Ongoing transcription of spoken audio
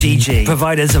AG,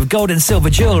 providers of gold and silver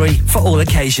jewellery for all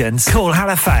occasions. Call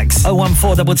Halifax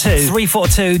 01422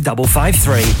 342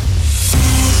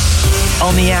 553.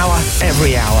 On the hour,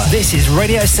 every hour. This is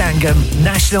Radio Sangam,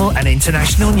 national and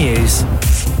international news.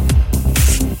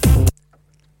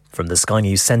 From the Sky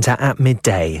News Centre at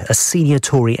midday, a senior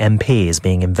Tory MP is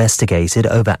being investigated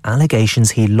over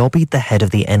allegations he lobbied the head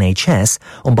of the NHS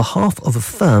on behalf of a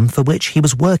firm for which he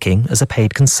was working as a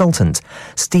paid consultant.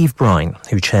 Steve Brine,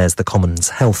 who chairs the Commons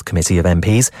Health Committee of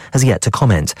MPs, has yet to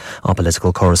comment. Our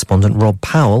political correspondent Rob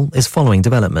Powell is following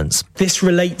developments. This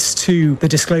relates to the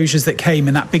disclosures that came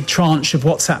in that big tranche of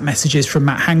WhatsApp messages from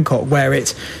Matt Hancock, where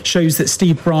it shows that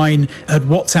Steve Brine had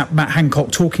WhatsApped Matt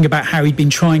Hancock talking about how he'd been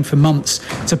trying for months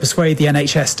to persuade the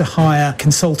NHS to hire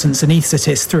consultants and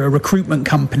anaesthetists through a recruitment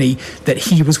company that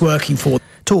he was working for.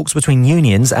 Talks between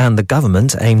unions and the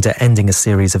government aimed at ending a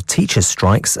series of teachers'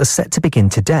 strikes are set to begin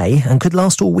today and could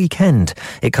last all weekend.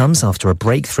 It comes after a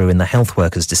breakthrough in the health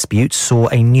workers' dispute saw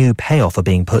a new pay offer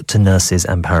being put to nurses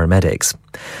and paramedics.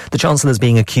 The Chancellor is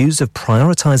being accused of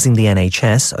prioritising the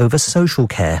NHS over social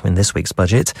care in this week's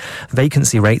budget.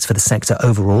 Vacancy rates for the sector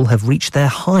overall have reached their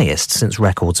highest since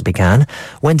records began.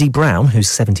 Wendy Brown, who's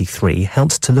 73,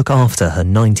 helped to look after her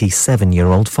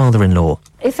 97-year-old father-in-law.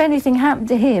 If anything happened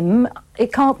to him,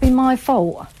 it can't be my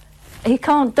fault. He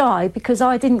can't die because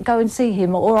I didn't go and see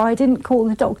him or I didn't call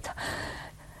the doctor.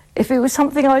 If it was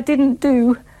something I didn't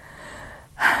do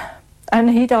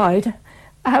and he died,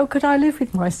 how could I live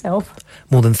with myself?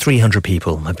 More than 300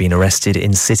 people have been arrested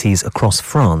in cities across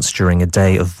France during a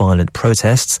day of violent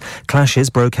protests.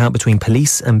 Clashes broke out between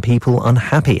police and people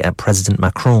unhappy at President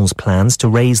Macron's plans to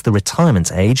raise the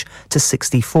retirement age to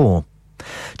 64.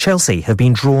 Chelsea have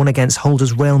been drawn against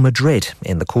holders Real Madrid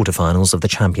in the quarter-finals of the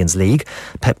Champions League.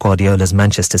 Pep Guardiola's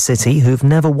Manchester City, who've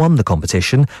never won the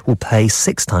competition, will play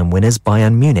six-time winners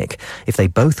Bayern Munich. If they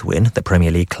both win, the Premier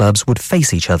League clubs would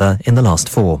face each other in the last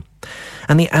four.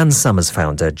 And the Ann Summers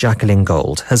founder, Jacqueline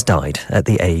Gold, has died at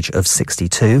the age of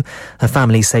 62. Her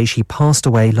family say she passed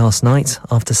away last night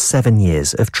after 7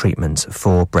 years of treatment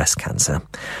for breast cancer.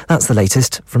 That's the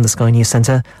latest from the Sky News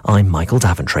Centre. I'm Michael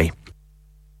Daventry.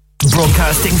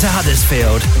 Broadcasting to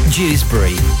Huddersfield,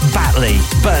 Dewsbury, Batley,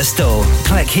 Birstall,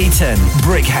 Cleckheaton,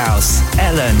 Brickhouse,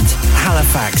 Elland,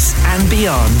 Halifax and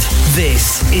beyond.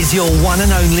 This is your one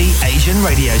and only Asian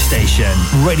radio station,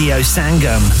 Radio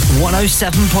Sangam,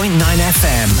 107.9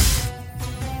 FM.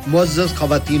 मुअज़्ज़ज़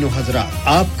ख़वातीन व हज़रात,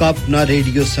 आपका अपना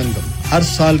radio संगम हर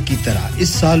साल की तरह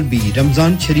इस साल भी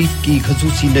रमज़ान शरीफ की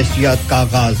ख़ुसूसी नशरियात का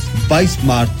आगाज़ 22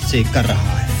 मार्च से कर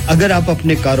रहा है। अगर आप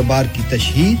अपने कारोबार की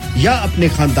तशहीर या अपने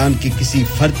खानदान के किसी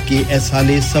फर्द के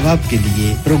एहसाले सवाब के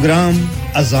लिए प्रोग्राम,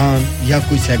 अज़ान या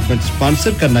कोई सेगमेंट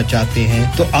स्पॉन्सर करना चाहते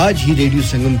हैं तो आज ही रेडियो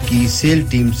संगम की सेल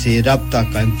टीम से राब्ता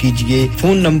कायम कीजिए।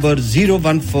 Phone number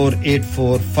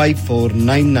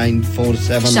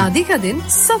 01484549947। शादी का दिन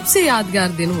सबसे यादगार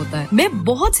दिन होता है। मैं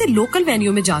बहुत से लोकल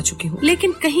वेन्यू में जा चुकी हूँ,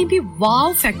 लेकिन कहीं भी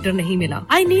वाव फैक्टर नहीं मिला।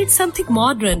 I need something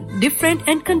modern, different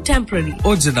and contemporary।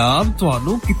 ओ जनाब,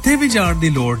 तुहानू किथे भी जाण दी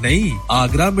लोड़ नहीं।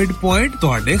 आगरा मिड पॉइंट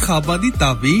तुहाडे ख्वाबां दी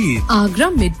ताबीर। Agra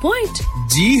mid point?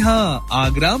 जी हाँ,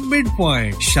 आगरा मिड पॉइंट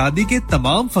शादी के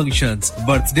तमाम functions,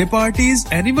 birthday parties,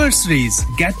 anniversaries,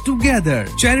 get together,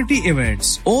 charity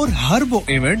events और हर वो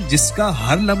इवेंट जिसका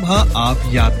हर लम्हा आप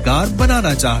यादगार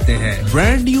बनाना चाहते हैं।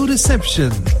 Brand new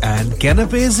reception and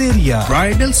कैनपेज area,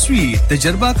 bridal sweet,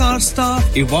 तजर्बाकार staff,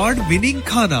 award winning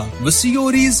खाना,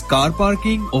 वसीओरीज, कार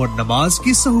पार्किंग और नमाज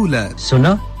की सहूलत।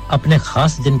 सुना? अपने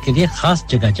खास दिन के लिए खास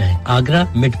जगह जाएं Agra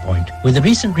Midpoint with a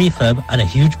recent refurb and a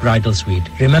huge bridal suite.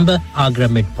 Remember Agra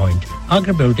Midpoint,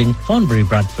 Agra Building, Thornbury,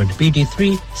 Bradford, BD3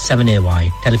 7AY.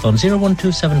 Telephone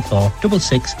 01274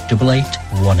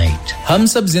 668818. हम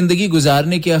सब जिंदगी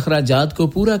गुजारने के अखराजात को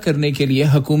पूरा करने के लिए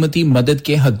हुकूमती मदद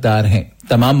के हकदार हैं।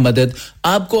 तमाम मदद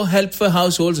आपको हेल्प फॉर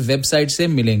हाउसहोल्ड्स वेबसाइट से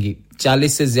मिलेंगी।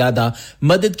 40 से ज्यादा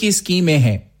मदद की स्कीमें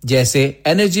हैं, जैसे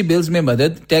एनर्जी बिल्स में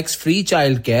मदद, tax free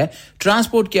child care,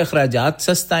 transport के अखराजात,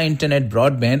 सस्ता इंटरनेट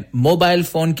ब्रॉडबैंड, मोबाइल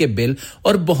फोन के बिल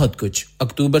और बहुत कुछ।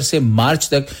 अक्टूबर से मार्च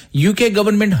तक यूके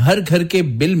गवर्नमेंट हर घर के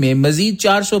बिल में मजीद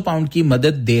 400 पाउंड की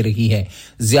मदद दे रही है।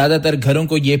 ज्यादातर घरों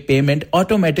को ये पेमेंट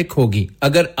ऑटोमेटिक होगी।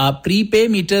 अगर आप प्रीपे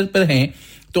मीटर पर हैं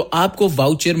तो आपको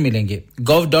वाउचर मिलेंगे।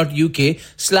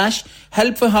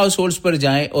 gov.uk/help for households पर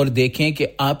जाएं और देखें कि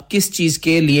आप किस चीज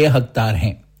के लिए हकदार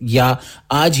हैं, या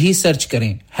आज ही सर्च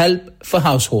करें हेल्प फॉर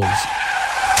हाउसहोल्ड्स।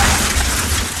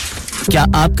 क्या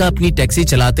आपका अपनी टैक्सी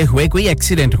चलाते हुए कोई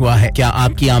एक्सीडेंट हुआ है? क्या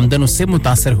आपकी आमदन उससे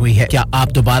मुतासर हुई है? क्या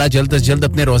आप दोबारा जल्द से जल्द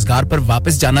अपने रोजगार पर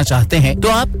वापस जाना चाहते हैं? तो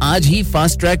आप आज ही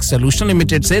फास्ट ट्रैक सॉल्यूशन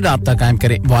लिमिटेड से राब्ता कायम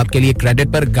करें। वो आपके लिए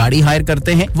क्रेडिट पर गाड़ी हायर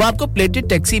करते हैं। वो आपको प्लेटेड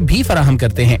टैक्सी भी फराहम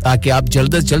करते हैं ताकि आप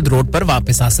जल्द से जल्द रोड पर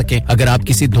वापस आ सकें। अगर आप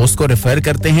किसी दोस्त को रेफर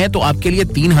करते हैं तो आपके लिए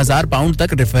 3000 पाउंड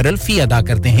तक रेफरल फी अदा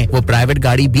करते हैं। वो प्राइवेट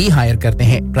गाड़ी भी हायर करते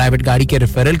हैं। प्राइवेट गाड़ी के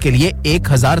रेफरल के लिए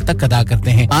 1000 तक अदा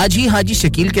करते हैं। आज ही हाजी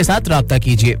शकील के साथ राब्ता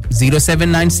कीजिए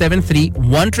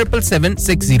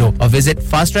 07973177760 और visit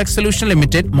Fast Track Solution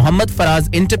Limited, Mohammad Faraz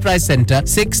Enterprise Centre,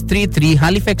 633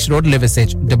 Halifax Road,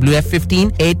 Liversedge,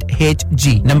 WF15 8HG।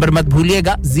 Number मत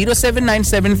भूलिएगा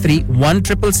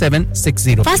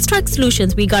 07973177760. Fast Track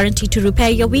Solutions, we guarantee to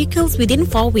repair your vehicles within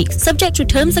 4 weeks, subject to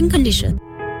terms and conditions.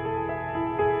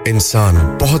 इंसान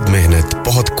बहुत मेहनत,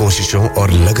 बहुत कोशिशों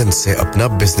और लगन से अपना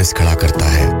बिजनेस खड़ा करता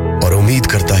है और उम्मीद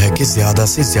करता है कि ज्यादा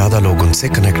से ज्यादा लोग उनसे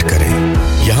कनेक्ट करें।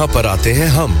 यहाँ पर आते हैं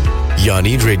हम,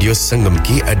 यानी रेडियो संगम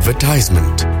की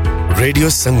एडवर्टाइजमेंट। रेडियो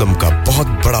संगम का बहुत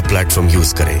बड़ा प्लेटफॉर्म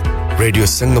यूज करें। रेडियो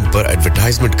संगम पर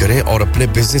एडवर्टाइजमेंट करें और अपने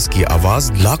बिजनेस की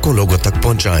आवाज लाखों लोगों तक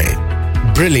पहुंचाएं।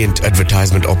 Brilliant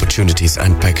advertisement opportunities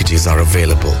and packages are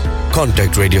available.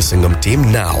 Contact Radio Sangam team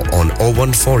now on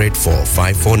 01484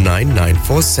 549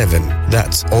 947.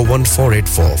 That's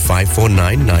 01484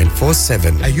 549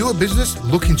 947. Are you a business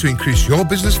looking to increase your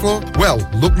business flow? Well,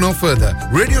 look no further.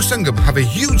 Radio Sangam have a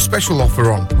huge special offer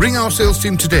on. Ring our sales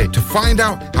team today to find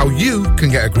out how you can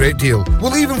get a great deal.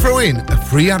 We'll even throw in a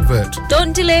free advert.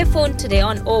 Don't delay, phone today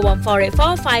on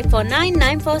 01484 549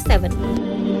 947.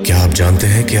 क्या आप जानते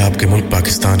हैं कि आपके मुल्क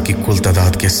पाकिस्तान की कुल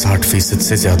तादाद के 60%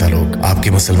 से ज्यादा लोग आपके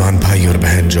मुसलमान भाई और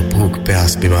बहन जो भूख,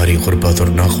 प्यास, बीमारी, गुर्बत और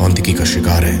नाखवानदगी का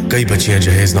शिकार हैं। कई बच्चियां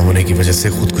जहेज न होने की वजह से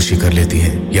खुदकुशी कर लेती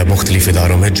हैं या मुख्तलिफ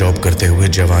इदारों में जॉब करते हुए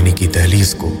जवानी की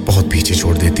दहलीज को बहुत पीछे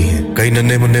छोड़ देती हैं। कई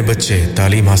नन्हे मुन्ने बच्चे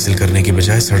तालीम हासिल करने की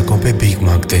बजाय सड़कों पे भीख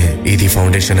मांगते हैं। ईदी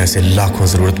फाउंडेशन ऐसे लाखों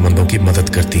जरूरतमंदों की मदद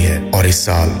करती है और इस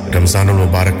साल रमजानुल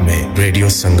मुबारक में रेडियो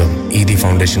संगम ईदी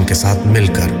फाउंडेशन के साथ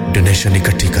मिलकर डोनेशन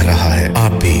इकट्ठी कर रहा है।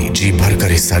 आप भी जी भर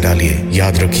कर हिस्सा डालिए।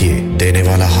 याद रखिए, देने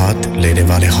वाला हाथ लेने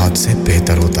वाले हाथ से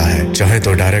बेहतर होता है। चाहे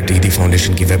तो डायरेक्ट ईदी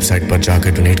फाउंडेशन की वेबसाइट पर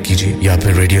जाकर डोनेट कीजिए या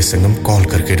फिर रेडियो संगम कॉल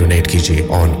करके डोनेट कीजिए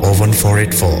ऑन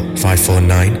 01484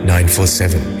 549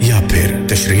 947 या फिर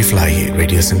तशरीफ लाइए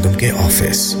रेडियो संगम के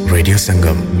office, Radio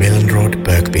Sangam, Milan Road,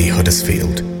 Birkby,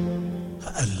 Huddersfield.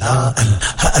 अल्लाह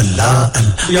अल्लाह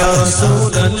या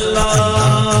रसूल अल्लाह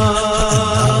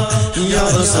या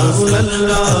रसूल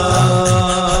अल्लाह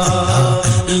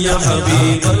या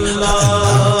हबीब अल्लाह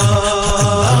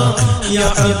या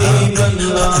हबीब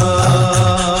अल्लाह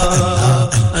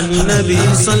अन्नबी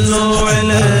सल्लल्लाहु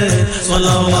अलैहि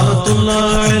सलावतुल्लाह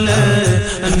अलैहि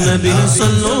अन्नबी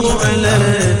सल्लल्लाहु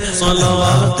अलैहि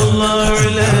सलावतुल्लाह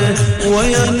अलैहि व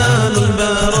यनालुल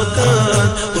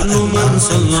बरकात कुल्लु मन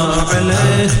सल्ला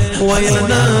अलैहि व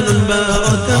यनालुल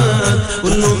बरकात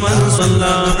कुल्लु मन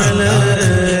सल्ला अलैहि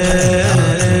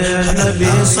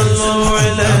अन्नबी सल्लल्लाहु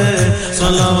अलैहि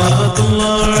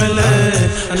सलावतुल्लाह अलैहि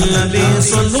अन्नबी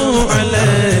सल्लल्लाहु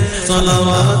अलैहि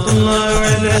सलावतुल्लाह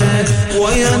अलैहि व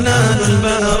यनालुल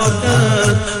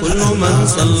बरकात कुल्लु मन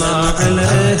सल्ला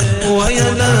अलैहि व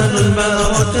यनालुल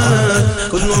बरकात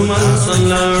कुल्लु मन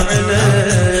सल्ला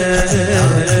अलैहि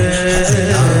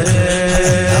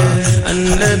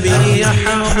النبي يا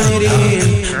حاضرين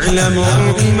اعلموا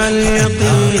علم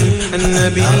اليقين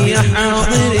النبي يا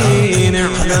حاضرين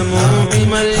اعلموا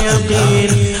علم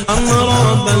اليقين أن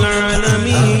رب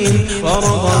العالمين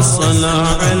فرض الصلاة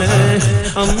عليه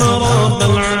أن رب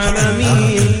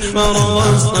العالمين فرض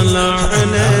الصلاة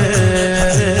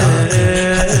عليه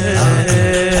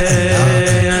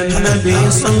النبي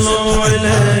صلى الله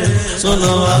عليه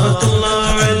صلوات الله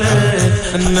عليه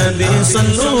النبي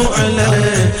صلوا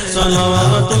عليه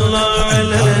صلوات الله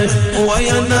عليه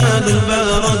وينال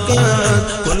البركات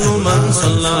كل من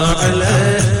صلى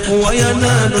عليه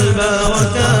وينال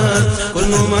البركات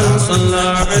كل من صلى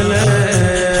عليه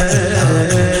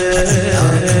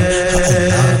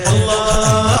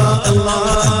الله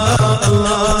الله الله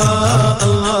الله الله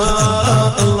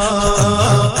الله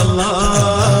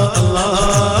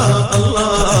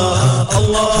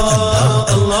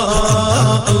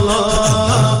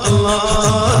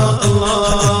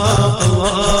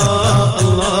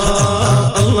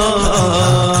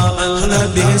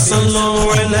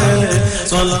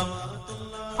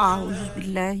أعوذ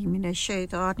بالله من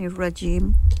الشيطان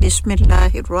الرجيم بسم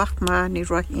الله الرحمن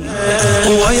الرحيم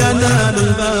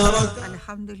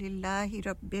الحمد لله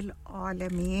رب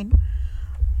العالمين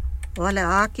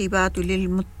والعاقبة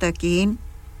للمتقين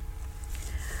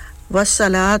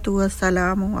والصلاة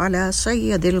والسلام على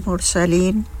سيد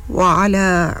المرسلين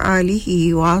وعلى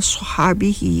آله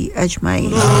وصحبه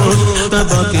أجمعين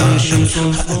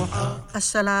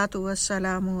الصلاة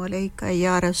والسلام عليك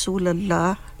يا رسول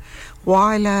الله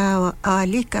وعلى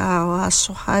آلك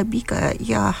وصحبك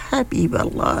يا حبيب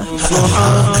الله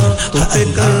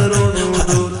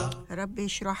رب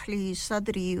اشرح لي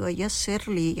صدري ويسر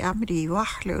لي أمري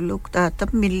واحلل عقدة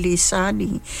من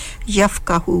لساني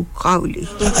يفقهوا قولي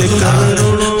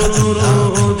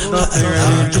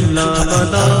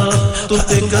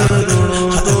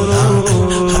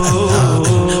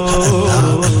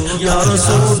يا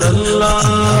رسول الله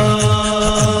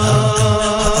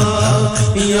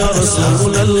يا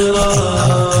رسول الله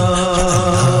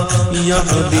يا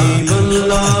حبيب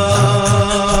الله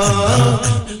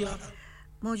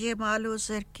مجھے مال و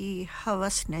زر کی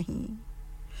ہوس نہیں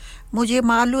مجھے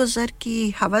مال و زر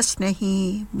کی ہوس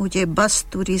نہیں مجھے بس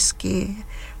تو رزق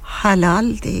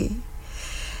حلال دے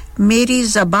میری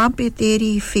زبان پہ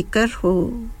تیری فکر ہو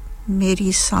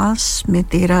میری سانس میں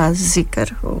تیرا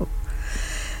ذکر ہو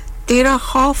تیرا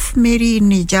خوف میری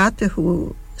نجات ہو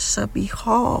سبھی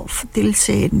خوف دل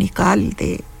سے نکال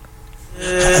دے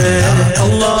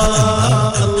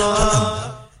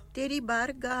تیری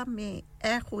بارگاہ میں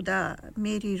اے خدا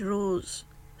میری روز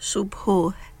صبح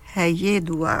ہے یہ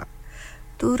دعا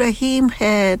تو رحیم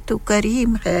ہے تو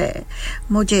کریم ہے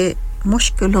مجھے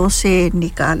مشکلوں سے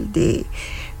نکال دے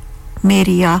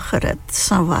میری آخرت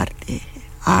سنوار دے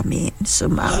آمین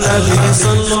ثم النبي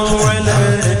صلوا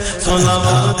عليه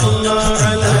صلوات الله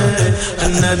عليه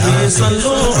النبي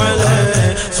صلوا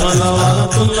عليه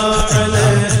صلوات الله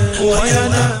عليه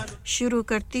ويا شروع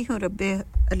کرتی ہوں رب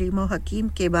علیم و حکیم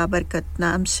کے بابرکت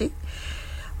نام سے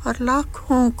اور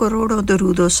لاکھوں کروڑوں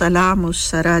درود و سلام اس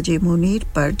سراج منیر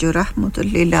پر جو رحمت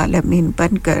للعالمین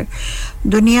بن کر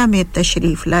دنیا میں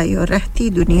تشریف لائی اور رہتی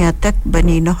دنیا تک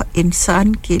بنی نوع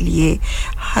انسان کے لیے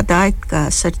ہدایت کا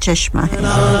سرچشمہ ہے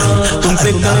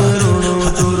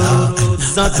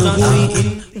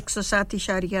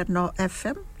 107.9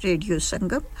 FM ریڈیو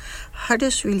سنگم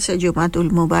ہڈسویل سے جمعۃ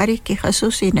المبارک کی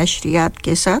خصوصی نشریات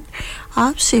کے ساتھ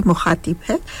آپ سے مخاطب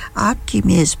ہے آپ کی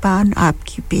میزبان آپ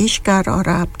کی پیشکار اور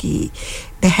آپ کی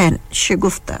بہن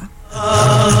شگفتہ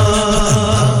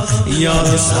یا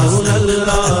رسول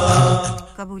اللہ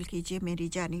قبول کیجئے میری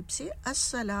جانب سے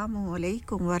السلام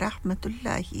علیکم ورحمۃ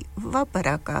اللہ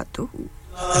وبرکاتہ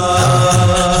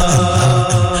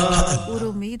اور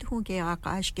امید ہوں کہ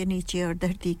آکاش کے نیچے اور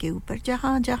دھرتی کے اوپر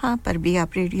جہاں جہاں پر بھی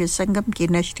آپ ریڈیو سنگم کی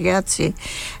نشریات سے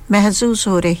محظوظ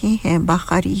ہو رہے ہیں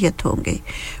باخیریت ہوں گے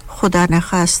خدا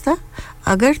نخواستہ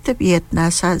اگر طبیعت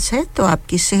ناساز ہے تو آپ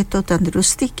کی صحت و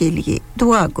تندرستی کے لیے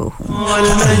دعا گو ہوں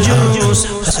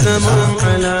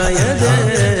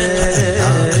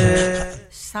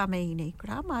سامعین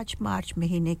اکرام آج مارچ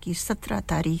مہینے کی 17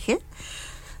 تاریخ ہے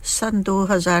سن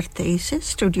 2023 سے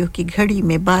اسٹوڈیو کی گھڑی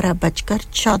میں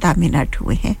 12:14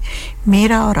 ہوئے ہیں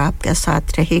میرا اور آپ کا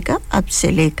ساتھ رہے گا اب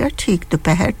سے لے کر ٹھیک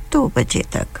دوپہر 2 بجے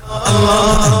تک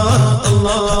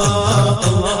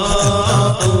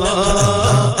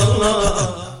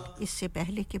اس سے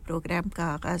پہلے کہ پروگرام کا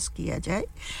آغاز کیا جائے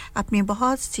اپنی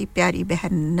بہت سی پیاری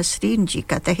بہن نسرین جی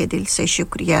کا تہہ دل سے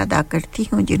شکریہ ادا کرتی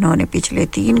ہوں جنہوں نے پچھلے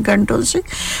 3 گھنٹوں سے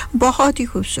بہت ہی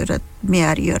خوبصورت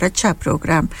معیاری اور اچھا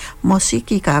پروگرام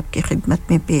موسیقی کا آپ کی خدمت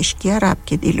میں پیش کیا اور آپ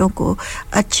کے دلوں کو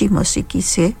اچھی موسیقی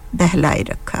سے بہلائے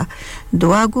رکھا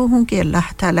دعا گو ہوں کہ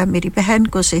اللہ تعالیٰ میری بہن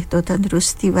کو صحت و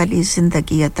تندرستی والی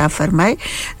زندگی عطا فرمائے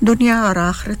دنیا اور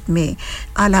آخرت میں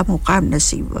اعلیٰ مقام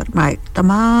نصیب فرمائے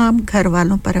تمام گھر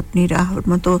والوں پر اپنی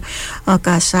رحمتوں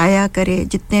کا سایہ کرے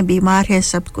جتنے بیمار ہیں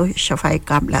سب کو شفائے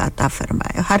کاملہ عطا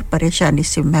فرمائے ہر پریشانی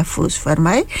سے محفوظ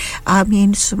فرمائے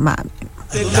آمین ثم آمین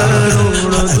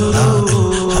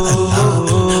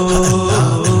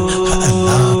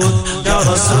یا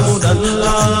رسول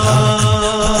اللہ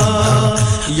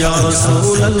یا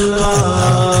رسول اللہ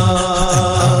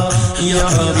یا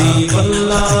حبیب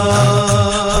اللہ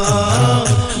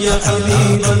یا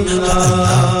حبیب اللہ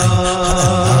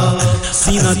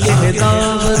سینہ کے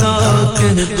داغ داغ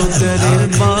کہہ تو کرے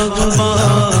باغ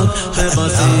باغ تیبہ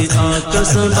سے آکا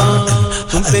سبا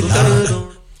تم پہ کرو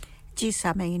جی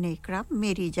سامعین اکرام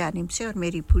میری جانب سے اور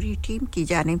میری پوری ٹیم کی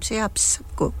جانب سے آپ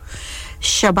سب کو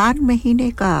شعبان مہینے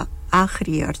کا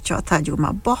آخری اور چوتھا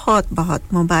جمعہ بہت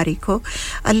بہت مبارک ہو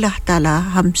اللہ تعالی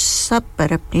ہم سب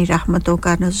پر اپنی رحمتوں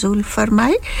کا نزول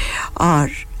فرمائے اور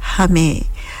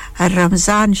ہمیں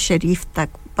رمضان شریف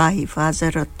تک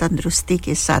باحفاظت اور تندرستی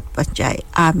کے ساتھ پہنچائے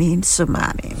آمین ثم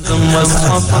آمین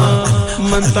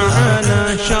من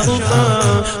تعالى شرطا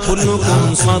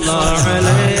كلكم صلى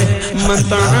عليه من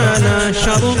تعالى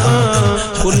شرطا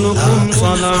كلكم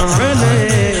صلى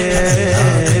عليه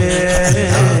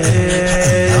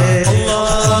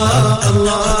الله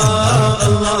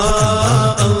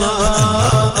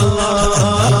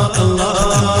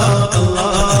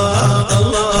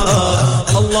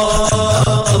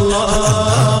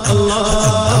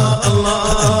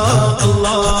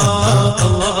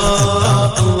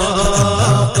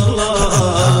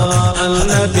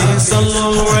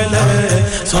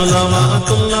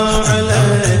الله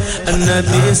عليه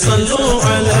النبي صلوا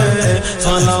عليه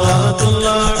صلوات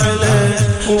الله عليه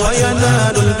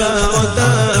وينال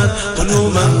البركات كل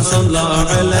من صلى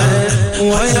عليه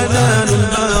وينال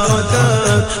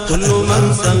البركات كل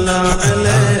من صلى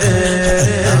عليه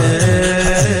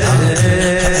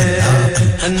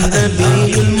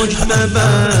النبي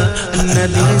المجتبى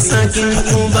النبي ساكن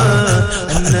قبى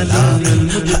النبي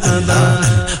المجتبى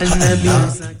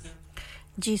النبي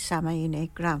जी सामाईन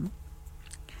इकराम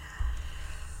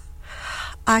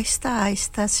आहिस्ता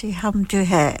आहिस्ता से हम जो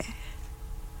है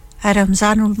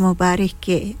रमज़ानुल मुबारक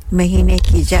के महीने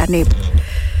की जानिब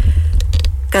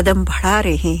कदम बढ़ा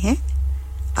रहे हैं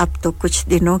अब तो कुछ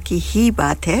दिनों की ही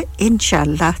बात है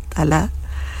इंशाअल्लाह ताला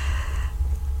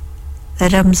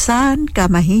रमज़ान का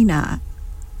महीना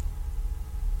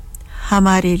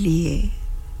हमारे लिए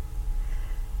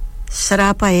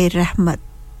सरापाए रहमत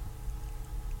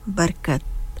बरकत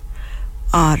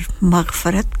और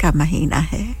मग़फ़रत का महीना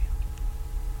है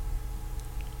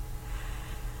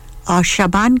और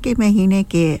शबान के महीने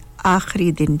के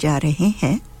आखिरी दिन जा रहे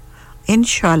हैं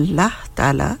इंशाअल्लाह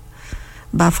ताला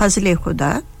बाफज़ले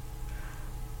खुदा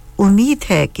उम्मीद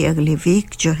है कि अगले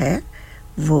वीक जो है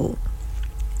वो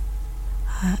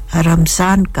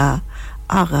रमज़ान का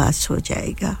आगाज़ हो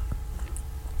जाएगा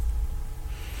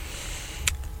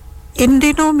इन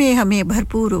दिनों में हमें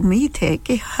भरपूर उम्मीद है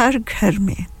कि हर घर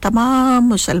में तमाम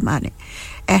मुसलमान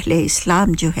अहले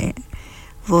इस्लाम जो हैं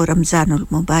वो रमज़ानुल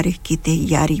मुबारक की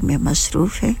तैयारी में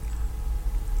मसरूफ़ हैं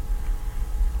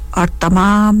और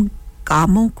तमाम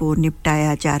कामों को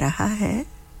निपटाया जा रहा है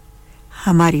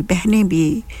हमारी बहनें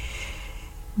भी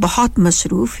बहुत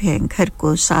मसरूफ़ हैं घर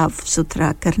को साफ़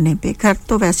सुथरा करने पे घर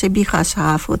तो वैसे भी खास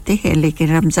साफ़ होते हैं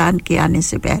लेकिन रमज़ान के आने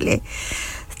से पहले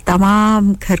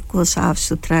तमाम घर को साफ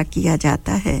सुथरा किया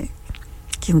जाता है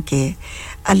क्योंकि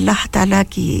अल्लाह ताला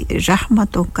की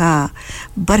रहमतों का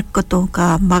बरकतों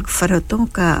का मग़फ़रतों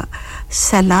का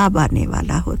सैलाब आने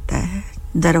वाला होता है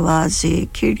दरवाजे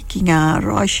खिड़कियां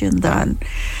रोशनदान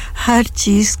हर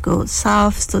चीज़ को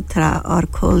साफ सुथरा और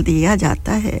खोल दिया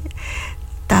जाता है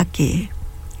ताकि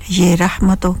ये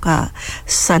रहमतों का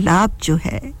सैलाब जो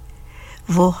है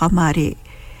वो हमारे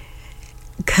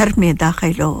घर में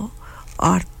दाखिल हो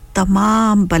और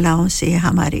तमाम बलाओं से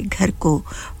हमारे घर को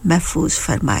महफूज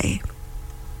फरमाए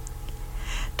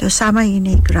तो सामाईन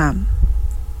इकराम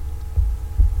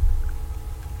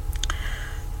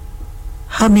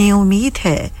हमें उम्मीद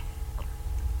है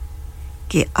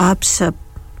कि आप सब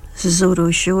ज़ोर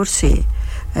व शोर से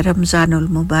रमज़ानुल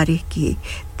मुबारक की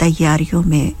तैयारियों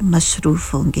में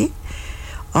मसरूफ़ होंगे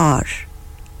और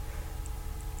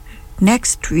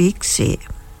नेक्स्ट वीक से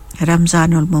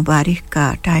रमज़ानुल मुबारक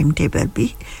का टाइम टेबल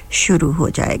भी शुरू हो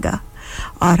जाएगा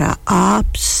और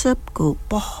आप सबको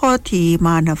बहुत ही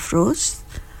ईमान अफरोज़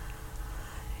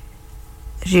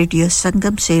रेडियो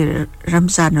संगम से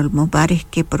रमज़ानुल मुबारक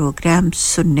के प्रोग्राम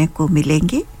सुनने को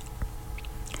मिलेंगे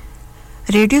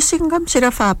रेडियो संगम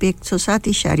सिर्फ आप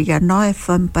 107.9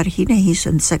 एफएम पर ही नहीं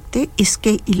सुन सकते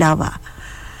इसके अलावा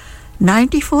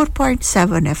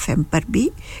 94.7 एफएम पर भी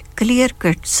क्लियर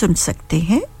कट सुन सकते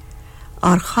हैं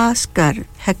और ख़ास कर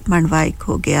हैकमंडवाइक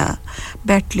हो गया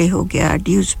बैटले हो गया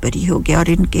ड्यूसबरी हो गया और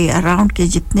इनके अराउंड के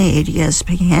जितने एरियाज़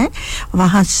भी हैं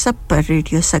वहाँ सब पर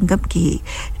रेडियो संगम की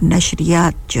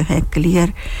नशरियात जो है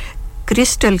क्लियर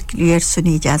क्रिस्टल क्लियर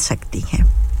सुनी जा सकती हैं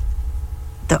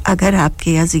तो अगर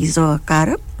आपके अजीज़ व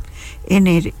अकारब इन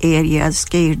एरियाज़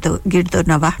के गिर्दो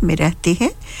नवाह में रहते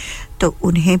हैं तो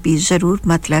उन्हें भी ज़रूर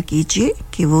मतला कीजिए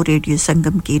कि वो रेडियो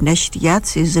संगम की नशरियात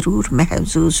से ज़रूर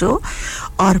महफूज़ हो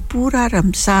और पूरा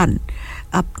रमज़ान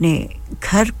अपने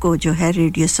घर को जो है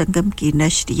रेडियो संगम की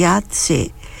नशरियात से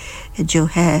जो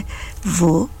है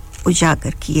वो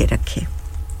उजागर किए रखें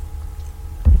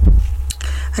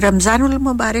रमज़ानुल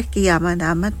मुबारक की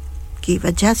आमद की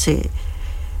वजह से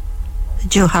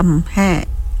जो हम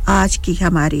हैं आज की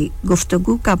हमारी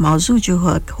गुफ्तगू का मौजू जो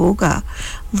होगा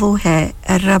वो है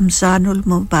रमज़ानुल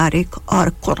मुबारक और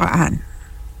कुरान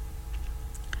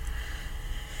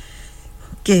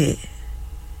के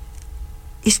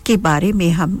इसके बारे में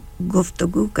हम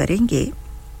गुफ्तगू करेंगे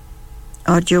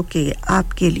और जो कि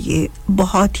आपके लिए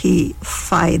बहुत ही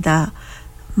फ़ायदा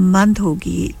मंद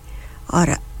होगी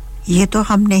और ये तो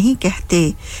हम नहीं कहते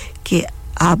कि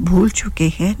आप भूल चुके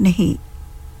हैं नहीं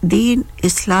दीन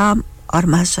इस्लाम और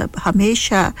मज़हब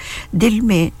हमेशा दिल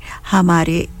में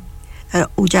हमारे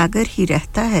उजागर ही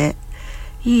रहता है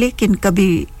लेकिन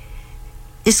कभी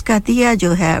इसका दिया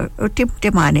जो है वो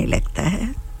टिमटिमाने लगता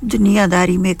है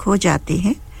दुनियादारी में खो जाते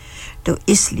हैं तो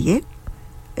इसलिए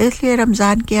इसलिए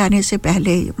रमज़ान के आने से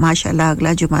पहले माशाल्लाह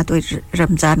अगला जुमा तो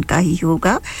रमज़ान का ही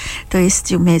होगा तो इस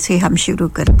जुमे से हम शुरू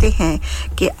करते हैं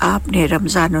कि आपने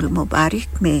रमज़ानुल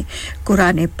मुबारक में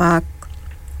कुरान पाक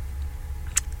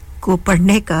को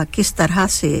पढ़ने का किस तरह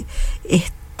से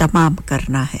एहतमाम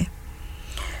करना है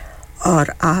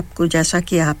और आपको जैसा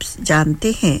कि आप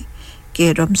जानते हैं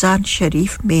कि रमज़ान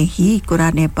शरीफ में ही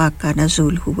कुरान पाक का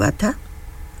नज़ूल हुआ था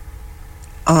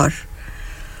और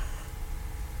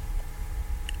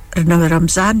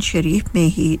रमज़ान शरीफ में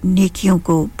ही नेकियों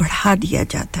को बढ़ा दिया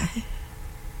जाता है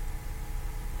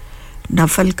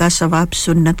नफल का सवाब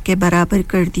सुन्नत के बराबर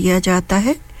कर दिया जाता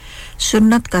है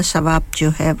सुन्नत का सवाब जो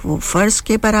है वो फ़र्ज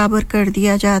के बराबर कर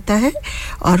दिया जाता है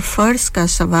और फ़र्ज का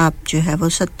सवाब जो है वो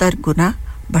 70 गुना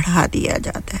बढ़ा दिया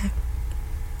जाता है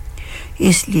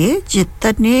इसलिए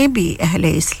जितने भी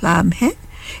अहले इस्लाम हैं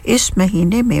इस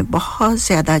महीने में बहुत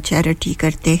ज़्यादा चैरिटी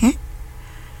करते हैं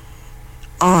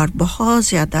और बहुत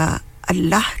ज़्यादा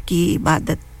अल्लाह की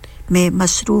इबादत में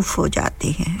मसरूफ़ हो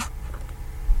जाते हैं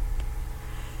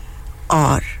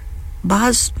और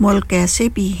बाज़ मुल्क ऐसे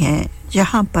भी हैं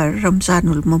जहाँ पर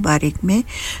रमज़ानुल मुबारक में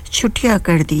छुट्टियाँ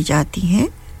कर दी जाती हैं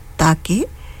ताकि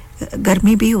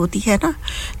गर्मी भी होती है ना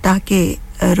ताकि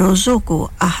रोज़ों को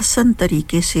आसान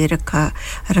तरीके से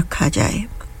रखा जाए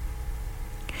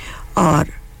और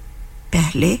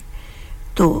पहले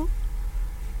तो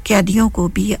कैदियों को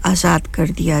भी आज़ाद कर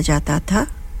दिया जाता था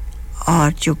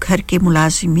और जो घर के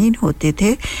मुलाजिमीन होते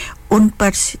थे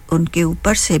उनके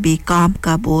ऊपर से भी काम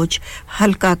का बोझ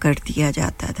हल्का कर दिया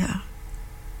जाता था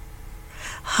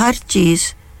हर चीज़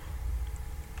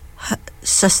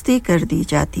सस्ती कर दी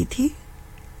जाती थी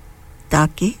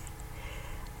ताकि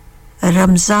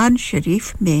रमज़ान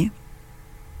शरीफ में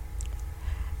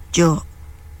जो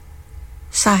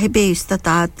साहिबे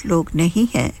इस्तात लोग नहीं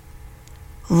हैं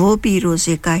वो भी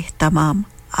रोज़े का इहतमाम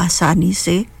आसानी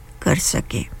से कर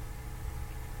सके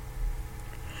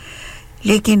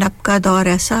लेकिन अब का दौर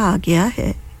ऐसा आ गया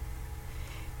है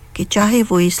कि चाहे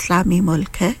वो इस्लामी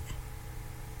मुल्क है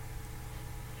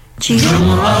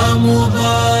जुम्आ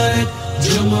मुबारक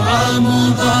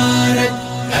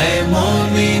ऐ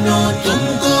मोमिनो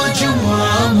तुमको जुम्आ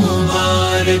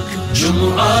मुबारक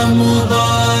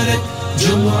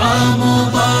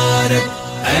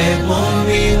ऐ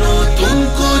मोमिनो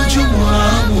तुमको जुम्आ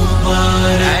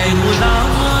मुबारक ऐ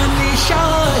गुलामान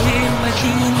शाह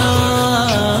मदीना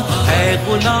ऐ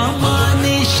गुलामान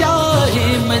शाह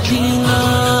मदीना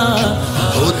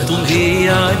ओ तुम्हें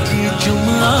आज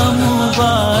जुम्आ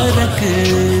मुबारक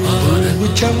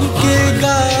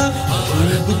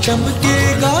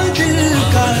चमकेगा दिल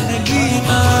का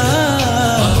नगीना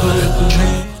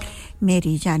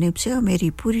मेरी जानिब से और मेरी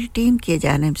पूरी टीम की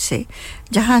जानिब से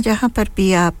जहां-जहां पर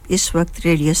भी आप इस वक्त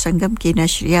रेडियो संगम की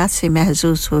नशरियात से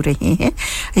महसूस हो रहे हैं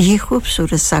ये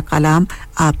खूबसूरत सा कलाम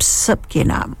आप सब के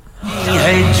नाम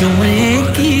है जुमे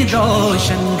की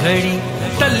रोशन घड़ी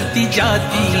टलती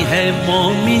जाती है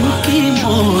मोमिन की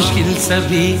मुश्किल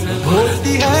सभी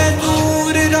होती है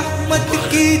नूर रहमत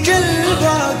की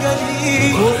जलवागरी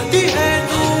होती है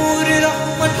नूर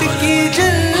रहमत की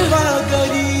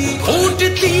जलवागरी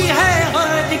उठती है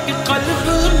हर एक कल्ब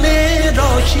में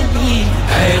रोशनी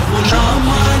है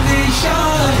गुलामान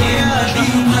शाह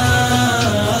मदीना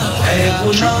है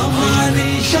गुलामान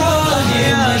शाह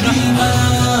मदीना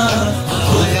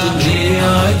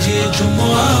आज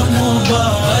जुम्आ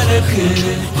मुबारक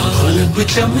खूब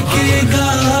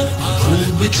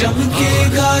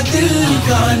चमकेगा दिल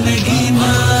का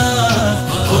नगीना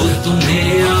हो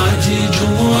तुम्हें आज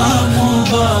जुम्आ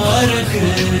मुबारक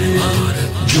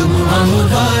जुम्आ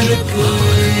मुबारक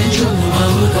जुम्आ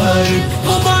मुबारक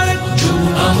मुबारक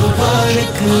जुम्आ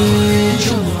मुबारक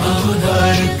जुम्आ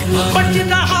मुबारक बच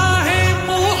रहा है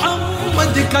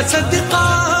मोहम्मद का सदका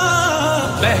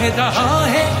बह रहा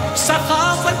है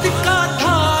सखावत का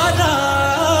धारा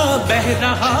बह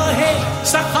रहा है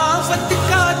सखावत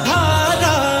का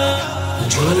धारा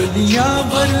झोलियां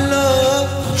भर लो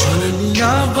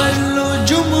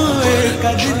जुम्मे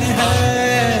का दिन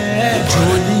है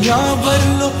झोलियां भर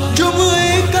लो जुम्मे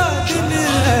का दिन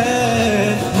है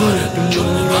लूट लो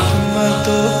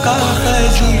रहमतों का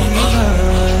खजीना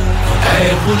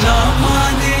ऐ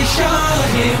गुलामान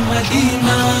शाह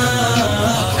मदीना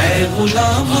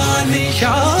गुलामान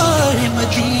शाह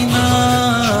मदीना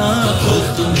हो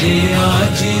तुम्हें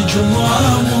आज जुम्आ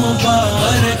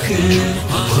मुबारक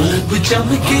खूब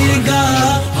चमकेगा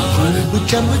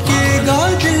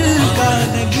दिल का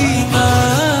नगीना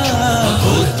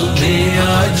हो तुम्हें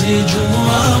आज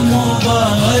जुम्आ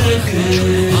मुबारक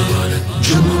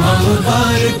जुम्आ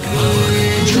मुबारक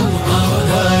जुम्आ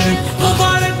मुबारक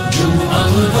मुबारक जुम्आ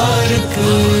मुबारक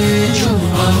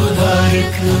जुम्आ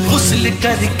मुबारक गुस्ल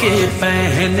करके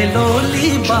पहन लो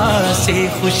लिबासे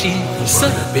खुशी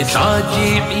सर पे ताजे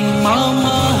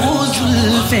इमामा हो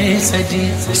जुल्फे सजी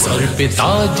सर पे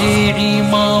ताजे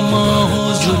इमामा हो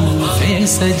जुल्फे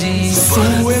सजी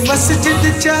सूए मस्जिद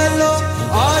चलो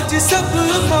आज सब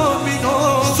मोमिनों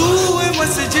सूए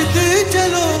मस्जिद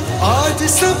चलो आज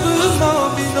सब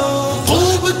मोमिनों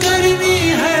खूब करनी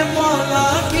है मौला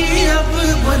की अब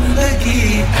बंदगी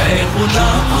है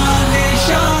गुलामाने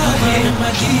शाहे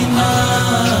मदीना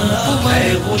है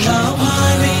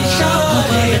गुलामाने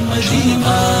शाहे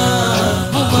मदीना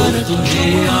पर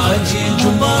तुम्हें आज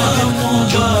जुमा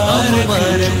मुबारक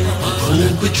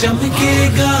खूब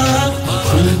चमकेगा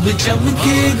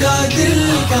दिल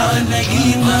का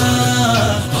नगीना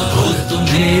हो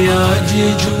तुम्हें आज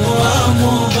जुमा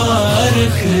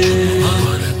मुबारक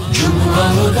जुमा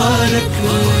मुबारक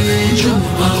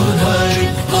जुमा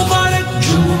मुबारक मुबारक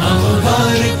जुमा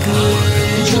मुबारक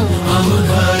जुमा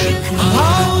मुबारक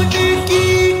भाव नेकी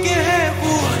के हैं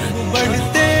वो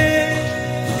बढ़ते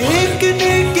एक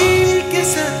नेकी के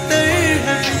 70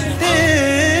 हंसते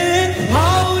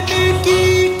भाव नेकी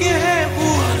के हैं वो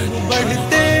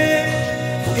बढ़ते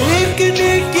एक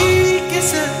नेकी के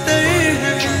 70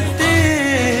 हंसते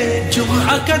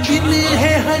जुमा का दिन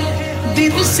है हर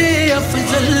दिन से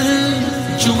अफजल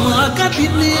जुमा का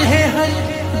दिन है हर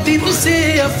दिन से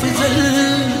अफजल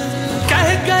कह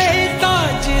गए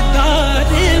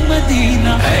ताजदार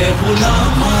मदीना है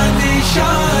गुलामाने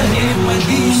शाहे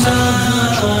मदीना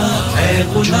है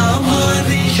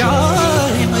गुलामाने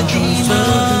शाहे मदीना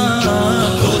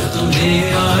तो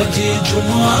तुम्हें आज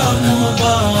जुमा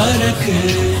मुबारक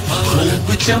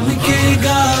खूब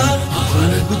चमकेगा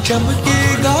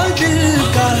दिल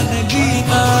का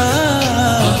नगीना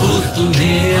हो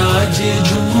तुम्हें आज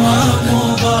जुमा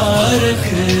मुबारक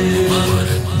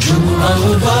जुमा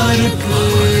मुबारक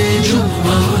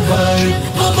जुमा मुबारक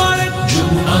मुबारक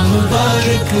जुमा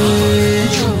मुबारक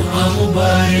जुमा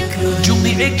मुबारक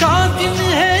जुमे का दिन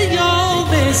है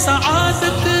यौम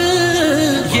सआदत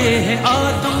ये है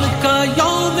आदम का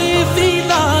यौम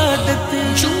विलादत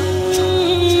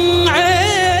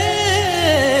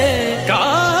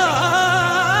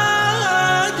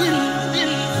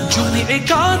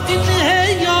का दिन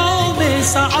है यौम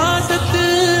सआदत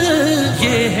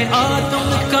ये है आदम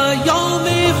का यौम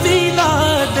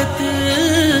विलादत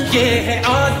ये है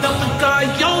आदम का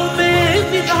यौम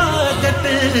विलादत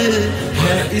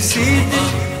है इसी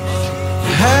दिन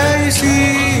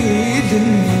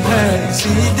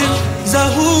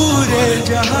ज़हूर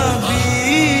जहां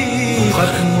भी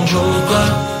खत्म होगा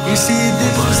इसी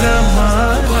दिन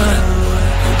ज़माना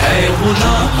है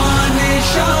गुलामाने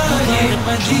शाहे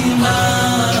मदीना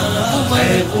है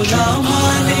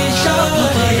गुलामाने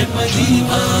शाहे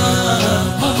मदीना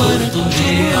पर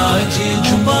तुम्हें आज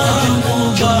जुमा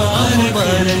मुबारक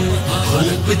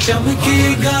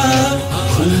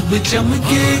खूब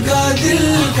चमकेगा दिल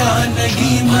का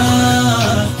नगीना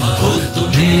हो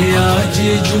तुम्हें आज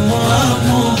जुमा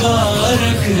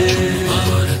मुबारक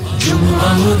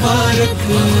जुमा मुबारक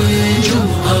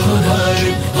जुमा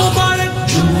मुबारक मुबारक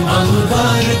जुमा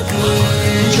मुबारक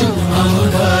जुमा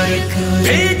मुबारक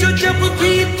भेजो जब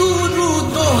भी तू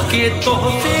रूदों के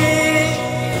तोहफे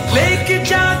लेके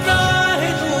जाता है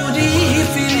नूरी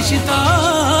फरिश्ता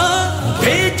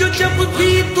भेजो जब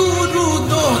भी तू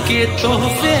रूदों के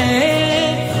तोहफे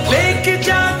लेके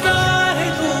जाता है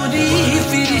नूरी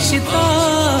फरिश्ता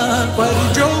पर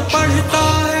जो पढ़ता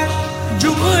है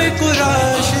जुमे को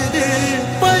राशिद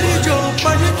पर जो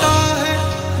पढ़ता है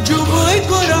जुमे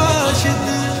को राशिद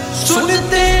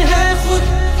सुनते हैं खुद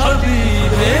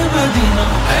हबीबे मदीना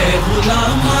है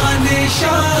गुलामाने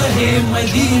शाहे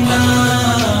मदीना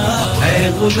है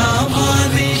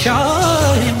गुलामाने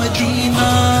शाहे मदीना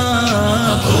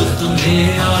हो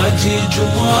तुम्हें आज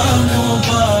जुमा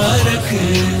मुबारक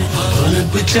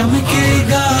खूब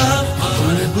चमकेगा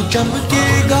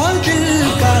दिल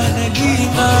का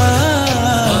नगीना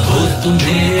हो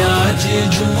तुम्हें आज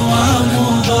जुमा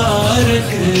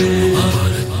मुबारक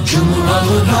जुमा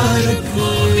मुबारक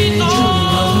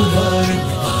जुमा मुबारक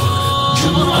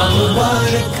जुमा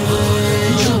मुबारक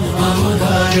जुमा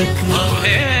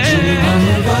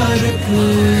मुबारक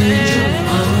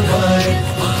जुमा मुबारक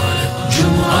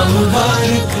जुमा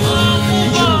मुबारक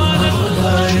जुमा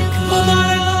मुबारक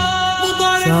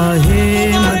मुबारक Shah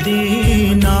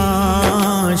Medina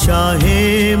Shah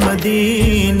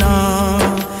Medina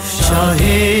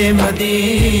Shah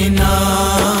Medina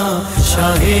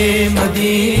Shah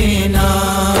Medina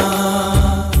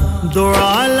दो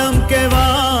आलम के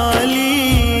वाली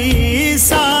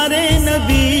सारे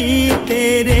नबी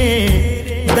तेरे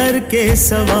दर के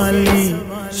सवाली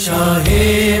Shah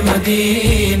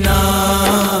Medina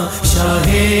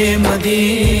Shah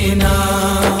Medina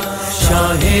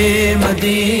Shah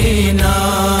Medina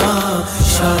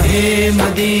Shah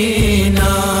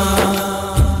Medina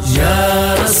या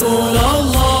रसूल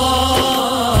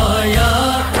अल्लाह या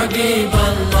हबीब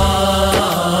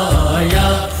अल्लाह या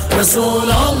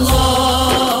रसूल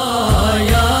अल्लाह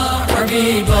या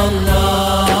हबीब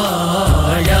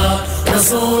अल्लाह या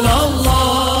रसूल अल्लाह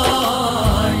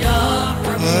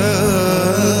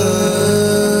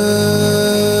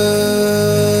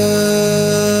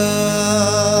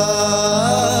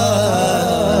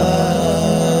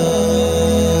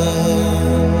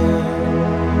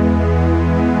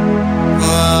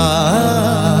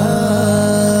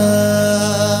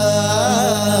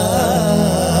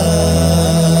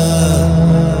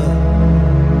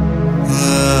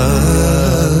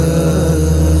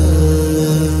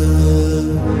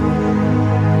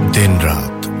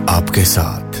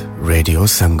रेडियो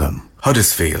संगम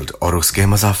हडर्सफील्ड और उसके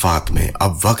मज़ाफ़ात में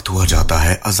अब वक्त हुआ जाता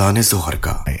है अज़ान ज़ुहर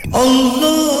का अल्लाहु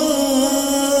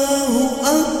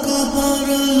अकबर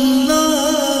अल्लाहु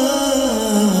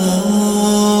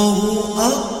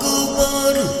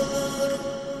अकबर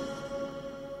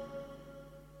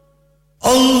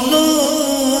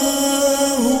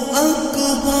अल्लाहु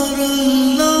अकबर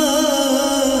अल्लाहु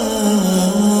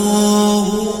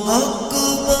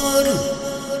अकबर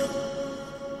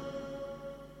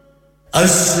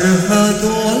أشهد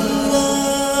أن لا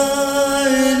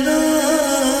إله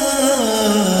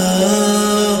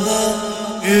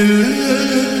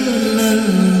إلا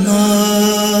الله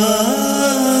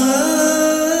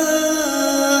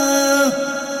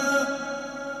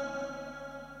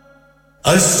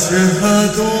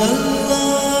أشهد أن لا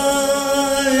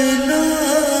إله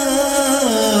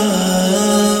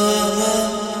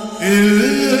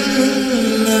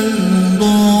إلا الله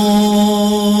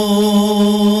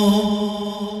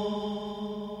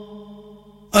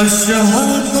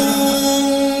أشهد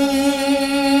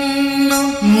أن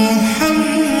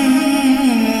محمدًا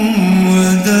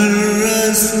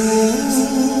رسول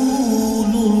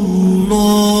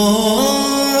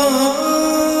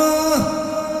الله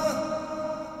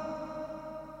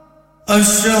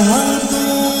أشهد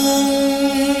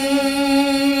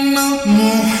أن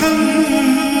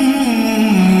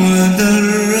محمدًا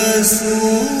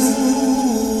رسول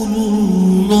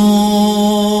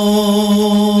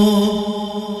الله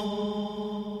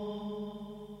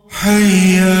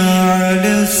حي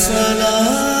على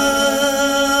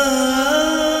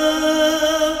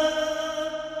الصلاة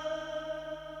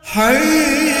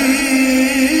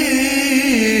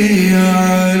حي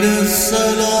على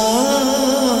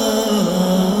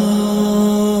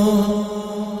الصلاة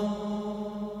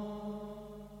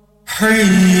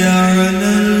حي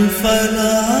على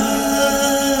الفلاح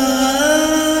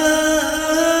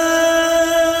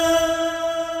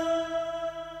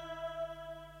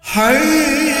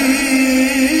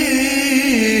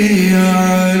حي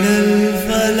على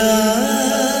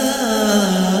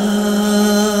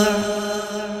الفلاح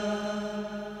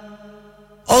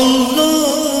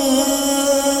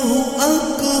الله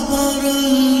أكبر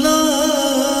الله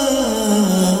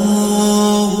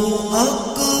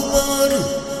أكبر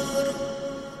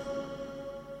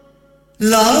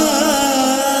لا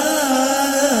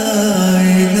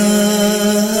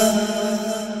إله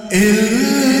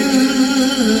إلا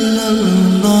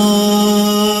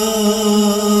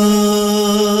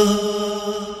الله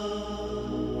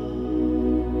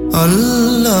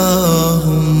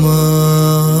اللهم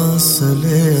صل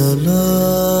على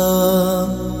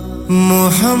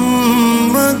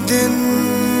محمد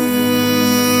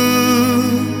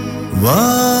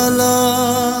وعلى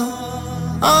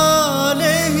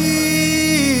آله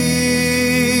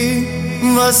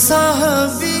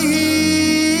وصحبه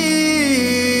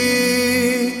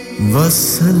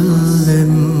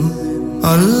وسلم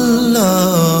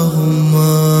اللهم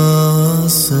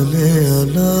صل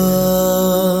على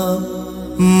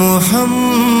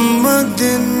محمد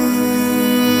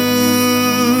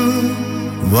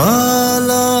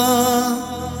وعلى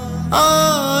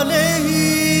آله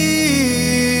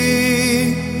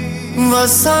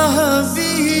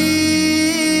وصحبه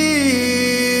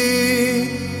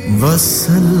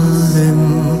وسلم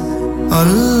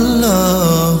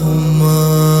اللهم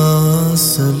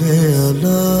صل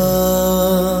على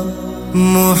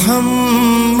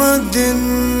محمد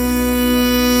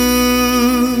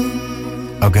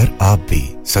अगर आप भी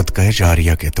सदका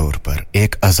जारिया के तौर पर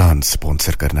एक अजान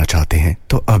स्पॉन्सर करना चाहते हैं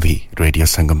तो अभी रेडियो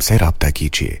संगम से राब्ता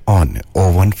कीजिए ऑन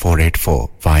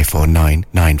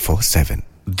 01484549947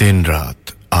 दिन रात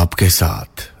आपके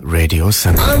साथ रेडियो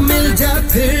संगम मिल जा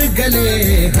फिर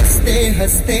गले हंसते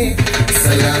हंसते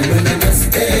सलाम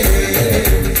नमस्ते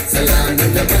सलाम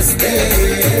नमस्ते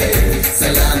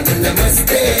सलाम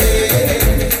नमस्ते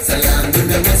सलाम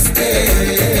नमस्ते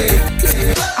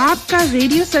आपका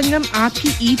रेडियो संगम आपकी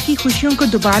ईद की खुशियों को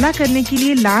दुबारा करने के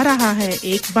लिए ला रहा है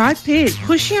एक बार फिर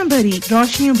खुशियां भरी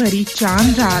रोशनियों भरी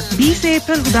चांद रात 20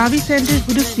 अप्रैल हुदावी सेंटर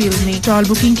हुडर्सफील्ड में स्टॉल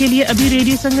बुकिंग के लिए अभी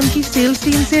रेडियो संगम की सेल्स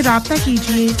टीम से राब्ता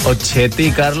कीजिए और छेती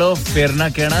कर लो फिर ना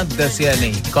कहना दसिया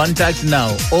नहीं कांटेक्ट नाउ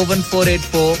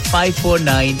 01484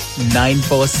 549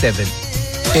 947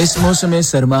 इस मौसम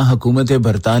सरमा हुकूमत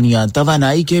बरतानिया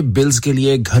तवानाई के बिल्स के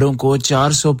लिए घरों को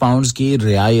 400 पाउंड्स की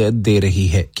रियायत दे रही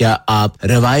है क्या आप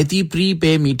रवायती प्री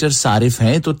पे मीटर सारिफ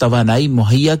हैं तो तवानाई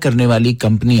मुहैया करने वाली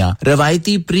कंपनियां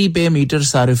रवायती प्री पे मीटर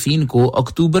सारिफीन को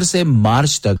अक्टूबर से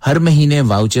मार्च तक हर महीने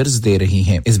वाउचर्स दे रही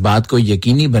हैं इस बात को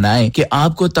यकीनी बनाएं कि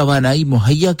आपको तवानाई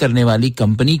मुहैया करने वाली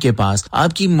कंपनी के पास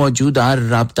आपकी मौजूदा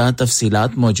राब्ता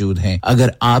तफसीलात मौजूद हैं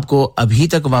अगर आपको अभी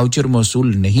तक वाउचर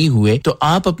मौसूल नहीं हुए तो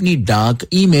आप अपनी डाक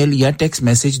ईमेल या टेक्स्ट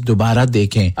मैसेज दोबारा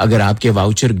देखें अगर आपके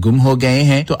वाउचर गुम हो गए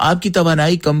हैं तो आपकी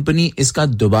तवानाई कंपनी इसका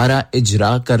दोबारा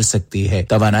इजरा कर सकती है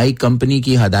तवानाई कंपनी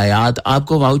की हदायत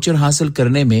आपको वाउचर हासिल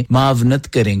करने में मावनत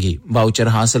करेंगी वाउचर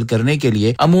हासिल करने के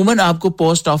लिए अमूमन आपको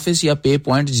पोस्ट ऑफिस या पे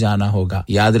पॉइंट जाना होगा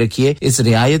याद रखिए इस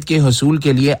रियायत के हुसूल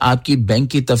के लिए आपकी बैंक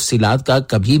की तफसीलात का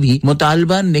कभी भी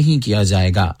मुतालबा नहीं किया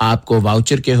जाएगा आपको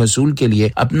वाउचर के हुसूल के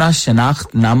लिए अपना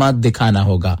शनाख्तनामा दिखाना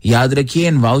होगा याद रखिए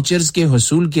इन वाउचर्स के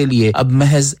हुसूल के लिए अब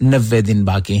महज 90 दिन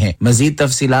बाकी हैं मजीद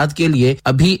तफसीलात के लिए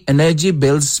अभी एनर्जी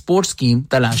बिल्स स्पोर्ट्स स्कीम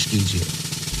तलाश कीजिए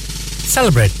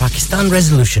Celebrate Pakistan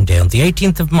Resolution Day on the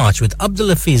 18th of March with Abdul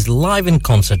Hafiz live in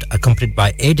concert accompanied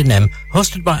by A&M,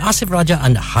 hosted by Asif Raja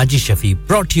and Haji Shafi,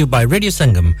 brought to you by Radio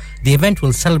Sangam. The event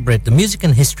will celebrate the music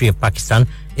and history of Pakistan,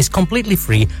 is completely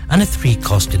free and a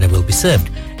 3-course dinner will be served.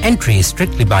 Entry is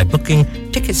strictly by booking,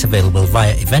 tickets available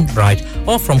via Eventbrite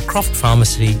or from Croft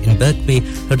Pharmacy in Birkby,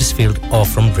 Huddersfield or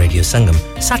from Radio Sangam.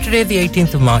 Saturday the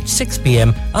 18th of March, 6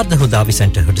 p.m. at the Hudavi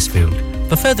Centre, Huddersfield.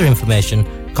 For further information,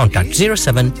 contact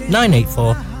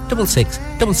 07984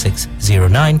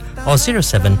 666609 or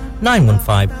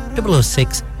 07915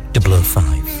 006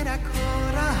 005.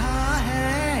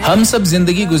 हम सब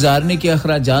जिंदगी गुजारने के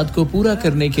अखराजात को पूरा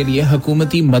करने के लिए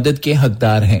हुकूमती मदद के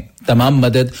हकदार हैं तमाम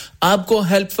मदद आपको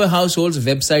help for house holds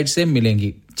website से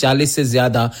मिलेंगी 40 से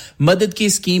ज्यादा मदद की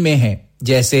स्कीमें हैं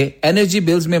जैसे एनर्जी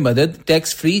बिल्स में मदद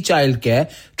tax free child care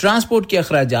transport के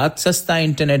अखराजात सस्ता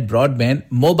इंटरनेट ब्रॉडबैंड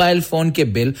मोबाइल फोन के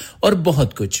बिल और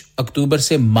बहुत कुछ अक्टूबर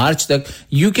से मार्च तक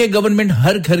यूके गवर्नमेंट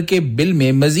हर घर के बिल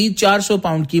में मजीद 400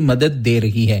 पाउंड की मदद दे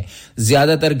रही है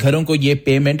ज्यादातर घरों को ये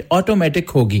पेमेंट ऑटोमेटिक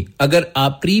होगी अगर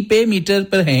आप प्रीपे मीटर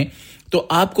पर हैं तो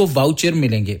आपको वाउचर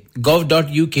मिलेंगे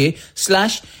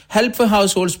gov.uk/help for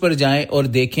households पर जाएं और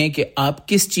देखें कि आप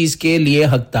किस चीज के लिए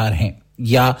हकदार हैं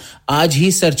या आज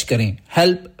ही सर्च करें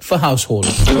हेल्प फॉर हाउसहोल्ड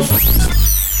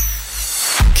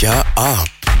क्या आप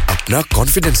अपना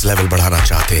कॉन्फिडेंस लेवल बढ़ाना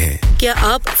चाहते हैं क्या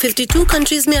आप 52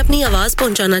 कंट्रीज में अपनी आवाज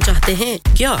पहुंचाना चाहते हैं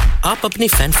क्या आप अपनी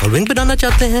फैन फॉलोइंग बढ़ाना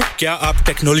चाहते हैं क्या आप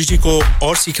टेक्नोलॉजी को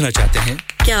और सीखना चाहते हैं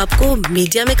क्या आपको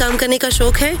मीडिया में काम करने का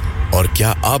शौक है और क्या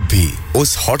आप भी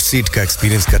उस हॉट सीट का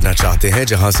एक्सपीरियंस करना चाहते हैं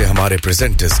जहां से हमारे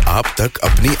प्रेजेंटर्स आप तक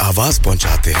अपनी आवाज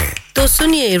पहुंचाते हैं तो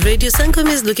सुनिए Radio Sangam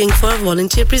is looking for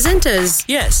volunteer presenters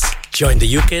yes join the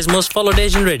UK's most followed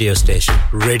Asian radio station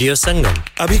Radio Sangam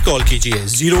अभी कॉल कीजिए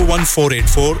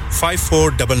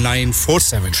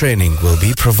 01484549947 training will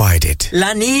be provided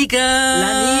Lanika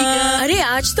अरे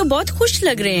आज तो बहुत खुश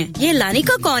लग रहे हैं ये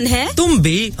लानिका कौन है तुम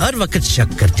भी हर वक्त शक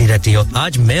करती रहती हो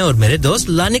आज मैं और मेरे दोस्त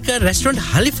लानिका रेस्टोरेंट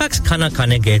हैलिफैक्स खाना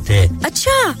खाने गए थे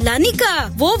अच्छा लानिका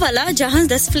वो वाला जहां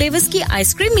 10 फ्लेवर्स की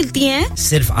आइसक्रीम मिलती हैं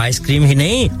सिर्फ आइसक्रीम ही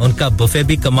नहीं उनका बुफे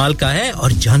भी कमाल का है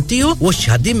और जानती हो वो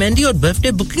शादी मेहंदी और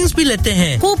बर्थडे बुकिंग्स भी लेते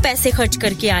हैं खूब पैसे खर्च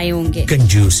करके आए होंगे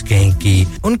कंजूस कहीं की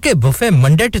उनके buffet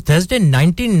Monday to Thursday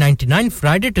 1999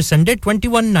 Friday to Sunday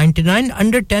 2199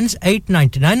 under 10s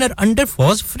 899 और अंडर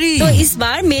 4s फ्री तो इस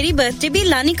बार मेरी बर्थडे भी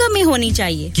लानिका में होनी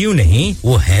चाहिए क्यों नहीं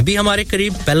वो है भी हमारे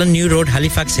करीब पेलन new road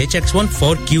Halifax HX1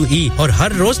 4QE और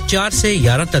हर रोज 4 से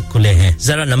 11 तक खुले हैं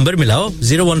जरा नंबर मिलाओ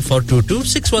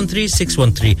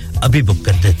 01422613613 अभी बुक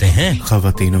कर देते हैं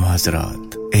ख़वातीन व हज़रात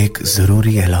एक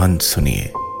जरूरी ऐलान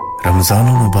सुनिए रमजान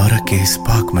मुबारक के इस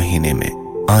पाक महीने में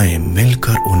आए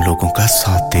मिलकर उन लोगों का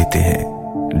साथ देते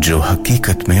हैं जो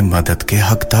हकीकत में मदद के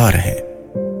हकदार हैं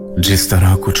जिस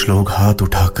तरह कुछ लोग हाथ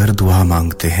उठाकर दुआ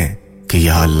मांगते हैं कि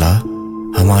या अल्लाह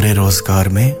हमारे रोजगार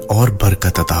में और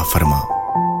बरकत अता फरमा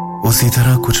उसी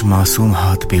तरह कुछ मासूम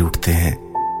हाथ भी उठते हैं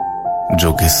जो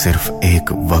कि सिर्फ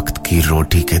एक वक्त की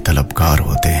रोटी के तलबगार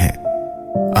होते हैं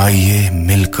आइए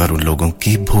मिलकर उन लोगों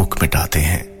की भूख मिटाते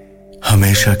हैं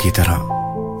हमेशा की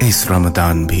तरह इस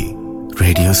रमजान भी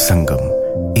रेडियो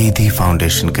संगम ईदी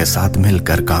फाउंडेशन के साथ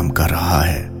मिलकर काम कर रहा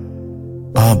है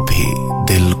आप भी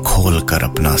दिल खोलकर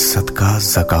अपना सदका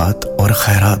ज़कात और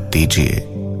खैरात दीजिए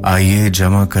आइए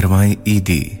जमा करवाएं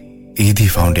ईदी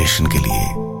फाउंडेशन के लिए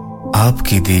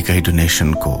आपकी दी गई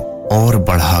डोनेशन को और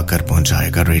बढ़ाकर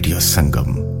पहुंचाएगा रेडियो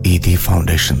संगम ईदी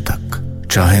फाउंडेशन तक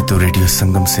चाहे तो रेडियो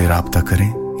संगम से राब्ता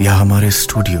करें या हमारे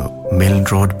स्टूडियो मिलन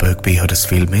रोड बर्कबी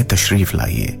हडर्सफील्ड में तशरीफ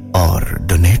लाइए और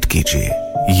डोनेट कीजिए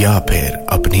या फिर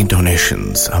अपनी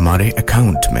डोनेशंस हमारे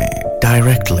अकाउंट में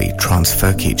डायरेक्टली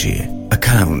ट्रांसफर कीजिए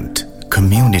account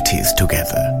communities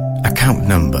together account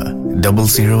number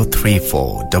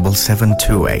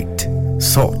 00347728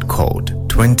 sort code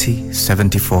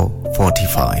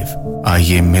 207445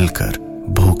 आइए मिलकर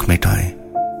भूख मिटाएं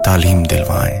तालीम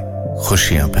दिलवाएं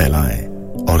खुशियां फैलाएं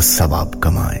और सवाब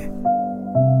कमाएं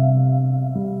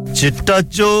चिट्टा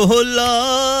चोला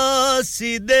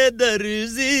सीधे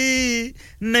दर्जी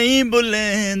नहीं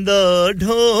बुलेंदा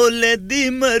ढोले दी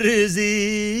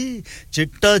मर्जी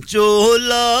चिट्टा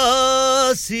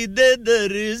चोला सीधे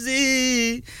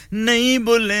दर्जी नहीं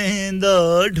बुलेंदा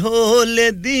ढोले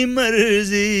दी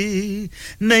मर्जी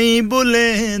नहीं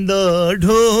बुलेंदा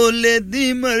ढोले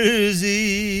दी मर्जी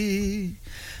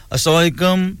अस्सलाम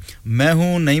वालेकुम मैं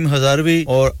हूं नईम हजारवी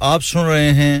और आप सुन रहे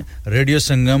हैं रेडियो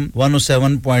संगम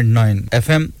 107.9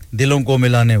 एफएम दिलों को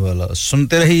मिलाने वाला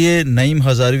सुनते रहिए नईम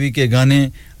हजारवी के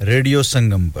गाने रेडियो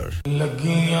संगम पर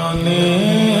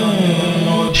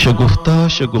शगुफ्ता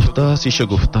शगुफ्ता सी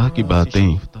शगुफ्ता की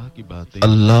बातें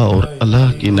अल्लाह और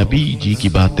अल्लाह के नबी जी की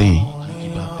बातें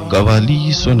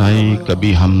कवाली सुनाए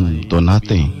कभी हम तो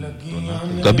नाते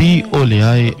कभी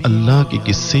औलियाए अल्लाह के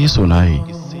किस्से सुनाए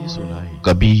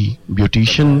कभी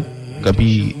ब्यूटिशियन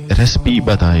कभी रेसिपी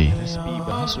बताए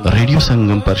रेडियो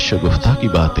संगम पर शगुफ्ता की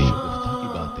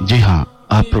बातें जी हां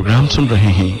आप प्रोग्राम सुन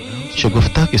रहे हैं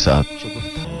शगुफ्ता के साथ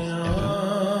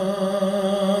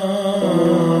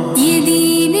ये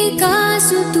दीन का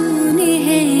सुतून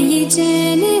है ये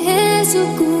चैन है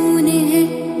सुकून है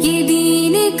ये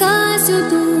दीन का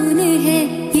सुतून है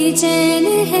ये चैन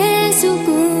है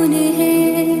सुकून है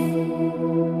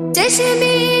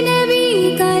चश्मे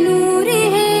नबी का नूर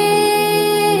है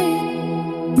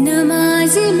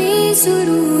नमाज में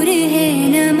सुरूर है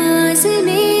नमाज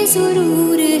में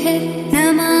सुरूर है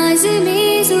नमाज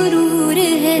में सुरूर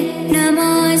है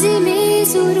नमाज में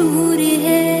सुरूर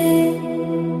है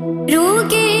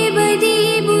रोके बदी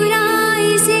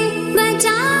बुराई से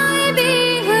बचाए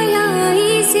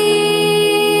बेहयाई से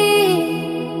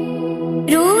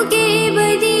रोके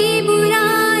बदी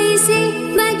बुराई से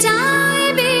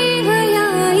बचाए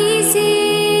बेहयाई से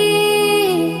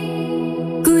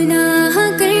गुनाह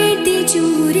करते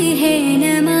चूर है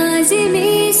नमाज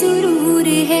में सुरूर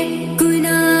है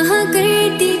गुनाह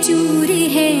करते चूर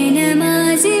है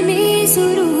नमाज में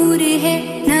सुरूर है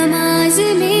नमाज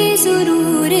में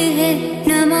सुरूर है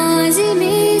नमाज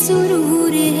में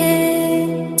सुरूर है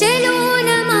चलो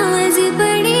नमाज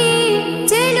पढ़े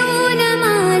चलो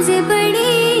नमाज पढ़े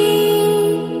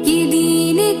ये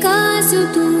दीन का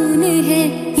सुतून है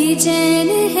ये चैन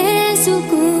है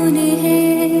सुकून है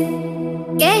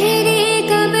गहरे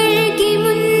कब्र की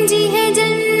मुंजी है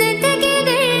जन्नत के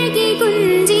दर की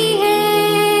कुंजी है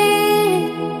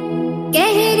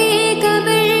गहरे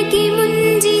कब्र की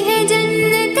मुंजी है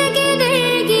जन्नत के दर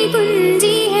की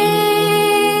कुंजी है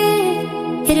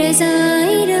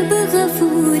रज़ाए रब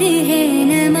गफूर है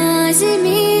नमाज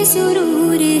में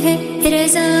सुरूर है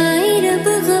रज़ाए रब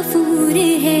गफूर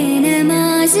है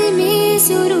नमाज में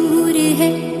सुरूर है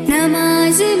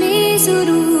नमाज में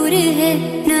सुरूर है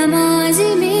नमाज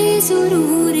में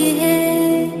सुरूर है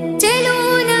चलो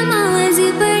नमाज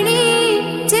पढ़े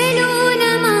चलो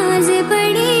नमाज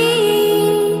पढ़े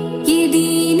ये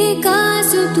दीन का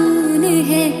सुतून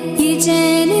है ये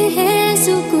चैन है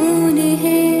सुकून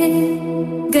है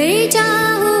गर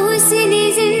चाहो हुस्न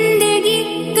जिंदगी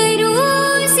करो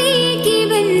उसी की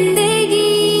बंदगी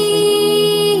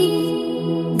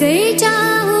गर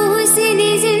चाहो हुस्न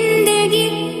जिंदगी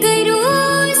करो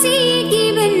उसी की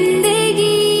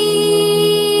बंदगी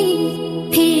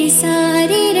फिर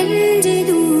सारे रंज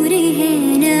दूर है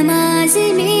नमाज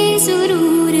में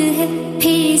सुरूर है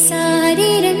फिर सारे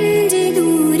रंज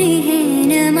दूर है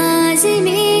नमाज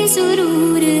में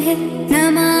सुरूर है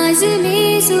नमाज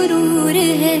में सुरूर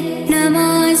है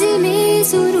नमाज में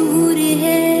सुरूर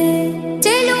है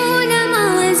चलो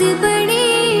नमाज पढ़े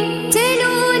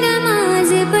चलो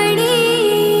नमाज पढ़े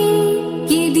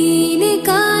ये दीन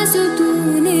का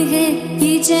सुतून है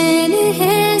ये चैन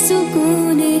है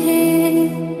सुकून है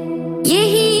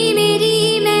यही मेरी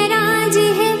मेराज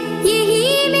है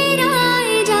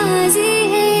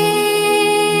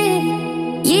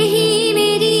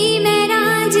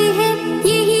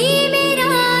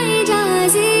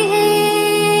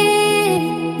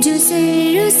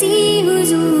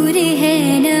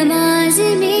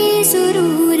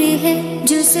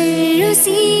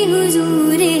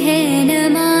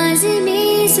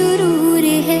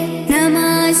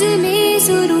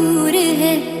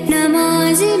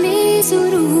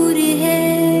सुरूर है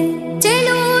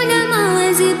चलो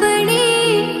नमाज पढ़े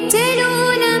चलो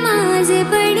नमाज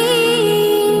पढ़े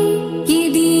ये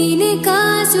दीन का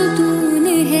सुतून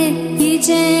है ये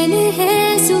चैन है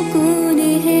सुकून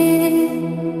है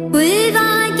बुलवा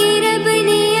के रब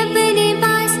ने अपने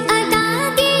पास अता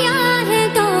किया है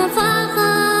तोहफा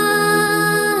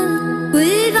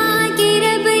बुलवा के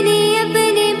रब ने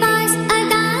अपने पास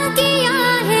अता किया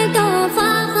है तोहफा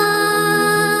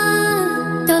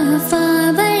तोहफा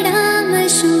बड़ा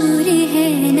मशहूर है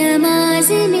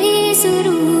नमाज में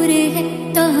सुरूर है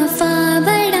तोहफा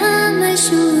बड़ा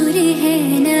मशहूर है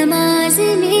नमाज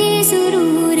में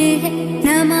सुरूर है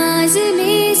नमाज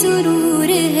में सुरूर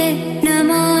है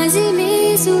नमाज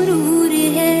में सुरूर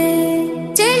है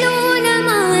चलो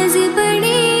नमाज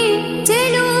पढ़े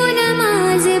चलो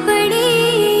नमाज पढ़े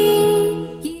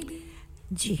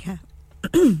जी हाँ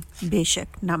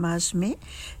बेशक नमाज में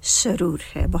सुरूर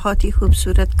है बहुत ही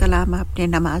खूबसूरत कलाम आपने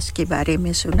नमाज के बारे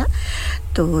में सुना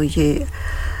तो ये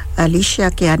अलीशा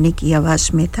कियानी की आवाज़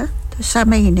में था तो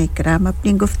सामईन इकराम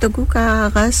अपनी गुफ्तगू का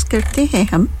आगाज़ करते हैं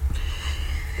हम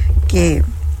कि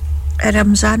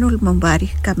रमज़ानुल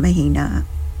मुबारक का महीना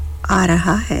आ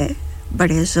रहा है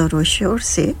बड़े ज़ोर शोर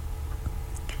से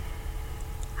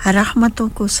रहमतों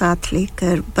को साथ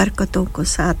लेकर बरकतों को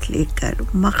साथ लेकर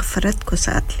मग़फ़रत को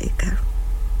साथ लेकर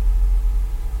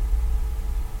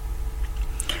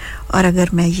और अगर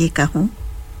मैं ये कहूँ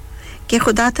कि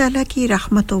खुदा ताला की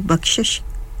रहमत व बख्शिश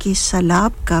की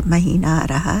सलाब का महीना आ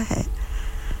रहा है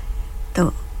तो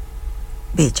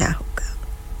बेजा होगा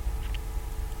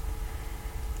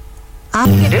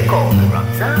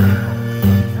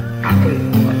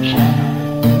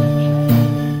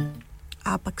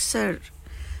आप अक्सर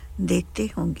देखते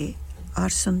होंगे और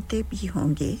सुनते भी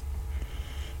होंगे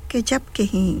कि जब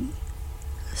कहीं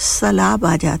सैलाब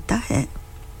आ जाता है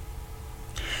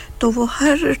तो वो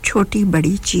हर छोटी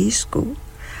बड़ी चीज़ को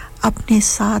अपने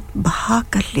साथ बहा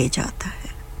कर ले जाता है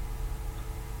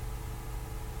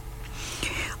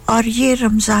और ये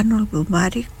रमज़ानुल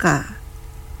मुबारक का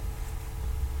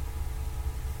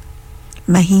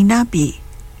महीना भी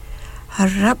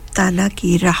रब ताला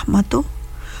की रहमतों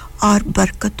और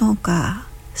बरकतों का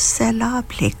सैलाब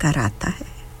लेकर आता है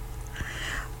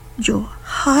जो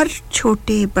हर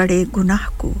छोटे बड़े गुनाह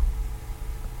को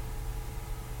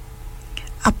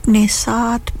अपने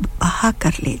साथ बहा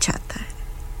कर ले जाता है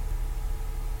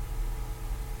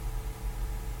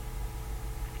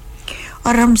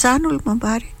और रमज़ानुल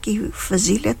मुबारक की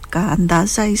फजीलत का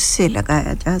अंदाज़ा इससे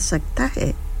लगाया जा सकता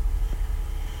है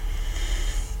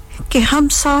कि हम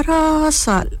सारा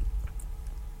साल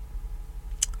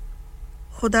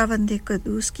खुदावंद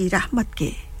कुद्दूस की रहमत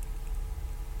के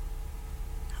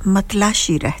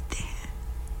मतलाशी रहते हैं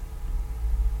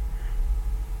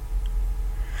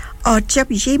और जब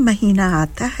ये महीना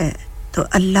आता है तो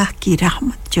अल्लाह की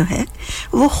रहमत जो है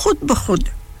वो खुद ब खुद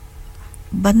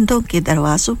बंदों के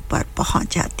दरवाज़ों पर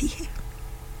पहुंच जाती है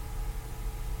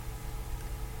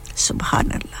सुभान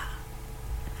अल्लाह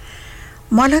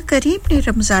मौला करीम ने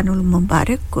रमज़ानुल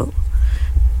मुबारक को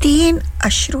 3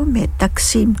 अशरों में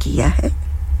तकसीम किया है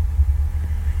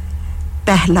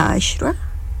पहला अशरा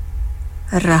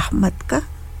रहमत का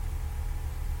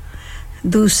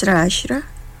दूसरा अशरा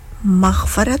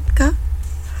मग़फ़रत का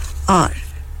और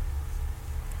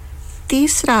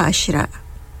तीसरा अशरा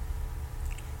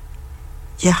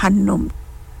जहन्नुम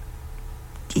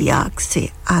की आग से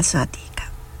आज़ादी का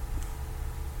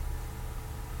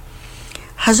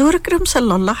हज़ूर अकरम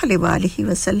सल्लल्लाहु अलैहि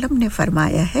वसल्लम ने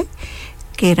फरमाया है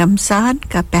कि रमज़ान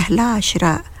का पहला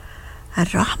अशरा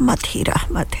रहमत ही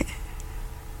रहमत है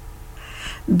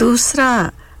दूसरा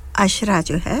अशरा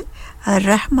जो है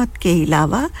रहमत के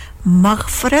अलावा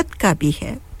मग़फ़रत का भी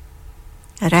है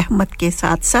रहमत के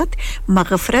साथ-साथ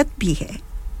मग़फ़रत भी है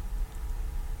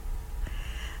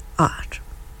और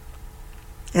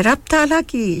रब ताला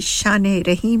की शान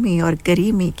रहीमी और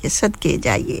करीमी के सदके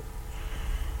जाइए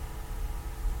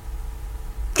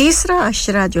तीसरा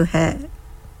अशरा जो है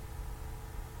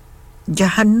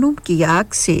जहन्नुम की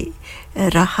आग से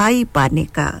रहाई पाने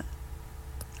का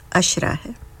अशरा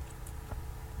है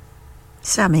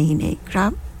सामईन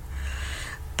इकराम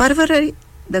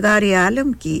परवरदिगार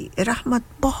आलम की रहमत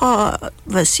बहुत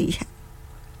वसी है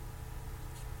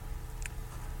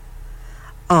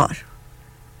और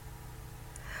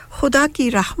खुदा की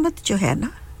रहमत जो है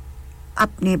ना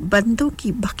अपने बंदों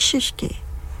की बख्शिश के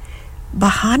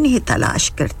बहाने तलाश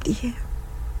करती है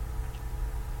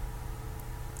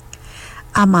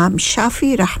इमाम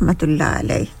शाफी रहमतुल्लाह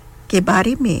अलैह के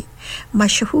बारे में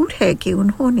मशहूर है कि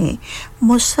उन्होंने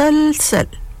मुसलसल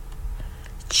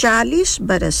 40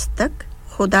 बरस तक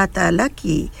खुदा ताला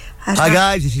की Hi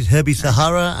guys, this is Herbie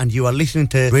Sahara and you are listening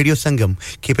to Radio Sangam.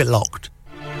 Keep it locked.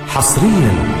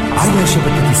 حصريا على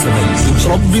شبكة السماء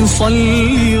رب صل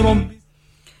رب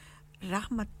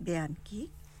रहमत बयान की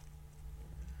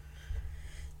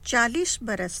 40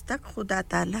 बरस तक खुदा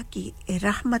ताला की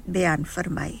रहमत बयान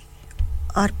फरमाई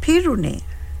और फिर उन्हें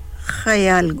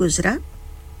ख्याल गुजरा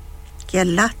कि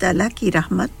अल्लाह ताला की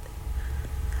रहमत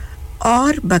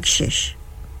और बख्शिश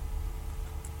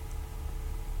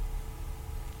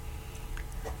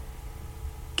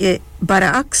के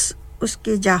बरअक्स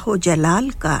उसके जाहो जलाल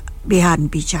का बयान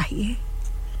भी चाहिए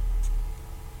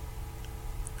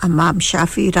इमाम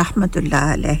शाफी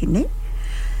रहमतुल्लाह अलैहि ने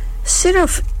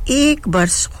सिर्फ एक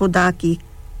बरस खुदा की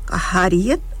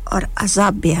कहारियत और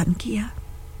अजाब बयान किया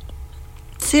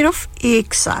सिर्फ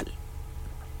एक साल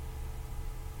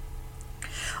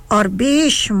और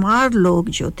बेशुमार लोग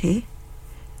जो थे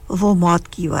वो मौत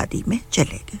की वादी में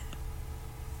चले गए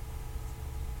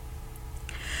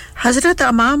हजरत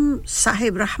इमाम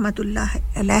साहिब रहमतुल्लाह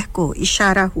अलैह को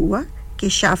इशारा हुआ कि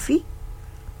शाफी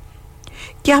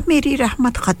क्या मेरी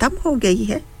रहमत खत्म हो गई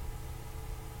है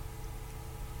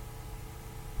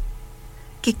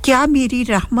कि क्या मेरी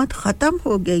रहमत खत्म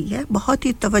हो गई है बहुत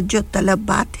ही तवज्जो तलब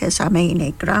बात है सामीन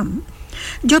इकराम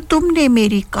जो तुमने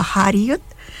मेरी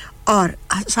कहारियत और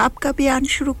अज़ाब का बयान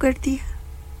शुरू कर दिया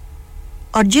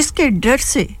और जिसके डर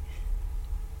से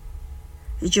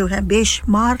जो है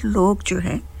बेशुमार लोग जो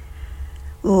हैं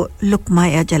वो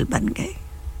लुकमाए अजल बन गए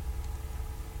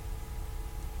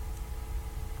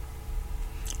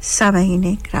सामीन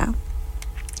इकराम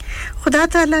खुदा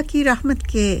ताला की रहमत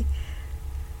के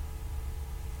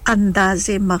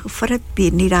अंदाज़े मग़फ़रत भी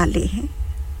निराले हैं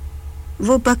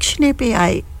वो बख्शने पे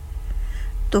आए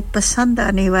तो पसंद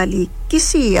आने वाली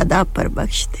किसी अदा पर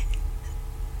बख्श दे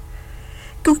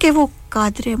क्योंकि वो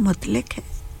कादिर मुतलक है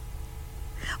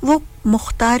वो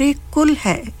मुख्तार कुल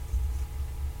है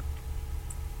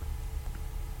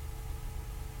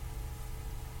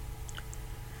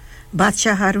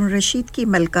बादशाह हारून रशीद की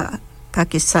मलका का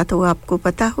किस्सा तो आपको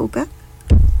पता होगा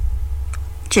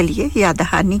चलिए याद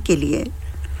दहानी के लिए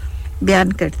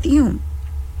बयान करती हूँ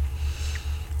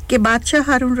कि बादशाह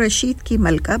हारून रशीद की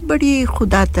मलका बड़ी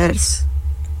खुदा तरस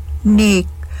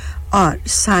नेक और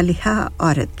सालिहा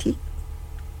औरत थी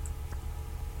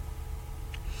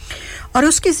और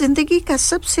उसकी जिंदगी का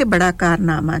सबसे बड़ा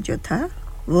कारनामा जो था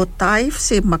वो ताइफ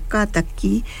से मक्का तक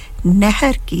की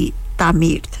नहर की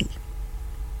तामीर थी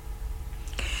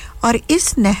और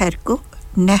इस नहर को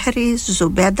नहरे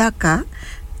जुबैदा का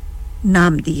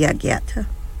नाम दिया गया था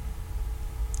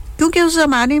क्योंकि उस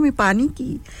ज़माने में पानी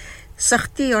की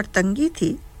सख्ती और तंगी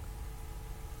थी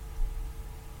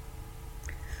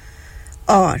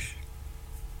और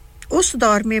उस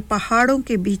दौर में पहाड़ों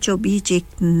के बीचों बीच एक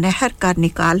नहर का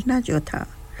निकालना जो था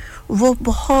वो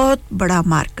बहुत बड़ा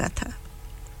मार्का था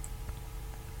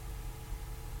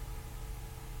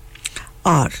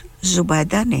और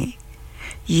जुबैदा ने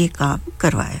ये काम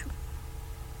करवाया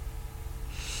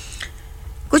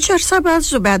कुछ अरसा बाद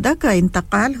जुबैदा का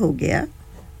इंतकाल हो गया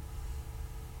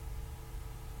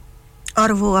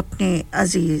और वो अपने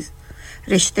अजीज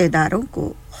रिश्तेदारों को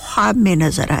ख्वाब में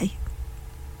नजर आई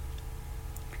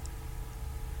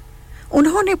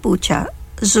उन्होंने पूछा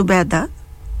जुबैदा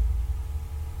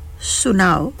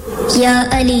सुनाओ या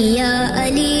अली या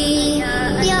अली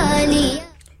या अली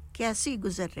कैसी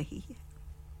गुजर रही है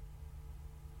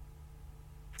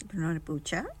उन्होंने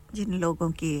पूछा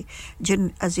जिन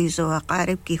अजीज़ो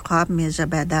अकारिब की ख्वाब में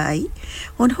ज़ुबैदा आई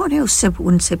उन्होंने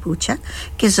उनसे पूछा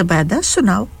कि ज़ुबैदा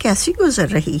सुनाओ कैसी गुजर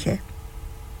रही है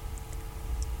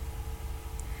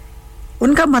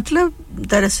उनका मतलब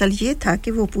दरअसल ये था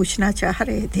कि वो पूछना चाह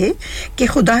रहे थे कि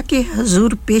खुदा के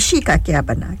हुजूर पेशी का क्या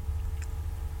बना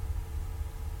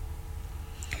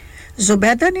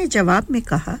ज़ुबैदा ने जवाब में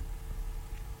कहा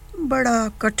बड़ा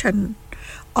कठिन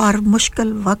और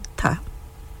मुश्किल वक्त था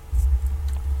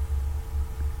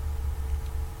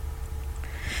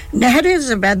नहरे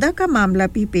ज़ुबैदा का मामला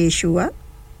भी पेश हुआ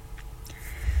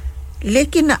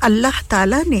लेकिन अल्लाह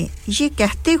ताला ने ये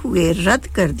कहते हुए रद्द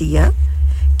कर दिया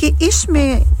कि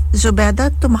इसमें ज़ुबैदा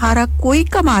तुम्हारा कोई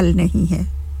कमाल नहीं है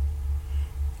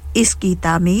इसकी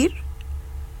तामीर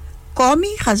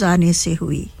कौमी खजाने से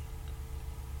हुई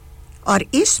और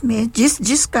इसमें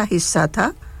जिसका हिस्सा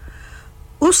था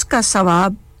उसका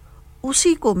सवाब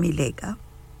उसी को मिलेगा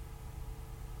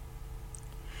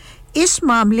इस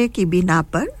मामले की बिना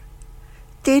पर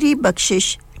तेरी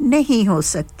बख्शिश नहीं हो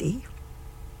सकती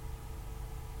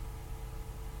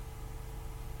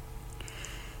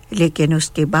लेकिन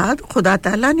उसके बाद खुदा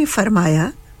ताला ने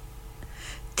फरमाया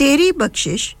तेरी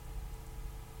बख्शिश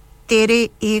तेरे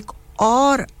एक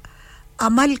और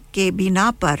अमल के बिना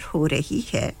पर हो रही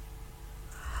है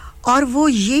और वो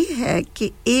ये है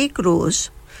कि एक रोज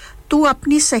तू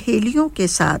अपनी सहेलियों के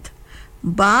साथ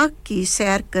बाग की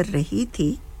सैर कर रही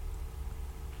थी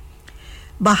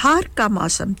बहार का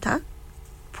मौसम था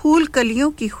फूल कलियों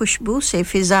की खुशबू से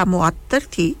फिजा मुअत्तर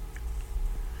थी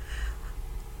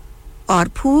और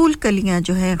फूल कलियां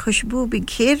जो हैं खुशबू भी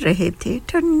घेर रहे थे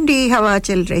ठंडी हवा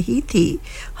चल रही थी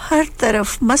हर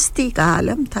तरफ मस्ती का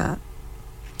आलम था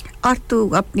और तू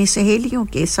अपनी सहेलियों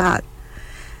के साथ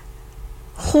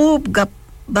खूब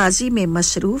गपबाजी में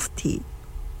मसरूफ थी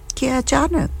कि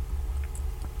अचानक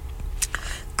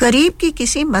करीब की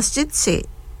किसी मस्जिद से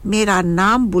मेरा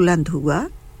नाम बुलंद हुआ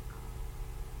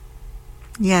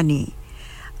यानी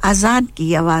अजान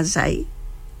की आवाज आई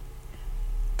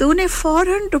तूने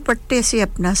फौरन दुपट्टे से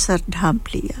अपना सर ढांप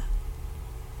लिया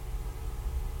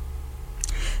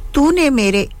तूने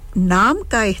मेरे नाम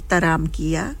का एहतराम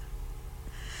किया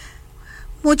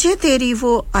मुझे तेरी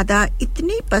वो अदा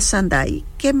इतनी पसंद आई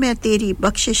कि मैं तेरी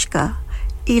बख्शिश का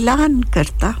ऐलान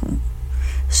करता हूं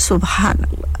सुभान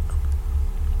अल्लाह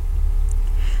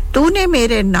तूने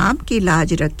मेरे नाम की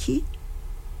लाज रखी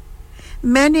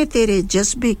मैंने तेरे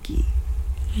जज्बे की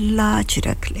लाज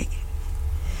रख ली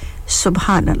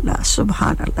सुभान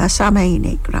अल्लाह सामईन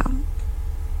इकराम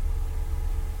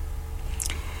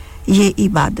ये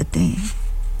इबादतें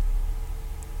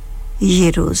ये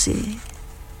रोजे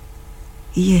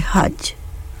ये हज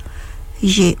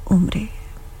ये उम्रे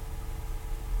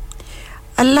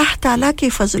अल्लाह ताला के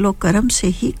फजलो करम से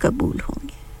ही कबूल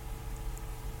होंगे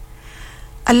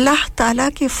अल्लाह ताला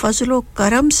के फजलो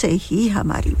करम से ही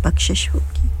हमारी बख्शिश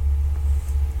होगी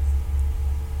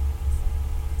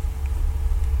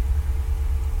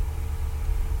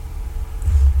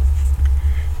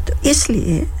तो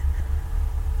इसलिए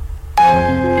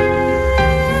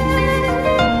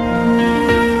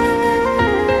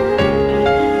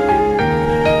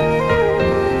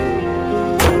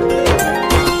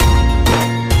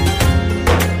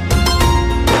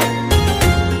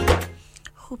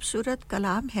खूबसूरत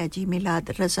कलाम है जी मिलाद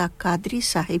रज़ा कादरी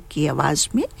साहिब की आवाज़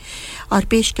में और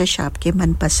पेशकश आपके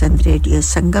मनपसंद रेडियो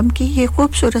संगम की ये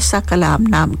खूबसूरत सा कलाम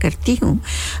नाम करती हूँ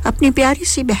अपनी प्यारी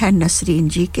सी बहन नसरीन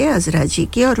जी के अज़रा जी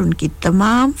के और उनकी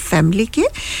तमाम फैमिली के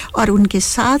और उनके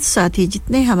साथ साथ ही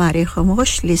जितने हमारे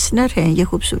खामोश लिसनर हैं ये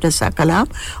खूबसूरत सा कलाम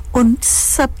उन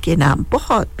सब के नाम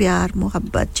बहुत प्यार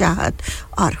मोहब्बत चाहत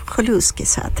और खुलूस के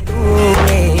साथ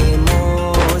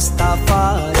मुस्तफा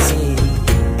से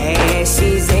ऐसी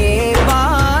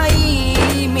ज़ेबाई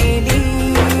मिली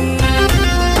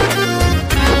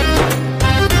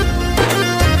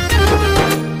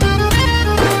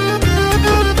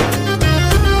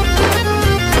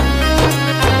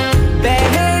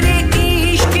बहरे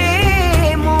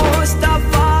इश्क़े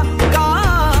मुस्तफा का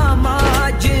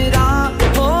माजरा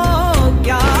हो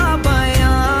क्या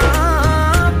बयां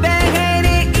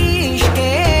बहरे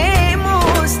इश्क़े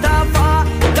मुस्तफा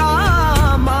का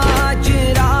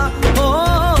माजरा हो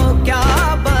क्या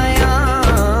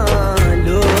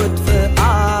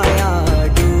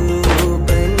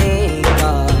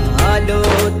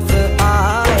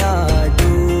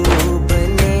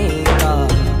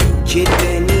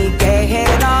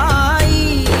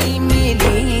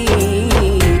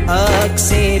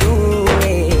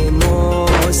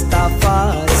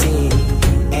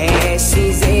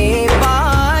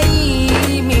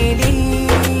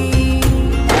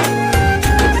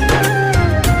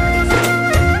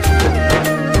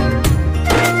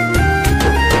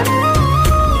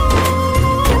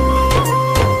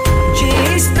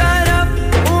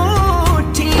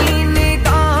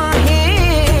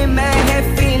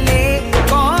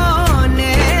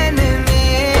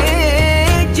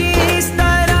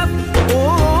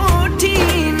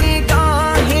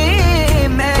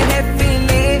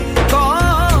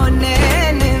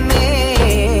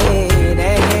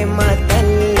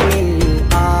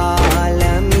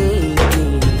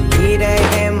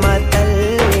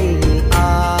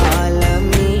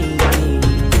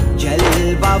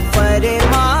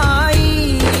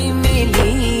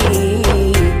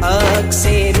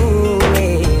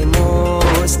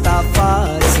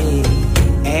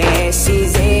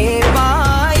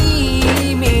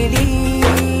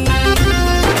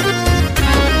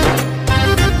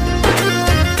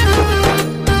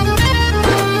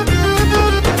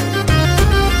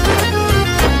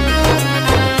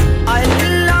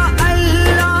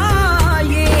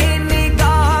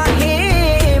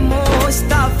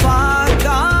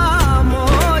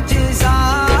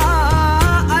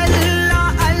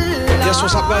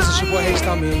is your boy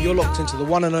H-Tommy and you're locked into the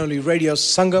one and only Radio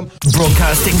Sangam.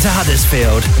 Broadcasting to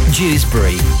Huddersfield,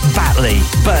 Dewsbury, Batley,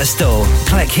 Birstall,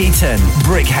 Cleckheaton,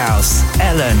 Brickhouse,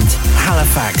 Elland,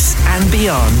 Halifax and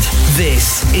beyond.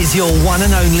 This is your one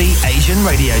and only Asian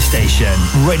radio station.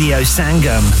 Radio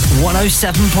Sangam,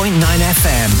 107.9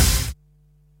 FM.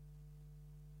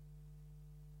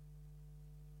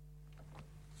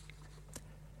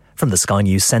 From the Sky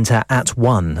News Centre at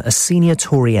 1, a senior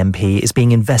Tory MP is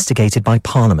being investigated by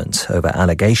Parliament over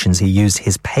allegations he used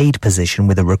his paid position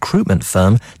with a recruitment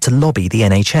firm to lobby the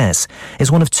NHS. It's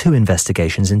one of two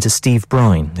investigations into Steve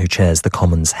Brine, who chairs the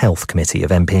Commons Health Committee of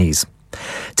MPs.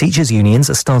 Teachers' unions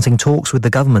are starting talks with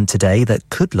the government today that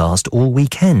could last all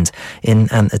weekend in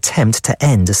an attempt to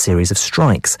end a series of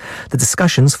strikes. The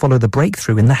discussions follow the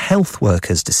breakthrough in the health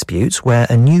workers' dispute, where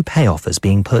a new pay offer is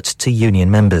being put to union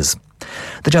members.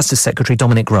 The Justice Secretary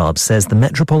Dominic Raab says the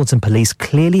Metropolitan Police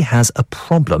clearly has a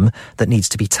problem that needs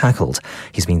to be tackled.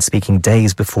 He's been speaking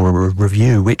days before a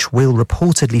review which will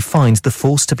reportedly find the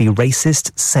force to be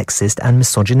racist, sexist and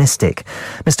misogynistic.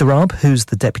 Mr Raab, who's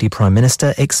the Deputy Prime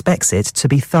Minister, expects it to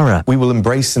be thorough. We will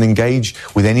embrace and engage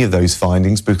with any of those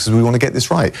findings because we want to get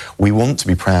this right. We want to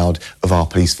be proud of our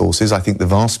police forces. I think the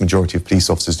vast majority of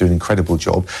police officers do an incredible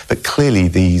job, but clearly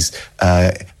these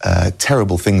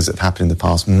terrible things that have happened in the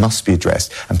past must be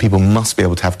addressed and people must be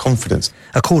able to have confidence.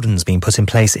 A cordon's been put in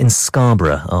place in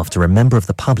Scarborough after a member of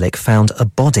the public found a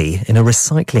body in a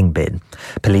recycling bin.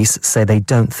 Police say they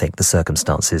don't think the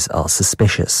circumstances are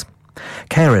suspicious.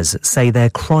 Carers say they're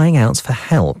crying out for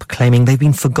help, claiming they've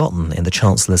been forgotten in the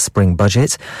Chancellor's spring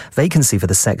budget. Vacancy for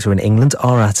the sector in England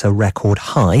are at a record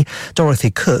high.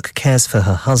 Dorothy Cook cares for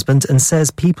her husband and says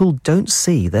people don't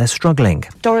see they're struggling.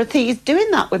 Dorothy is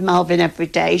doing that with Melvin every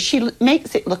day. She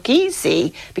makes it look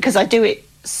easy because I do it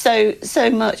so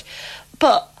much.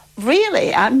 But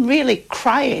really, I'm really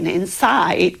crying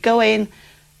inside, going,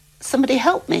 somebody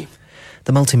help me.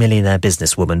 The multimillionaire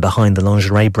businesswoman behind the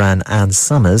lingerie brand Ann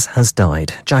Summers has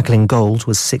died. Jacqueline Gold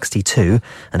was 62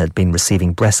 and had been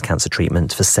receiving breast cancer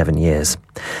treatment for 7 years.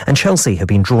 And Chelsea have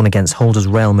been drawn against holders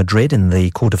Real Madrid in the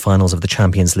quarter-finals of the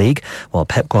Champions League, while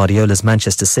Pep Guardiola's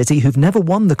Manchester City, who've never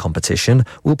won the competition,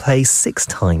 will play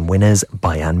six-time winners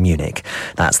Bayern Munich.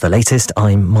 That's the latest.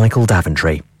 I'm Michael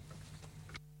Daventry.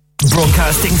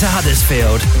 Broadcasting to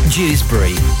Huddersfield,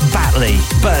 Dewsbury, Batley,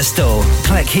 Birstall,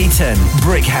 Cleckheaton,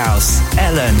 Brickhouse,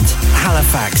 Elland,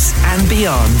 Halifax and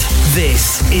beyond.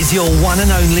 This is your one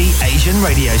and only Asian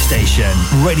radio station.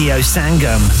 Radio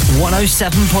Sangam,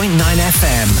 107.9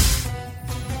 FM.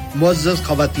 मुअज़्ज़ज़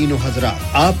ख़वातीन व हज़रात,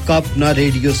 आपका अपना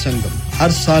radio संगम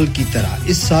हर साल की तरह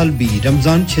इस साल भी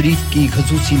रमज़ान शरीफ की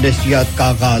ख़ुसूसी नशरियात का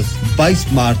आगाज़ 22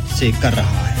 मार्च से कर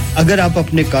रहा है। अगर आप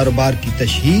अपने कारोबार की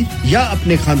तशहीर या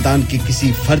अपने खानदान के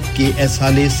किसी फर्द के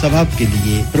एहसाले सवाब के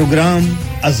लिए प्रोग्राम,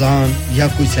 अज़ान या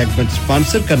कोई सेगमेंट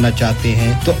स्पॉन्सर करना चाहते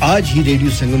हैं तो आज ही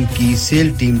रेडियो संगम की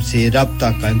सेल टीम से राब्ता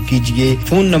कायम कीजिए।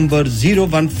 Phone number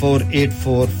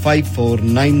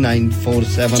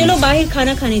 01484549947। चलो बाहर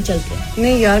खाना खाने चलते हैं।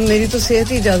 नहीं यार, मेरी तो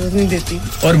सेहत ही इजाजत नहीं देती।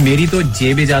 और मेरी तो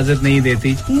जेब इजाजत नहीं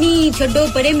देती। नहीं छोड़ो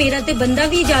परे, मेरा ते बंदा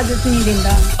भी इजाजत नहीं देता।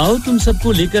 आओ तुम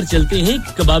सबको लेकर चलते हैं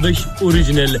कबाबिश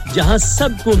ओरिजिनल, जहां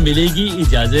सबको मिलेगी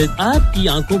इजाजत। आपकी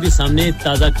आंखों के सामने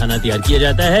ताजा खाना तैयार किया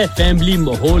जाता है। फैमिली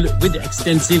माहौल with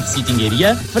extensive seating area.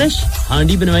 Fresh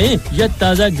हांडी बनवाएं या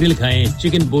ताजा ग्रिल खाएं।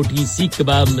 चिकन बोटी, seekh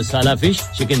kebab, masala fish,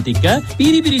 chicken tikka,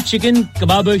 peri peri chicken.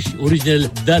 Kababish original,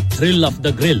 the thrill of the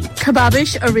grill.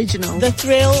 Kababish Original, the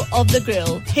thrill of the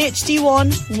grill.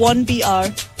 HD1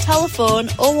 1BR. Telephone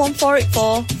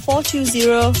 01484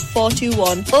 420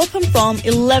 421. Open from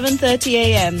 11:30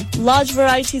 a.m. Large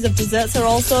varieties of desserts are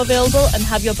also available and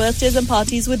have your birthdays and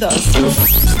parties with us.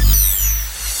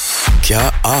 क्या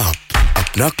आप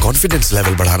अपना confidence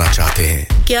level बढ़ाना चाहते हैं?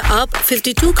 क्या आप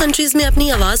 52 countries में अपनी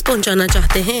आवाज पहुंचाना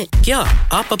चाहते हैं? क्या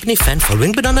आप अपनी फैन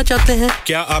फॉलोइंग बनाना चाहते हैं?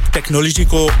 क्या आप टेक्नोलॉजी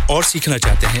को और सीखना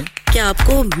चाहते हैं? क्या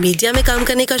आपको मीडिया में काम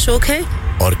करने का शौक है?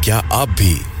 और क्या आप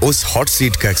भी उस हॉट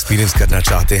सीट का एक्सपीरियंस करना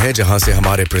चाहते हैं जहां से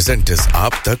हमारे प्रेजेंटर्स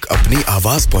आप तक अपनी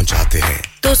आवाज पहुंचाते हैं?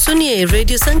 तो सुनिए,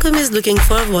 Radio Sangam is looking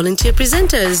for volunteer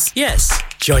presenters. Yes,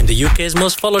 join the UK's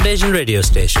most followed Asian radio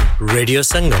station, Radio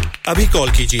Sangam. अभी कॉल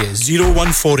कीजिए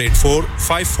 01484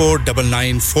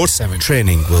 549947.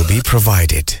 Training will be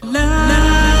provided.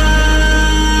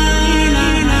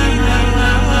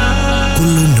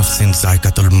 Kullu नफ्स नफ्सिन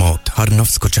जायकातुल मौत हर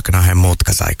नफ्स को चखना है मौत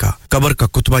का जायका कब्र का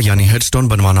कुतबा यानी हेडस्टोन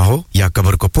बनवाना हो या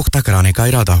कब्र को पुख्ता कराने का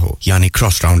इरादा हो यानी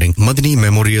क्रॉस राउंडिंग मदनी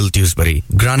मेमोरियल ट्यूसबरी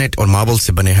ग्रेनाइट और मार्बल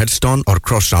से बने हेडस्टोन और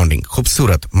क्रॉस राउंडिंग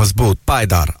खूबसूरत मजबूत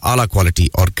पायदार आला क्वालिटी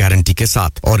और गारंटी के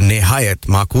साथ और निहायत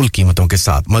माकूल कीमतों के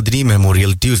साथ मदनी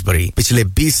मेमोरियल ट्यूसबरी पिछले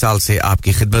 20 साल से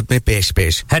आपकी खिदमत में पेश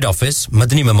head office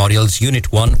Madani Memorials unit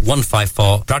 1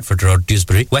 154 Bradford Road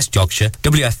Dewsbury West Yorkshire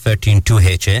WF13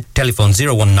 2HA telephone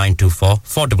 01924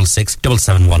 466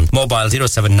 771 mobile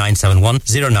 07971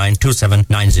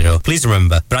 092790 please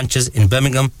remember branches in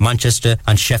Birmingham Manchester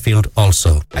and Sheffield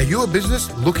also Are you a business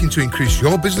looking to increase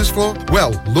your business flow?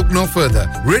 Well, look no further.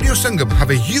 Radio Sangam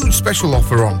have a huge special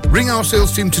offer on. Ring our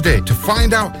sales team today to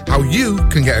find out how you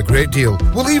can get a great deal.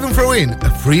 We'll even throw in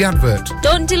a free advert.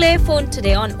 Don't delay, phone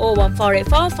today on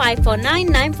 01484 549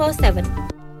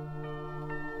 947.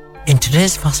 In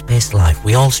today's fast-paced life,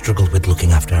 we all struggle with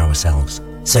looking after ourselves.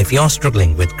 So if you're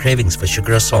struggling with cravings for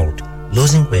sugar or salt,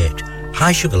 losing weight,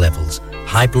 high sugar levels,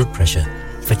 high blood pressure,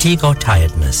 fatigue or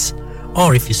tiredness,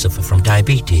 or if you suffer from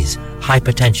diabetes,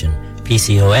 hypertension,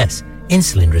 PCOS,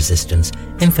 insulin resistance,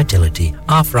 infertility,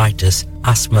 arthritis,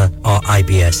 asthma or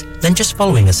IBS, then just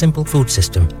following a simple food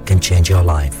system can change your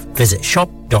life. Visit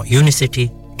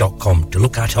shop.unicity.com to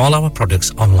look at all our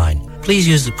products online. Please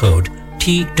use the code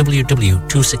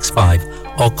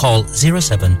TWW265 or call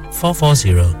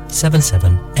 07440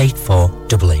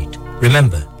 778488.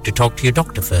 Remember to talk to your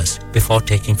doctor first before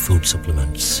taking food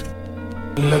supplements.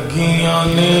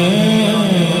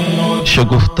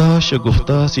 Shagufta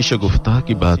Shagufta सी शगुफ्ता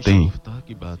की बातें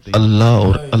अल्लाह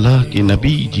और अल्लाह के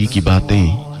नबी जी की बातें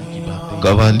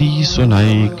कवाली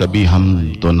सुनाए कभी हम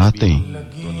तो नाते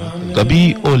कभी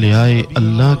औलियाए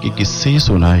अल्लाह के किस्से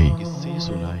सुनाए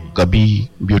कभी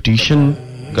ब्यूटिशियन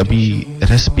कभी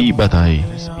रेसिपी बताए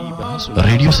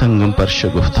रेडियो संगम पर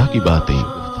शगुफ्ता की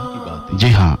बातें जी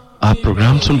हां आप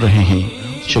प्रोग्राम सुन रहे हैं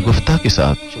शगुफ्ता के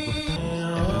साथ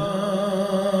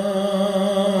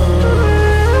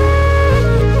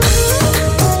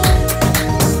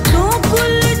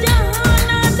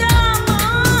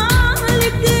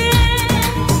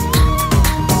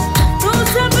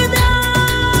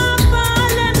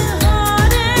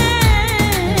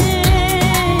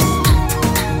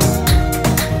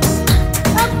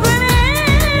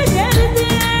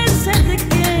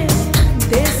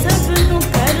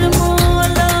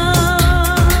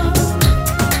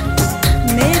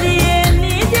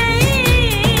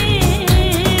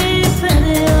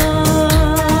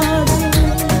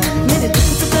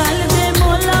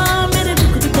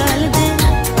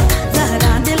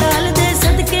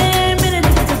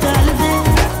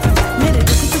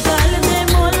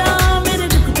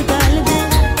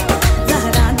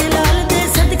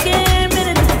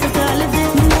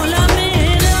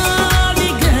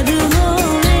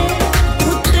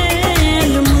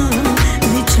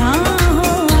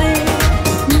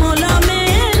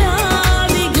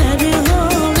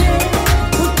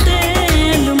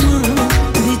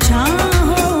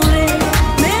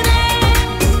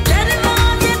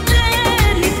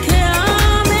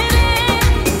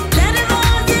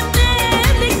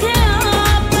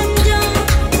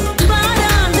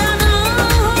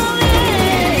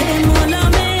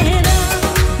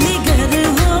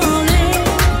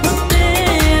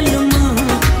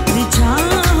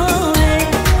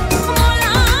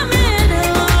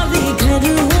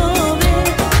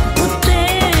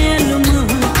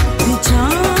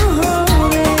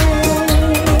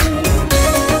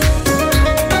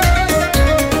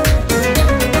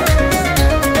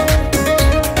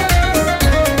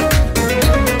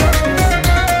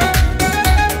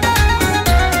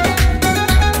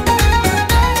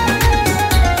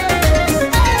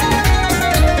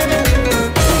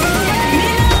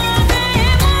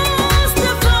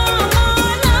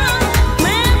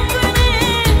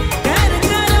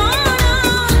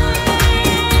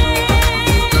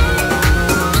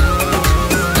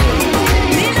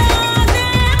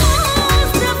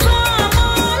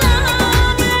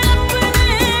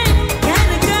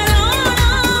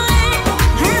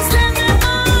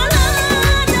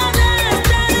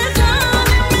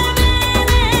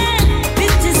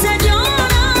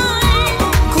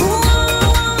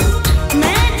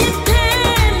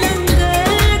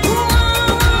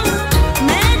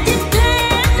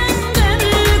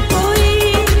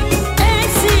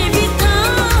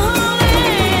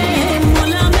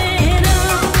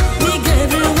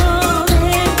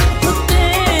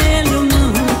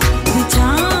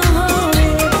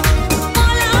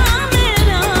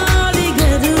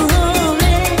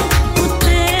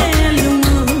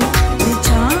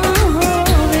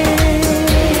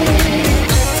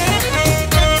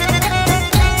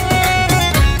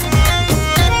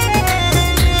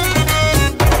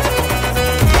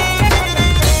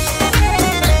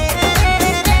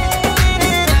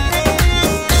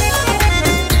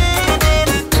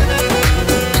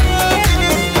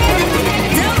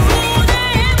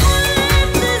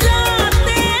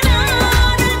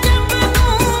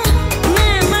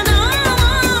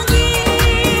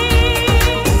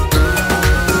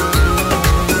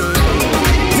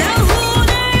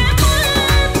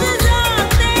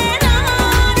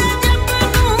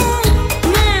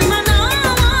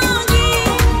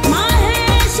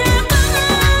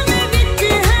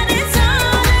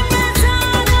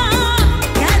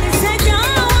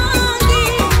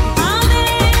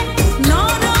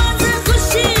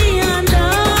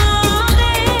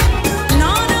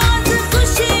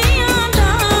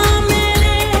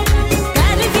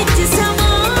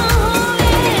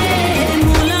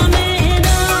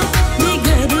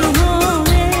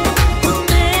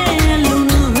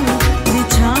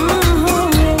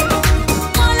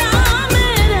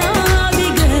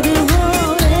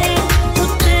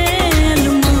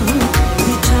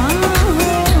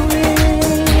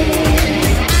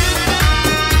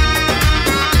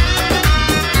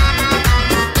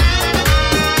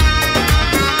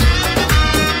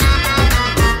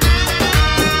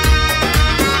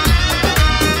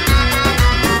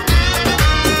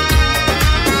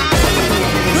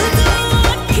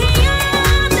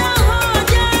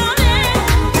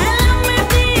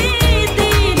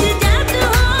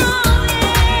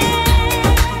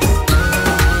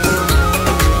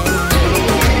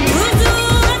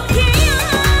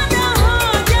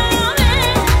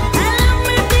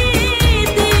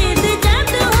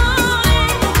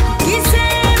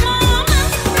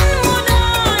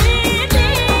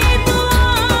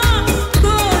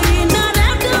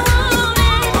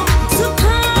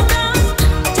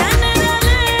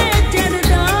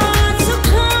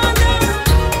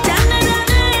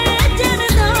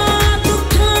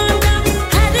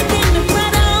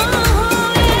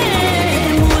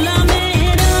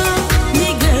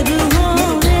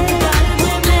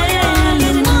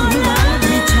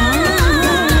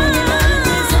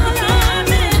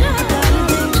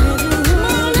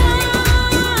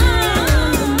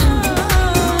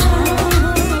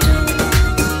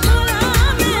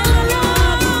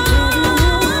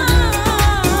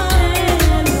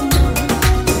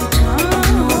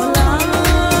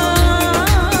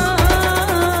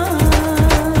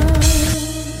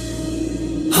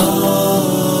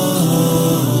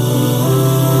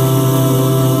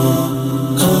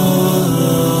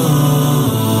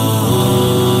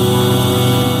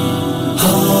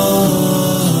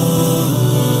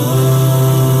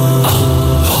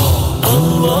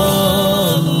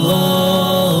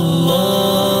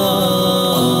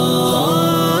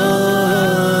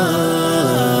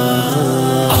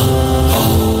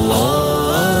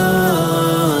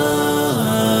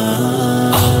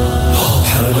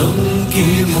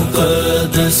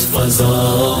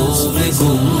فضاؤں میں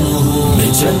گم ہوں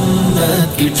میں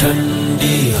جنت کی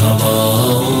ٹھنڈی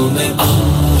ہواؤں میں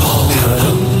گم ہوں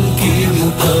حرم کی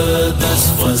مقدس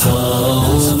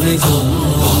فضاؤں میں گم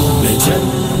ہوں میں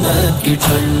جنت کی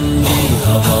ٹھنڈی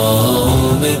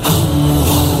ہواؤں میں گم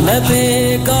ہوں میں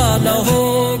بیگانہ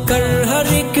ہو کر ہر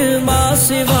ایک ماں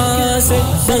سوا سے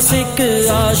بس ایک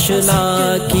آشنا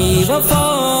کی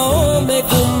وفاؤں میں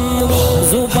گم ہوں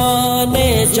زبان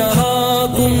جہاں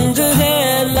گنج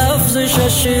ہے لفظ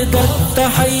ششدر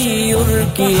تحیر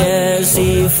کی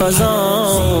ایسی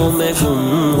فضاؤں میں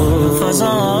گم ہوں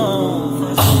فضاؤں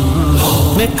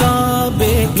میں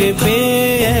کعبے کے بے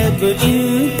عیب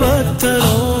ان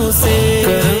پتھروں سے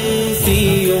کرتی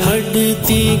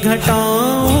امڑتی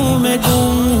گھٹاؤں میں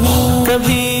گم ہوں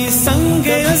کبھی سنگ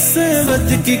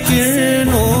اسود کی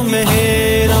کرنوں میں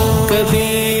حیران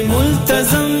کبھی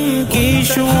ملتزم کی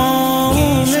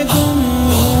شعاؤں میں گم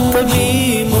ہوں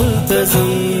کبھی ملتزم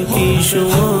کی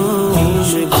شعاؤں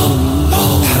میں گم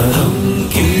ہوں حرم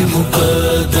کی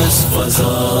مقدس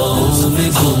فضاؤں میں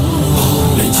گم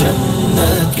ہوں میں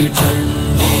جنت کی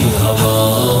ٹھنڈی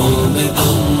ہواؤں میں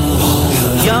گم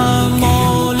ہوں یا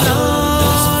مولا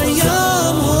یا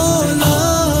مولا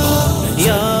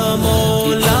یا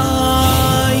مولا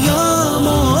یا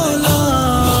مولا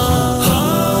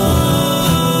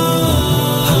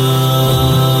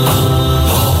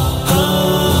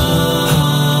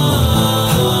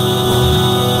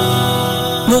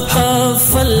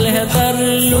مقفل ہے در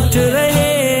لٹ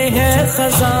رہے ہیں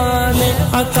خزانے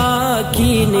عطا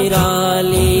کی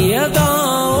نرالی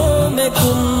اداؤں میں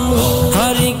گم ہوں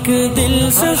ہر ایک دل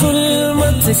سے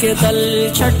ظلمت کے دل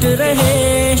چھٹ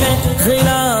رہے ہیں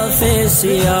غلاف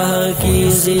سیاہ کی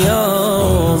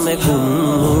ضیاؤں میں گم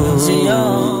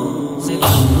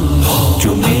ہوں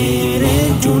جو میرے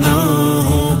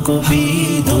گناہوں کو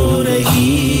بھی دھو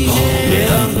رہی ہے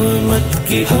رحمت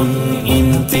کی ان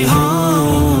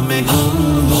انتہاؤں میں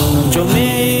گم ہوں جو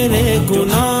میرے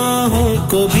گناہوں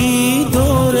کو بھی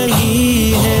دھو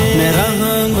رہی ہے میں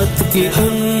رحمت کی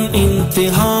ان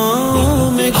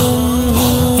انتہاؤں میں گم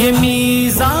ہوں یہ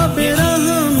میزاب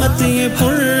رحمت یہ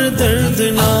پر درد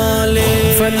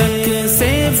نالے فلک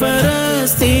سے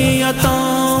برستی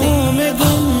عطاؤں میں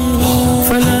گم ہوں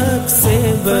فلک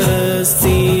سے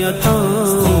برستی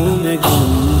عطاؤں میں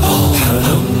گم ہوں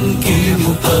حرم کی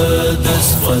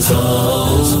مقدس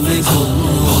فضاؤں میں گم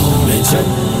ہوں میں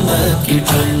جنت کی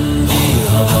ٹھنڈی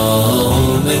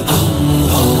ہواؤں میں گم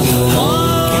ہوں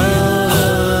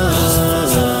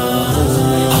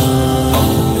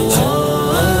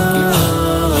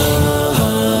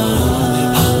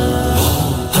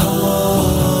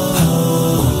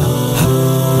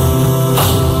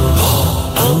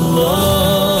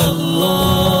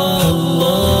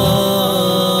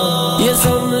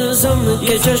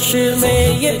کے چشمے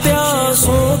یہ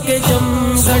پیاسوں کے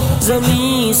جمگھٹ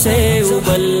زمین سے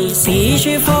ابلتی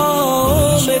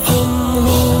شفاؤں میں گم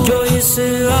ہوں جو اس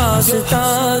راستہ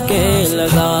کے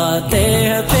لگاتے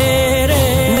ہیں پھیرے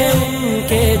میں ان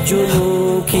کے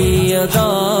جنوں کی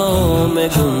اداؤں میں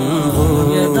گم ہوں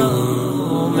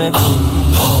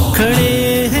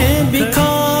کھڑے ہیں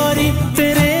بھکاری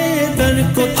تیرے در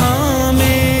کو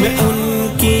تھامے میں ان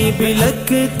کی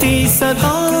بلکتی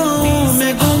صداؤں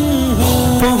میں گم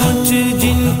ہوں پہنچ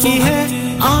جن کی ہے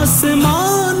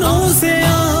آسمانوں سے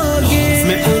آگے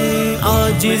میں ان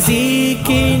عاجزی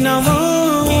کی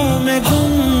نواؤں میں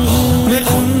گم ہوں میں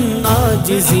ان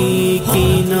عاجزی کی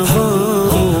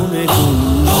نواؤں میں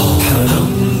گم ہوں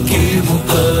حرم کی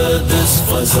مقدس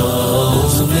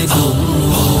فضاؤں میں گم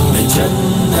ہوں میں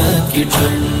جنت کی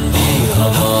ٹھنڈی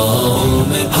ہواؤں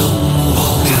میں گم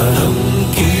ہوں حرم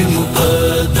کی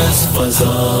مقدس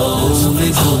فضاؤں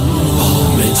میں گم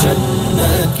ہوں میں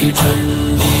جنت کی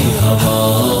ٹھنڈی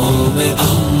ہواؤں میں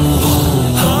گم ہوں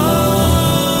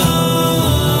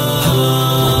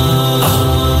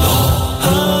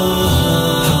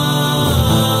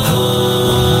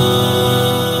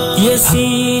یہ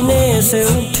سینے سے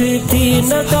اٹھتی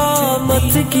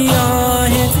ندامت کی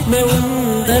آہیں میں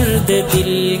ان درد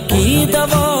دل کی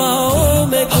دواؤں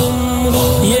میں گم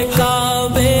ہوں یہ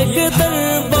کعبے کے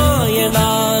درباں یہ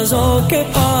نازوں کے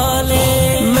پالے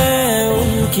میں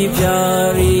ان کی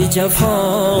پیاری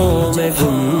جفاؤں میں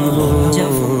گم ہوں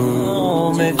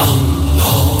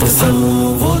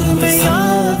تصور میں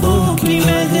یادوں کی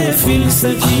محفل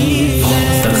سجی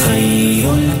ہے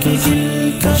تخیل کی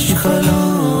دلکش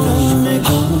خلاؤں میں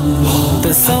گم ہوں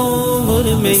تصور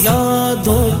میں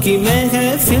یادوں کی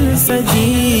محفل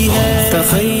سجی ہے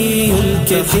تخیل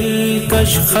کے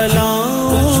دلکش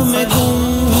خلاؤں میں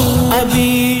گم ہوں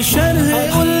ابھی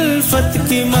شرح الفت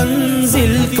کی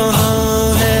منزل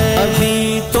کہاں ہے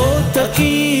ابھی تو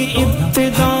تقی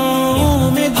ابتدا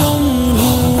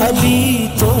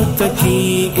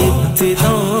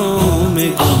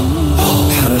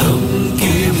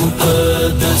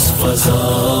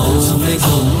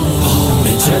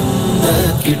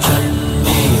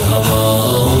ठंडी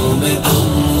हवाओं में तुम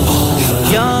हो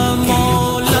या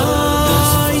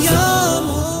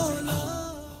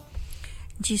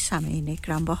जी सामीन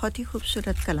इकराम बहुत ही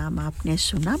खूबसूरत कलाम आपने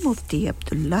सुना मुफ्ती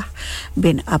अब्दुल्ला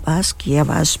बिन अब्बास की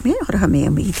आवाज़ में और हमें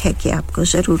उम्मीद है कि आपको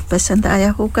ज़रूर पसंद आया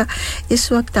होगा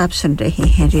इस वक्त आप सुन रहे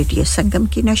हैं रेडियो संगम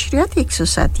की नशरियात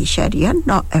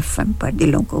 107.9 FM पर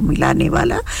दिलों को मिलाने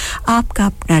वाला आपका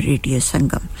अपना रेडियो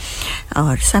संगम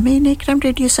और सामीन इकराम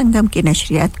रेडियो संगम की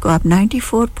नशरियात को आप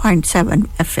 94.7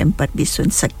 FM पर भी सुन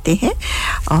सकते हैं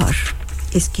और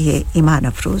इसके ईमान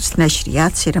अफरोज़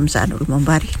नशरियात से रमज़ानुल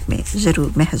मुबारक में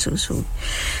ज़रूर महसूस हो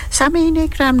सामीन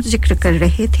इकराम ज़िक्र कर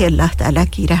रहे थे अल्लाह ताला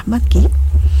की रहमत की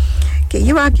कि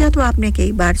ये वाक़या तो आपने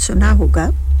कई बार सुना होगा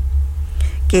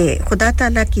कि खुदा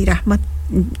ताला की रहमत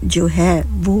जो है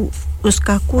वो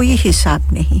उसका कोई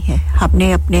हिसाब नहीं है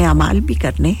हमने अपने अमाल भी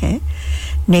करने हैं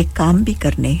नेक काम भी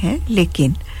करने हैं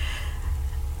लेकिन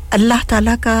अल्लाह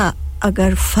ताला का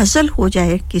अगर फजल हो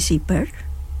जाए किसी पर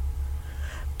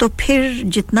तो फिर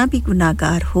जितना भी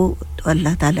गुनाहगार हो तो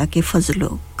अल्लाह ताला के फजल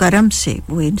और करम से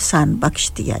वो इंसान बख्श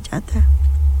दिया जाता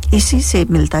है इसी से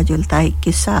मिलता जुलता एक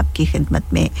किस्सा आपकी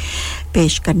खिदमत में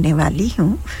पेश करने वाली हूं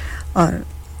और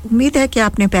उम्मीद है कि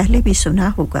आपने पहले भी सुना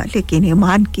होगा लेकिन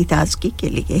ईमान की ताज़गी के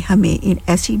लिए हमें इन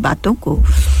ऐसी बातों को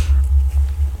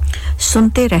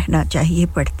सुनते रहना चाहिए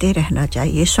पढ़ते रहना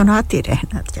चाहिए सुनाते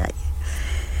रहना चाहिए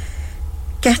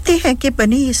कहते हैं कि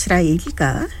बनी इस्राइल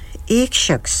का एक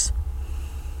शख्स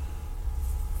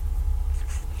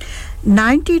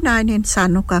 99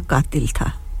 इंसानों का कातिल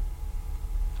था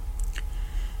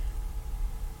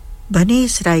बनी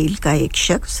इस्राइल का एक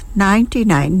शख्स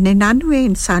 99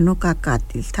 इंसानों का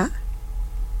कातिल था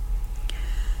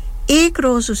एक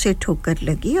रोज उसे ठोकर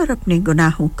लगी और अपने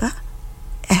गुनाहों का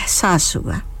एहसास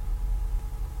हुआ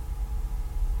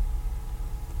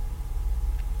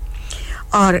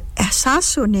और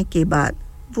एहसास होने के बाद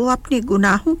वो अपने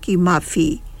गुनाहों की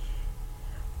माफी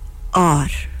और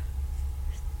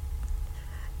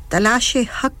तलाशे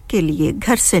हक के लिए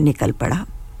घर से निकल पड़ा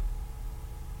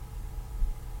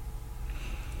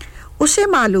उसे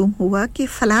मालूम हुआ कि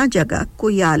फलां जगह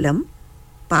कोई आलम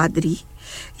पादरी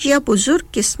या बुजुर्ग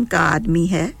किस्म का आदमी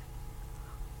है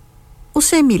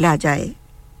उसे मिला जाए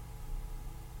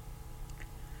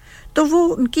तो वो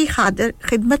उनकी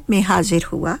खिदमत में हाजिर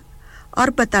हुआ और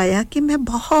बताया कि मैं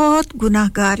बहुत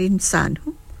गुनाहगार इंसान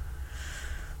हूं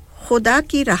खुदा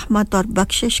की रहमत और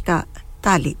बख्शिश का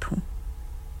तालिब हूं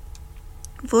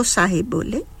वो साहिब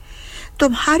बोले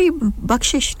तुम्हारी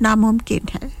बख्शिश नामुमकिन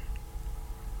है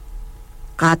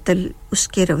कातिल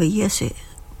उसके रवैये से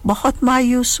बहुत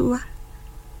मायूस हुआ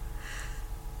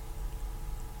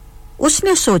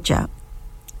उसने सोचा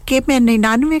कि मैं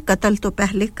 99 कत्ल तो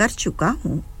पहले कर चुका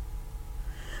हूं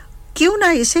क्यों ना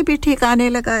इसे भी ठिकाने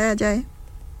लगाया जाए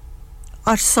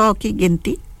और 100 की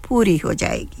गिनती पूरी हो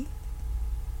जाएगी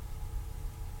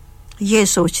ये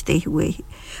सोचते हुए ही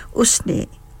उसने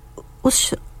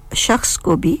उस शख्स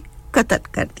को भी कत्ल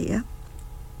कर दिया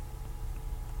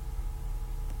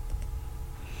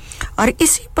और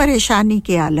इसी परेशानी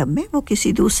के आलम में वो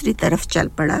किसी दूसरी तरफ चल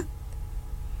पड़ा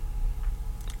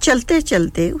चलते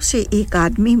चलते उसे एक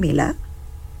आदमी मिला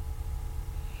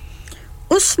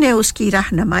उसने उसकी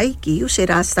रहनुमाई की उसे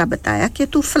रास्ता बताया कि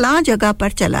तू फलां जगह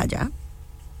पर चला जा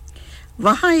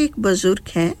वहां एक बुजुर्ग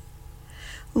है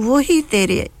वो ही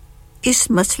तेरे इस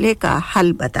मसले का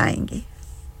हल बताएंगे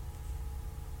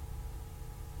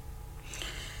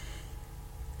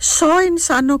 100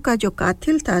 इंसानों का जो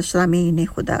कातिल था सामीन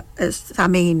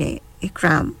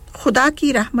इकराम खुदा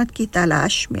की रहमत की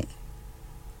तलाश में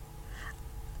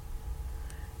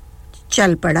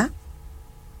चल पड़ा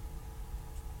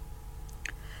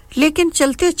लेकिन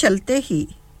चलते चलते ही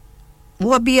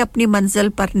वो अभी अपनी मंजिल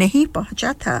पर नहीं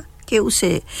पहुंचा था कि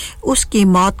उसे उसकी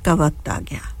मौत का वक्त आ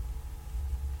गया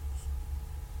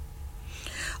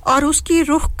और उसकी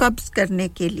रूह कब्ज करने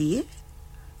के लिए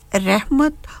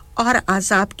रहमत और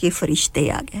अज़ाब के फरिश्ते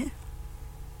आ गए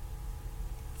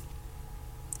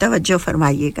तवज्जो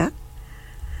फरमाइएगा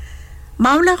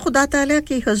मामला खुदा ताला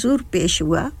के हुजूर पेश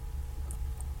हुआ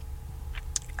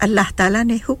अल्लाह ताला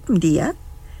ने हुक्म दिया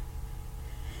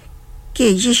कि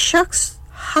ये शख्स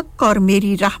हक और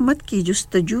मेरी रहमत की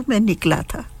जुस्तजू में निकला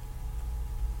था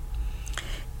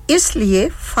इसलिए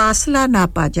फासला ना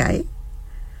पा जाए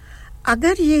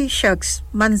अगर ये शख्स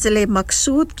मंजिल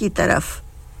मकसूद की तरफ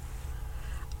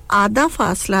आधा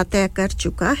फासला तय कर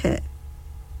चुका है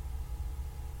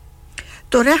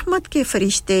तो रहमत के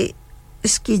फरिश्ते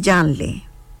इसकी जान लें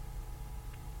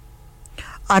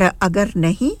और अगर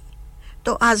नहीं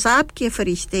तो अज़ाब के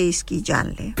फरिश्ते इसकी जान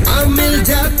लें आ मिल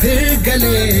जा फिर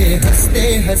गले हंसते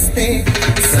हंसते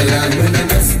सलाम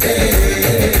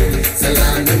नमस्ते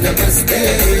नमस्ते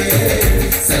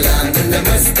सलाम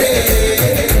नमस्ते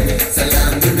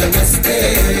सलाम नमस्ते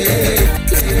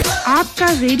आपका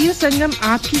रेडियो संगम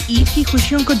आपकी ईद की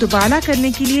खुशियों को दुबारा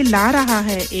करने के लिए ला रहा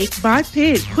है एक बार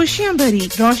फिर खुशियां भरी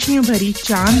रोशनियों भरी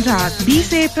चांद रात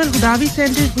 20 अप्रैल हुदावी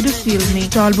सेंटर हुडर्सफील्ड में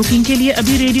टॉल बुकिंग के लिए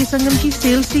अभी रेडियो संगम की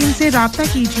सेल्स टीम से राब्ता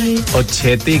कीजिए और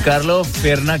छेती कर लो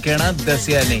फिर ना कहना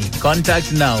दसिया नहीं contact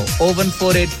now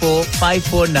 01484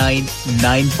 549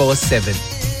 947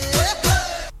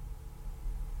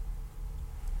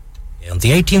 On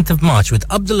the 18th of March with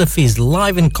Abdul Hafiz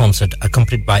live in concert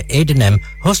accompanied by A&M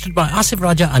hosted by Asif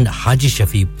Raja and Haji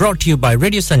Shafi brought to you by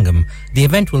Radio Sangam. The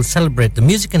event will celebrate the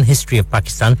music and history of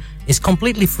Pakistan, is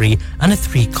completely free and a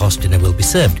 3-course dinner will be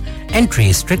served. Entry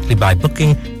is strictly by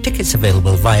booking, tickets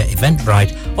available via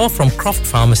Eventbrite or from Croft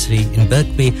Pharmacy in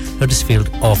Birkby, Huddersfield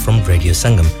or from Radio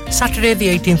Sangam. Saturday the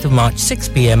 18th of March 6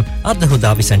 p.m. at the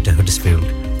Hudavi Centre Huddersfield.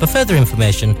 For further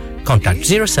information contact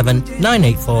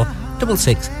 07984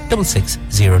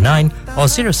 666609 or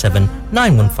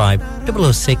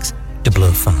 07915 006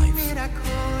 005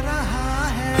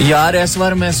 यार इस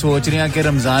बार मैं सोच रहा कि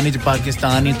रमजान विच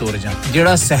पाकिस्तान ही तुर जा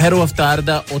जेड़ा सहर व इफ्तार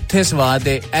दा ओथे स्वाद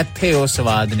है एथे ओ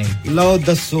स्वाद नहीं लो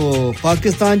दसो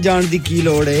पाकिस्तान जान दी की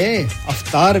लोड़ है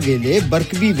इफ्तार वेले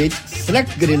बरकबी विच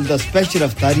सेलेक्ट ग्रिल दा स्पेशल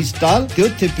इफ्तारी स्टॉल ते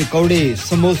ओथे पकौड़े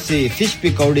समोसे फिश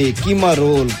पकौड़े कीमा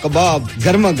रोल कबाब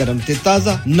गरमा गरम ते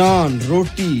ताजा नान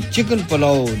रोटी चिकन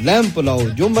पुलाव लैम पुलाव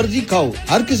जो मर्जी खाओ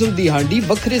हर किस्म दी हांडी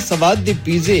बखरे स्वाद दे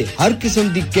पिज़्ज़े हर किस्म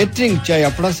दी कैटरिंग चाहे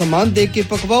अपना सामान दे के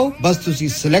पकवाओ बस तुसी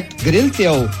Select Grill te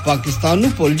aao Pakistan nu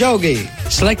bhul jaoge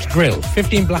Select Grill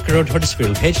 15 Black Road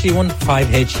Huddersfield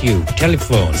HD15HU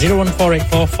Telephone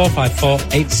 01484 454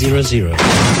 800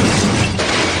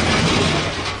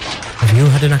 Have you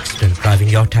had an accident driving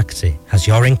your taxi? Has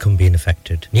your income been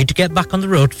affected? Need to get back on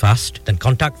the road fast? Then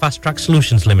contact Fast Track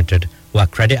Solutions Limited, who are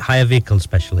credit hire vehicle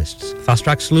specialists. Fast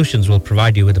Track Solutions will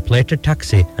provide you with a plated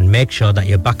taxi and make sure that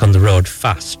you're back on the road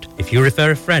fast. If you refer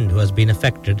a friend who has been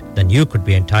affected, then you could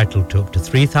be entitled to up to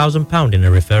 £3,000 in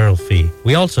a referral fee.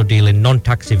 We also deal in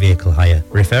non-taxi vehicle hire.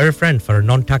 Refer a friend for a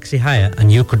non-taxi hire and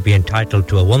you could be entitled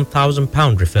to a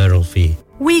 £1,000 referral fee.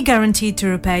 We guarantee to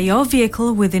repair your vehicle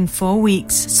within 4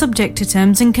 weeks, subject to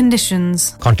terms and conditions.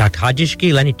 Contact Haji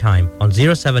Shakil anytime on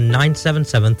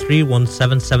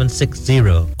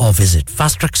 07977317760 or visit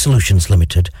Fast Track Solutions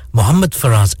Limited, Mohammed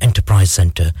Faraz Enterprise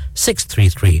Centre,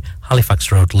 633 Halifax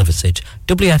Road, Liversedge,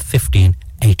 WF15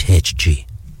 8HG.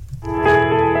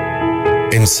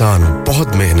 इंसान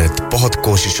बहुत मेहनत, बहुत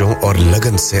कोशिशों और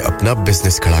लगन से अपना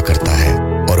business खड़ा करता है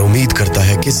और उम्मीद करता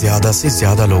है कि ज्यादा से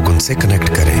ज्यादा लोग उनसे कनेक्ट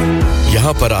करें।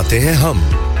 यहाँ पर आते हैं हम,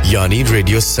 यानी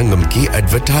रेडियो संगम की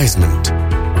एडवर्टाइजमेंट।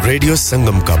 रेडियो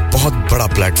संगम का बहुत बड़ा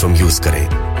प्लेटफॉर्म यूज करें।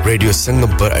 रेडियो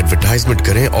संगम पर एडवर्टाइजमेंट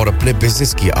करें और अपने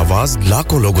बिजनेस की आवाज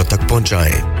लाखों लोगों तक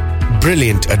पहुंचाएं।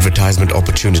 Brilliant advertisement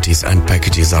opportunities and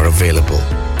packages are available.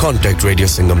 Contact Radio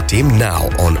Sangam team now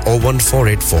on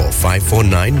 01484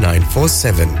 549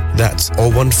 947. That's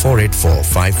 01484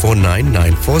 549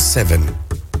 947.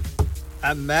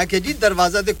 मैं के जी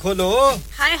दरवाजा दे खोलो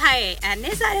हाय हाय एने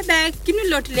सारे बैग किनु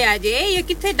लुट ले आजे ये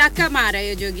किथे डाका मार रहे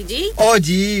हो जोगी जी ओ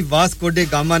जी वास्को डे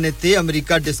गामा ने ते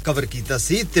अमेरिका डिस्कवर कीता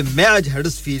सी ते मैं आज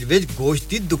हडर्सफील्ड विच गोश्त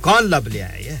दी दुकान लब ले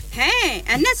आया है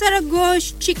एने सारा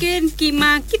गोश्त चिकन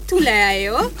कीमा किथु ले आए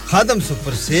हो खादम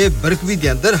सुपर से बरकवी दे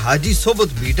अंदर हाजी सोबत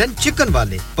मीट एंड चिकन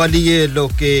वाले पलिए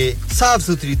लोके साफ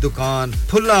सुथरी दुकान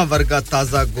फुल्ला वर्गा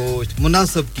ताजा गोश्त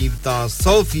मुनासिब कीमतां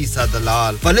 100%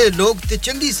 दलाल भले लोग ते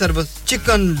चंगी service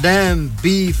chicken lamb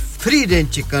beef free range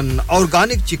chicken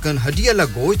organic chicken हड्डियाला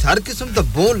गोश्त हर किस्म दा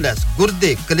बोनलेस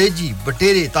गुर्दे कलेजी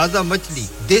बटेरे ताजा मछली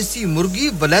देसी मुर्गी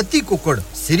बलाती कुकड़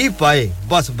सिरी पाए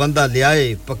बस बंदा ले आए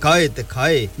पकाए ते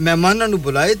खाए मेहमानां नु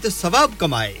बुलाए ते सवाब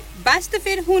कमाए बस तो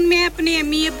फिर हुन मैं अपने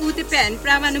अम्मी अब्बू ते भैन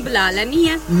भरावां नु बुला लनी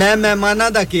है मैं मेहमानां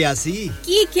दा किया सी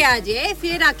की क्या जे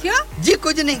फिर आखियो जी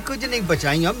कुछ नहीं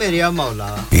बचाइयो मेरे आ मौला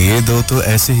ये दो तो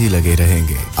ऐसे ही लगे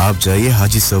रहेंगे आप जाइए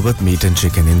हाजी सोबत meet and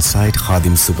chicken inside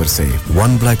Khadim super safe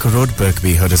 1 Black Road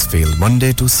Birkby Huddersfield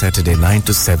Monday to Saturday 9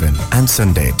 to 7 and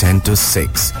Sunday 10 to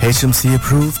 6 HMC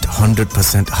approved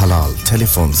 100% halal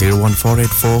telephone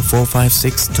 01484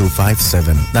 456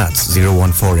 257 that's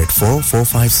 01484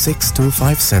 456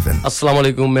 257 अस्सलाम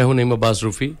वालेकुम मैं हूं नईम अब्बास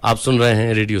रूफी आप सुन रहे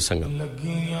हैं रेडियो संगम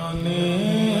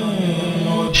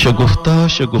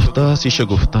शगुफ्ता सी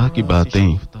शगुफ्ता की बातें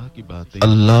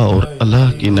अल्लाह और अल्लाह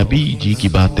के नबी जी की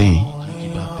बातें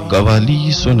कवाली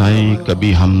सुनाए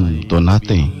कभी हम तो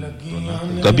नाते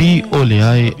कभी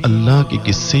औलियाए अल्लाह के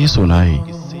किस्से सुनाए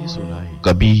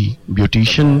कभी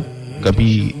ब्यूटिशियन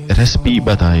कभी रेसिपी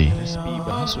बताए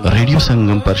रेडियो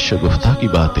संगम पर शगुफ्ता की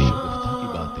बातें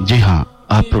जी हां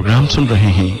आप प्रोग्राम सुन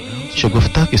रहे हैं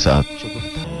शगुफ्ता के साथ।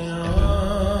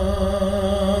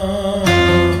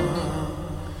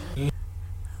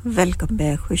 वेलकम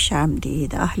बैक, खुश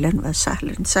आमदीद, अहलन व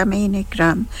सहलन। सामीन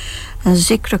इकराम,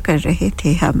 जिक्र कर रहे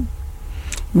थे हम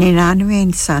 99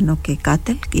 इंसानों के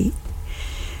कातिल की।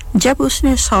 जब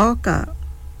उसने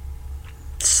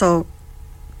 100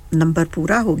 नंबर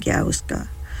पूरा हो गया उसका,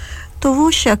 तो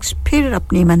वो शख्स फिर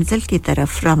अपनी मंजिल की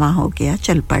तरफ रवाना हो गया,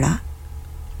 चल पड़ा।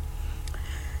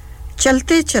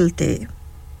 चलते चलते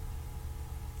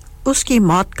उसकी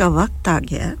मौत का वक्त आ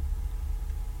गया।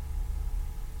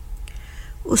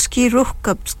 उसकी रूह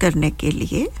कब्ज करने के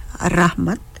लिए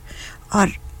रहमत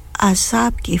और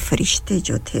अज़ाब के फरिश्ते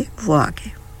जो थे वो आ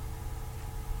गए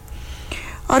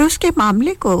और उसके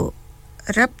मामले को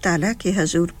रब ताला के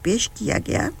हजूर पेश किया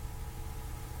गया।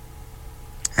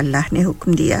 अल्लाह ने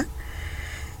हुक्म दिया,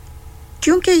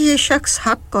 क्योंकि ये शख्स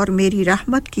हक और मेरी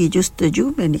रहमत की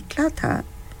जुस्तजू में निकला था,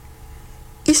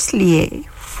 इसलिए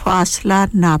फासला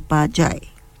नापा जाए।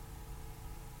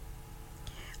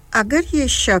 अगर ये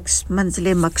शख्स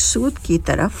मंजिल मकसूद की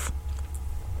तरफ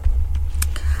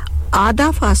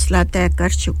आधा फासला तय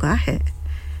कर चुका है,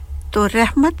 तो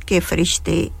रहमत के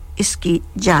फरिश्ते इसकी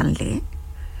जान लें,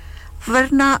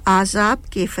 वरना आज़ाब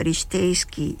के फरिश्ते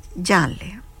इसकी जान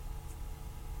लें।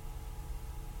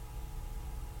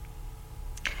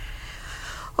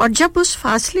 और जब उस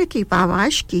फासले की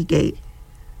पामाश की गई,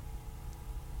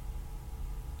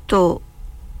 तो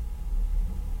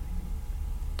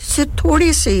से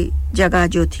थोड़ी सी जगह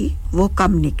जो थी वो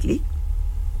कम निकली।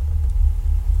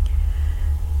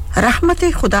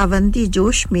 रहमत खुदावंदी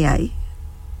जोश में आई।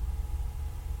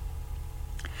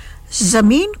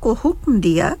 जमीन को हुक्म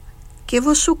दिया कि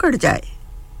वो सुकड़ जाए।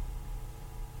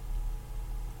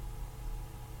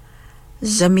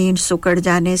 जमीन सुकड़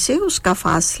जाने से उसका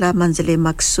फासला मंजिल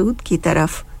मकसूद की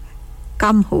तरफ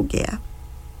कम हो गया।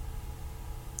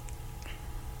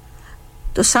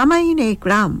 तो सामाईन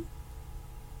इकराम,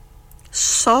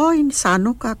 100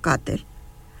 इंसानों का कातिल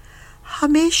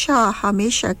हमेशा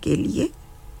हमेशा के लिए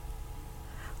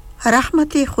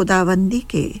रहमत खुदावंदी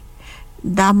के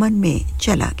दामन में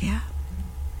चला गया।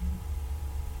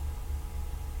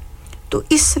 तो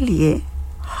इसलिए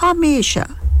हमेशा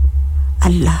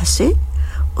अल्लाह से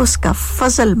उसका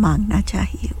फजल मांगना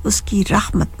चाहिए, उसकी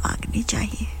रहमत मांगनी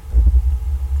चाहिए।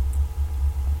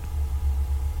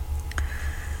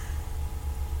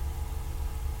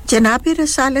 जनाब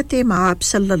रसालत माब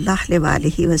सल्लल्लाहु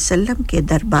अलैहि वसल्लम के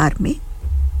दरबार में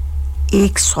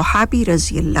एक सहाबी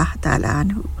रज़ी अल्लाह ताला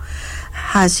अन्हु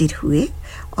हाजिर हुए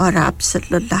और आप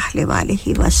सल्लल्लाहु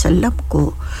अलैहि वसल्लम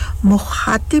को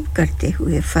मुखातिब करते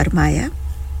हुए फरमाया,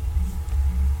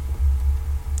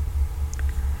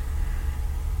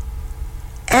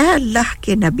 ऐ अल्लाह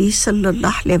के नबी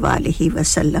सल्लल्लाहु अलैहि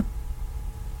वसल्लम,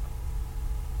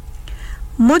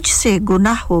 मुझसे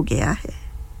गुनाह हो गया है,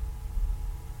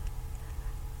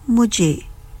 मुझे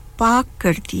पाक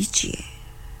कर दीजिए।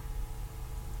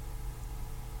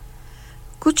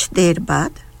 कुछ देर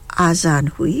बाद आज़ान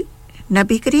हुई।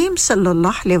 नबी करीम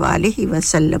सल्लल्लाहु अलैहि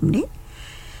वसल्लम ने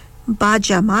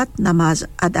बाजमात नमाज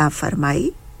अदा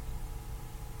फरमाई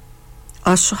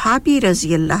और सहाबी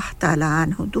रज़ी अल्लाह ताला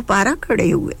अन्हु दोबारा खड़े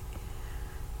हुए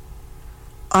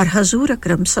और हुज़ूर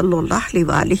अकरम सल्लल्लाहु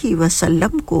अलैहि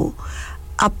वसल्लम को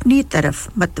अपनी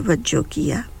तरफ मतवज्जो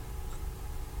किया।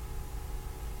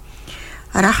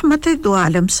 रहमत दो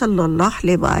आलम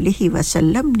सल्लल्लाहु अलैहि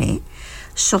वसल्लम ने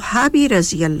सहाबी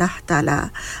रज़ी अल्लाह ताला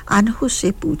अन्हु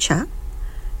से पूछा,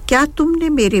 क्या तुमने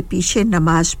मेरे पीछे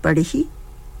नमाज पढ़ी?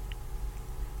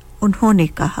 उन्होंने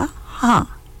कहा,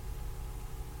 हाँ।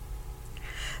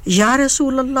 या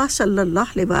रसूल अल्लाह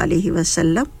सल्लल्लाहु अलैहि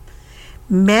वसल्लम,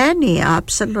 मैंने आप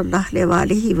सल्लल्लाहु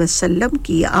अलैहि वसल्लम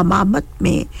की अमामत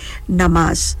में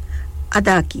नमाज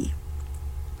अदा की।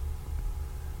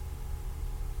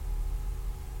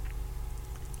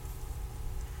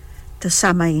 तो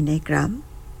सामाईन इकराम,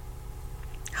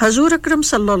 हुज़ूर अकरम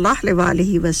सल्लल्लाहु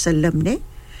अलैहि वसल्लम ने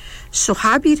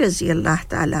सहाबी रज़ी अल्लाह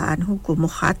ताला अन्हु को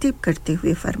मुखातिब करते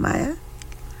हुए फरमाया,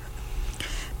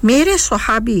 मेरे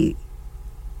सहाबी,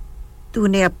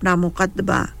 तूने अपना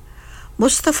मुकद्दमा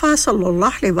मुस्तफ़ा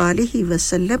सल्लल्लाहु अलैहि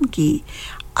वसल्लम की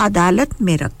अदालत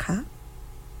में रखा।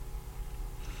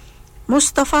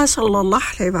 मुस्तफ़ा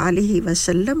सल्लल्लाहु अलैहि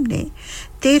वसल्लम ने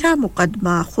तेरा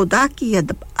मुकद्दमा खुदा की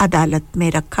अदालत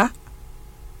में रखा।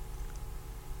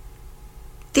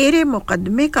 तेरे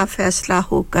मुकदमे का फैसला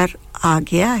होकर आ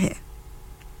गया है।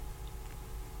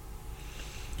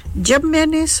 जब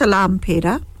मैंने सलाम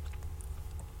फेरा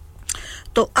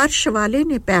तो अर्श वाले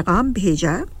ने पैगाम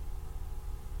भेजा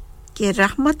कि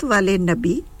रहमत वाले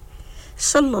नबी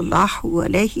सल्लल्लाहु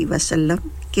अलैहि वसल्लम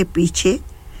के पीछे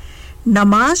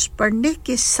नमाज पढ़ने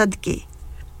के सदके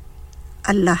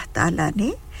अल्लाह ताला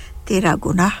ने तेरा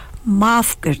गुनाह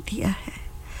माफ कर दिया है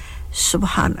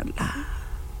सुभान अल्लाह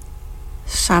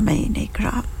सामीन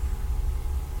इकराम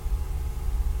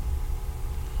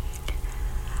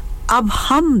अब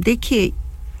हम देखिए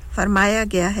फरमाया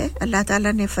गया है अल्लाह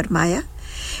ताला ने फरमाया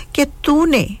कि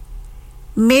तूने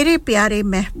मेरे प्यारे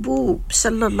महबूब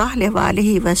सल्लल्लाहु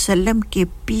अलैहि वसल्लम के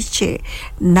पीछे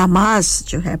नमाज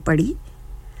जो है पढ़ी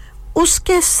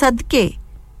उसके सदके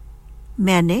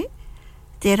मैंने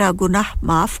तेरा गुनाह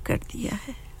माफ कर दिया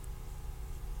है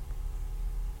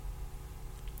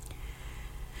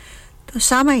तो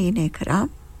सामीन इकराम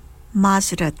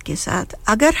माजरत के साथ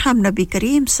अगर हम नबी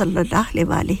करीम सल्लल्लाहु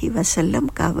अलैहि वसल्लम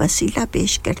का वसीला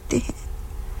पेश करते हैं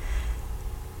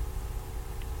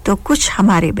तो कुछ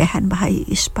हमारे बहन भाई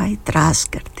इस पर इतराज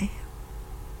करते हैं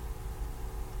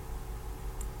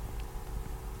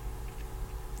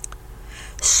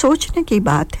सोचने की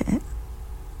बात है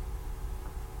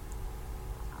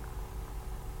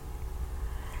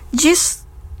जिस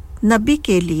नबी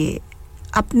के लिए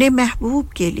अपने महबूब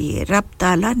के लिए रब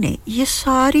ताला ने ये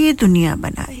सारी दुनिया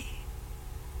बनाई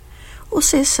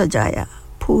उसे सजाया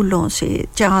फूलों से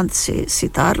चांद से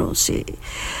सितारों से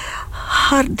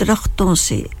हर दरख्तों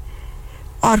से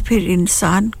और फिर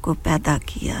इंसान को पैदा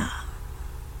किया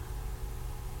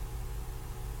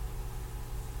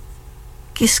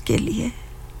किसके लिए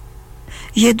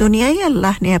ये दुनिया ही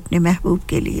अल्लाह ने अपने महबूब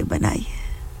के लिए बनाई है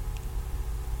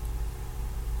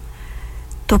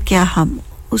तो क्या हम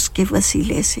उसके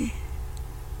वसीले से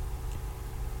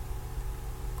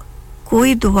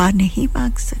कोई दुआ नहीं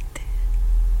मांग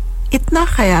सकते इतना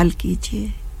ख्याल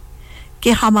कीजिए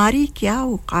कि हमारी क्या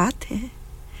औकात है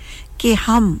कि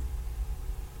हम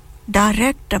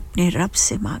डायरेक्ट अपने रब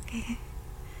से मांगे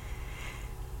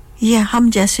ये हम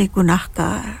जैसे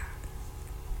गुनाहगार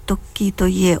तो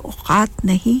ये औकात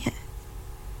नहीं है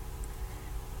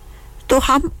तो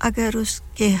हम अगर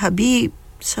उसके हबीब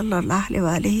सल्लल्लाहु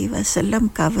अलैहि वसल्लम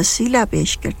का वसीला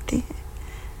पेश करते हैं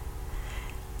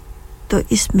तो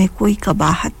इसमें कोई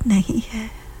कबाहत नहीं है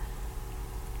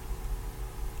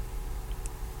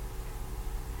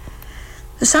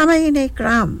सामीन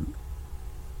इकराम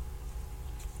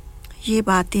ये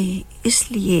बातें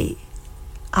इसलिए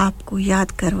आपको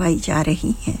याद करवाई जा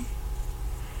रही हैं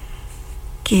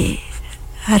कि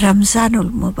रमज़ानुल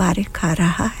मुबारक आ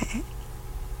रहा है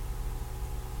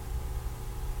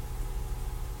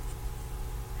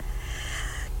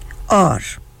और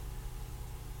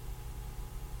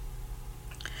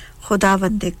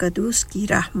खुदावंद कदूस की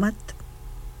रहमत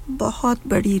बहुत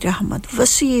बड़ी रहमत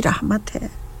वसी रहमत है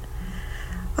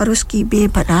और उसकी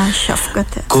बेपनाह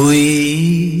शफकत है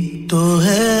कोई तो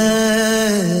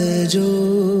है जो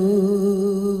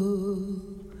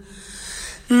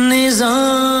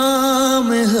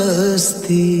निजाम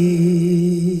हस्ती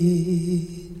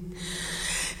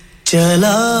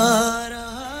चला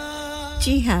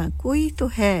जी हाँ कोई तो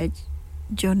है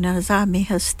जो निजाम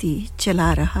हस्ती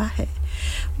चला रहा है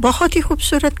बहुत ही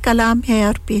खूबसूरत कलाम है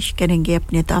और पेश करेंगे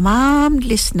अपने तमाम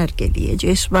लिसनर के लिए जो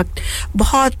इस वक्त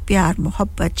बहुत प्यार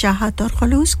मोहब्बत चाहत और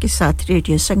खुलूस के साथ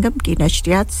रेडियो संगम की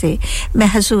नशरियात से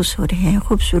महसूस हो रहे हैं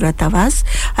खूबसूरत आवाज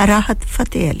राहत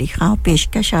फतेह अली खां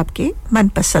पेशकश आपके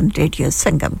मनपसंद रेडियो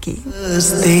संगम की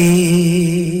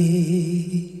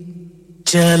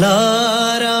चला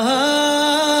रहा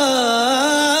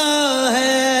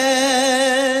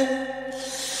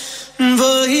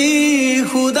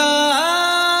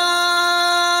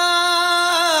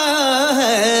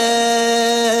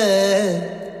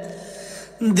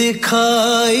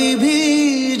दिखाई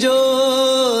भी जो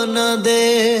न दे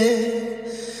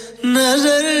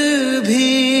नजर भी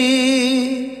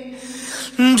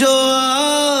जो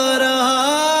आ रहा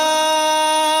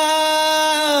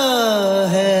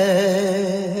है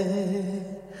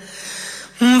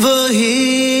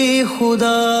वही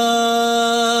खुदा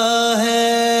है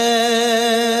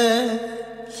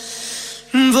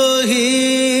वही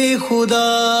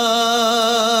खुदा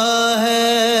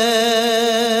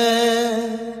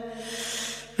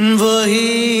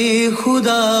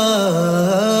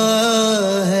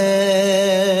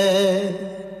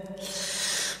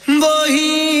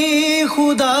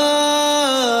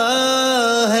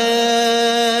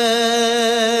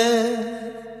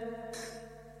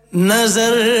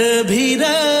नजर भी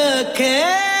रखे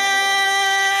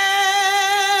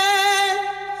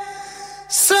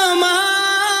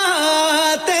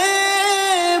समाते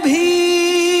भी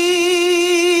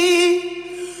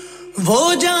वो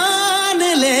जान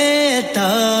लेता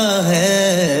है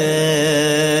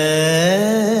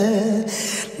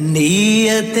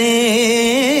नीयतें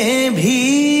भी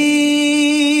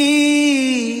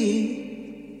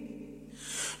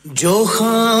जो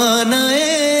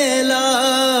खाना-ए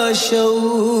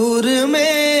लाशऊर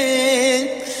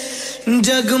में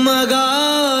जगमगा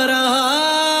रहा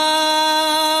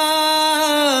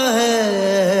है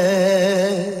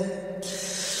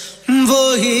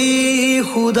वही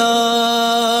खुदा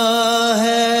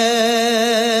है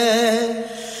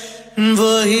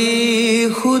वही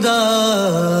खुदा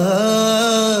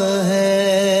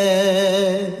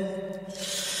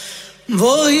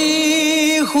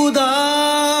वही खुदा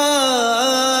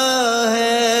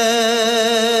है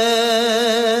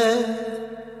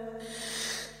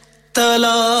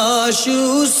तलाश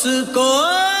उसको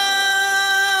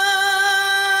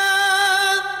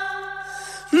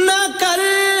न कर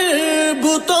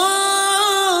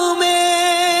बुतों में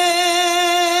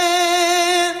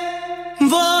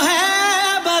वो है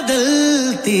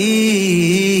बदलती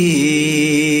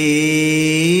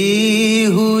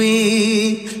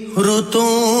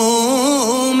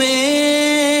रुतों में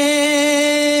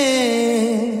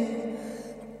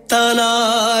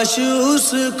तलाश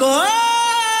उसको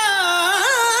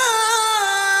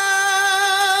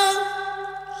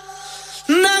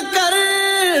न कर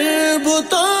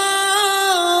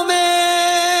बुतों में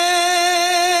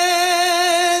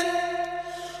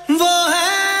वो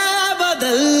है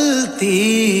बदलती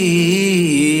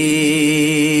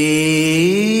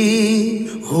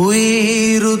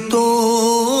हुई रुतों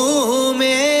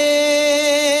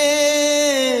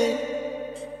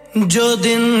जो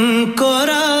दिन को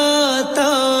रात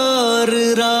और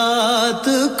रात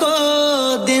को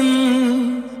दिन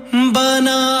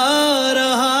बना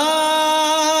रहा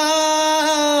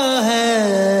है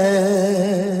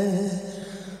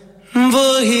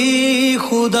वही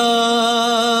खुदा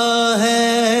है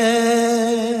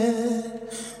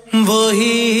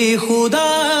वही खुदा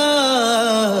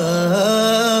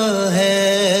है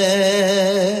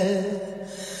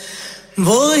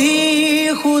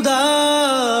वही खुदा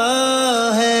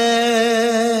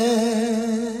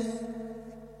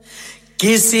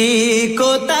किसी को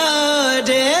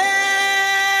ताजे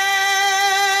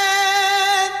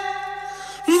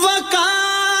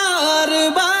वकार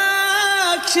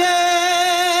बख्शे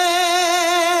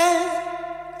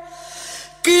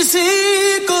किसी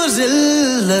को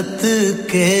जिल्लत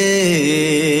के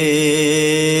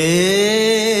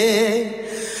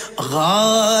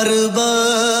गार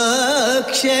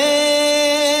बख्शे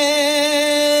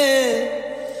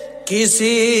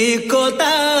किसी को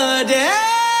ताजे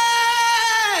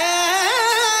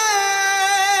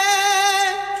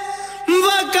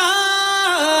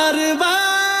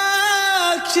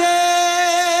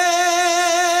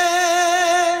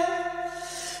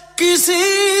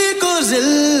किसी को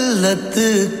जिल्लत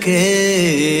के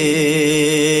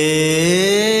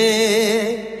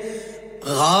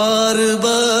गार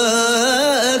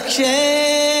बख्शे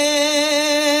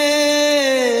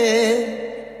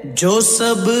जो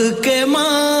सब के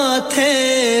माथे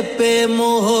पे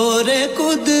मोहर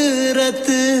कुदरत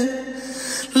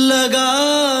लगा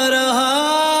रहा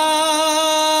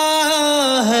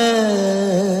है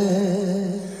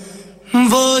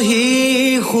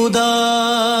वही खुदा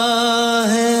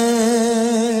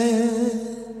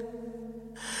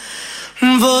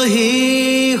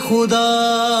वही खुदा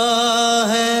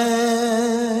है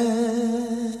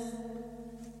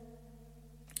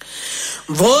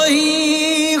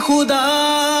वही खुदा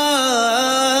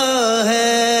है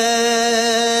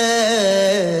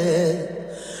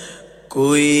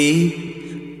कोई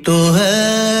तो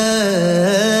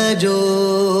है जो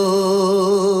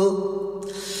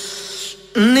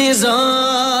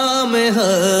निजाम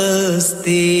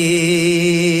हस्ती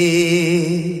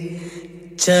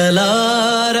चला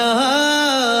रहा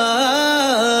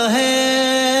है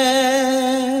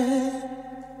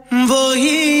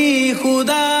वही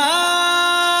खुदा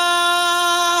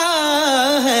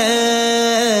है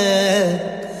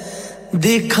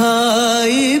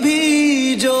दिखाई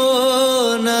भी जो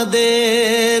न दे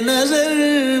नजर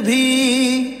भी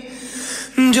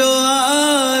जो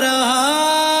आ रहा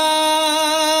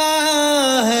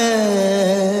है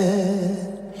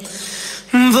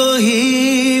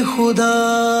वही खुदा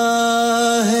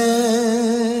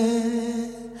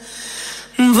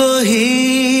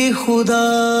वही खुदा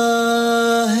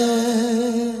है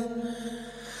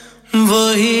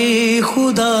वही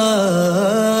खुदा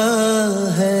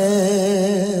है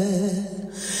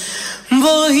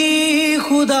वही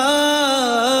खुदा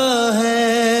है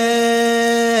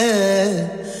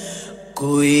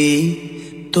कोई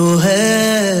तो है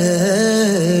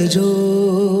जो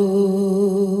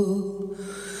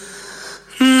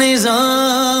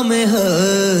निजाम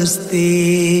हस्ती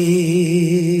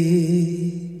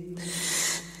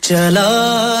चला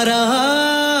रहा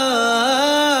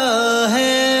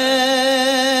है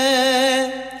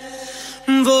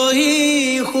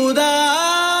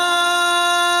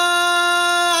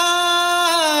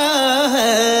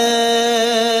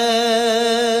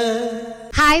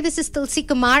Hi, this is Tulsi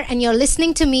Kumar and you're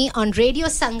listening to me on Radio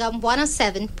Sangam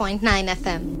 107.9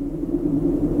 FM.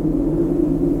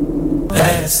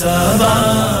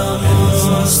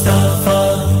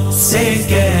 Mustafa se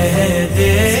keh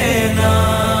dena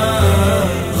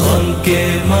hum ke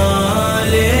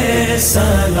male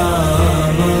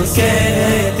salam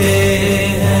kehte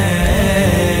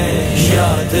hain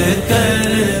yaad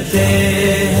karte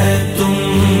hain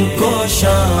tumko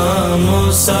sham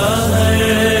sahar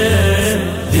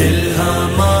dil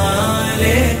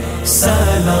hamare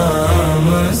salam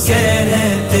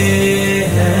kehte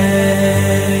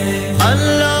hain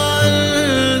Allah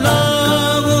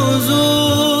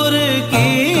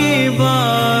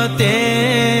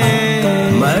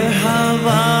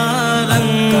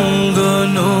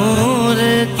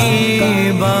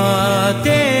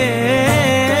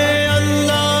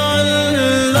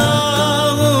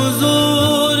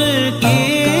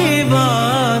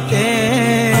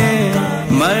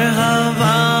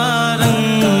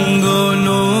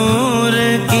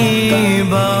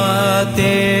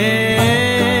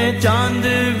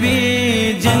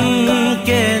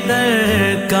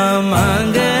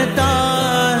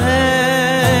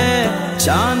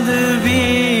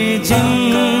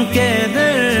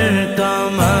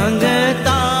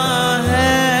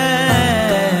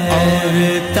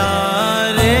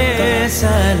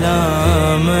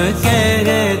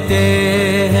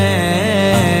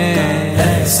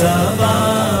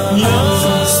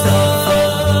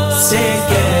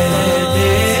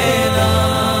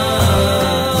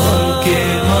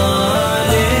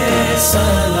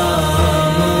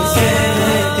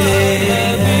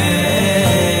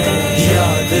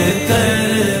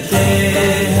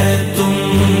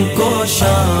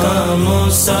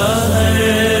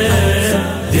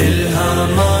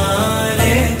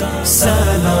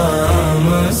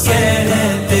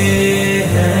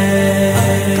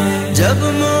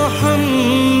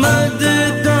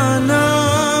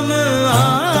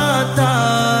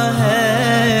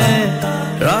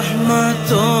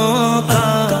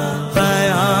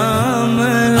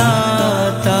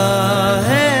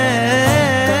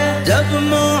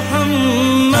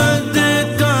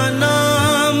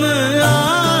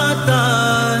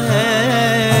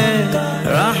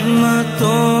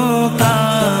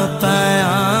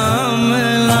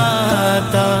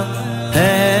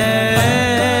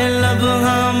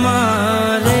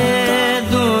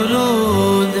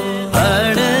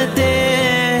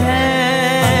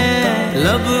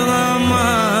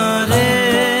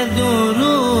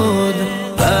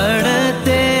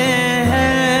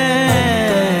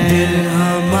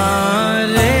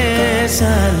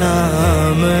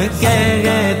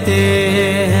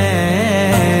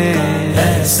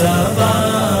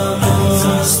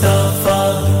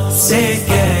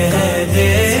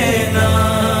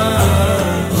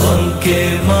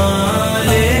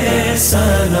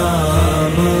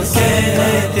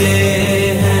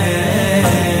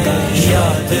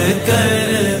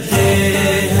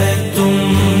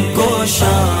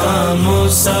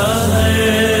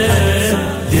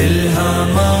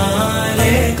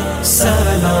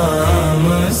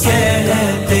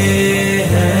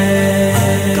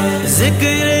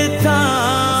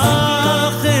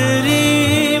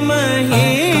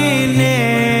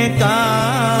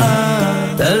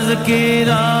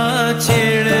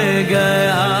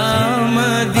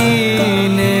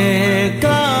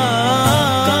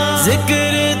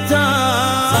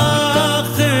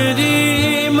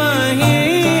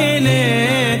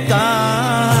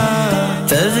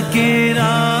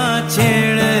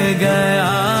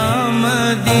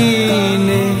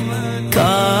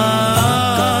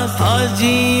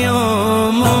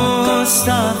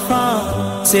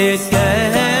से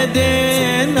कह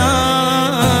देना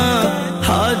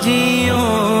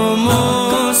हाजियों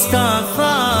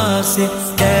मुस्तफा से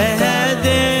कह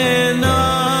देना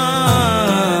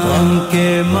उनके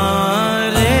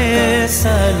मारे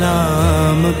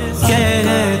सलाम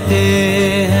कहते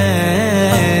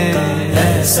हैं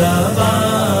ऐसा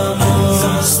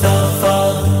मुस्तफा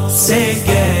से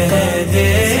कह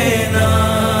देना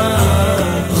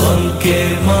उनके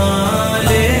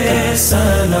मारे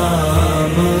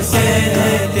सलाम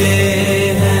कहते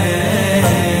हैं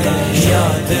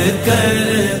याद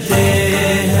करते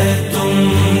हैं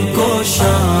तुमको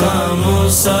शाम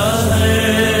सहर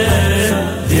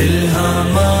दिल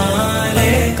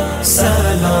हमारे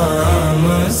सलाम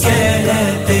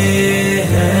कहते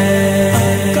हैं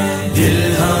दिल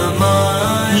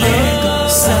हमारे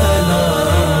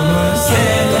सलाम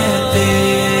कहते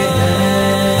हैं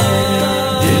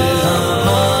दिल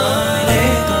हमारे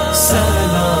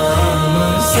सलाम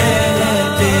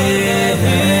कहते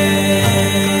हैं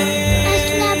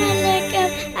अस्सलाम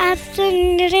वालेकुम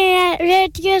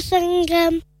रेडियो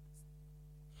संगम।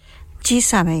 जी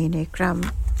सामईन इकराम,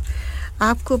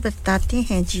 आपको बताते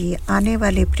हैं जी आने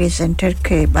वाले प्रेजेंटर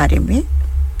के बारे में।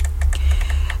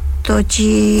 तो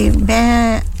जी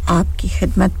मैं आपकी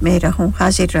खिदमत में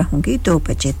हाजिर रहूंगी 2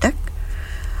 बजे तक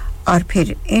और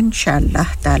फिर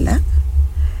इंशाअल्लाह ताला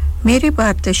मेरे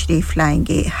बाद तशरीफ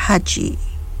लाएंगे हाजी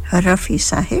रफ़ी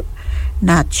साहिब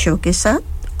नात शो के साथ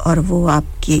और वो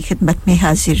आपकी खिदमत में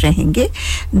हाजिर रहेंगे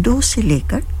 2 से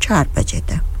लेकर 4 बजे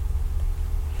तक।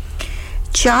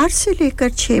 4 से लेकर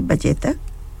 6 बजे तक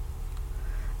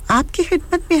आपकी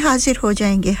खिदमत में हाजिर हो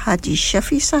जाएंगे हाजी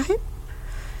शफी साहिब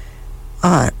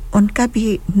और उनका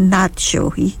भी नात शो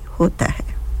ही होता है।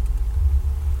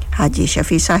 हाजी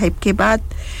शफी साहिब के बाद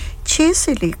 6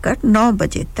 से लेकर 9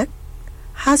 बजे तक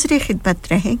हाजिर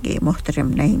खिदमत रहेंगे मोहतरम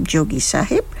नईम जोगी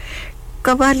साहिब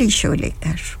कवाली शो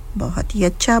लेकर। बहुत ही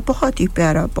अच्छा, बहुत ही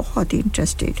प्यारा, बहुत ही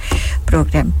इंटरेस्टिंग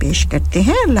प्रोग्राम पेश करते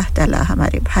हैं। अल्लाह ताला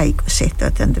हमारे भाई को सेहत और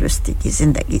तंदुरुस्ती की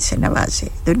ज़िंदगी से नवाजे,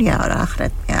 दुनिया और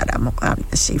आखिरत में आला मुकाम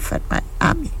नसीब फरमाए,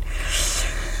 आमीन।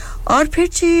 और फिर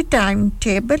जी टाइम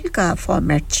टेबल का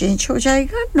फॉर्मेट चेंज हो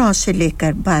जाएगा। 9 से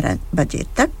लेकर 12 बजे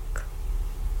तक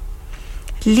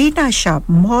लीना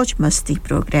शाह मौज मस्ती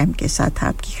प्रोग्राम के साथ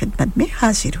आपकी खिदमत में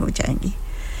हाजिर हो जाएंगी।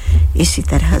 इसी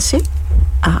तरह से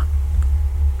आप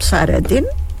सारा दिन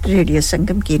रेडियो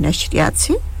संगम की नशरियात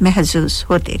से महसूस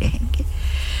होते रहेंगे।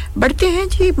 बढ़ते हैं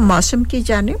जी मौसम की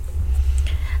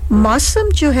जानिब। मौसम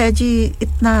जो है जी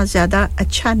इतना ज़्यादा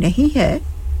अच्छा नहीं है।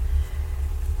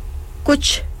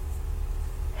 कुछ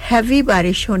हैवी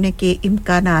बारिश होने के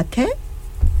इम्कानात हैं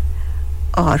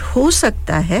और हो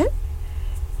सकता है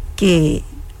कि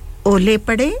ओले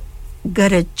पड़े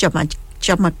गरज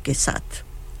चमक के साथ।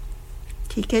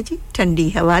 ठीक है जी, ठंडी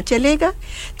हवा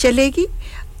चलेगी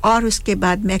और उसके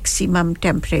बाद मैक्सिमम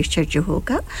टेंपरेचर जो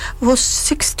होगा वो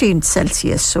 16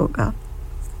 सेल्सियस होगा।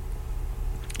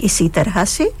 इसी तरह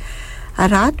से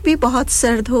रात भी बहुत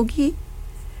सर्द होगी।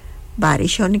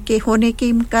 बारिश होने के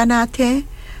इम्कानात हैं,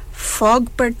 फॉग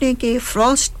पड़ने के,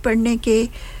 फ्रॉस्ट पड़ने के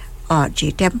और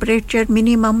जी टेंपरेचर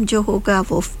मिनिमम जो होगा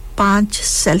वो 5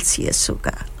 सेल्सियस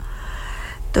होगा।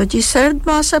 तो जी सर्द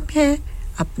मौसम है,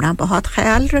 अपना बहुत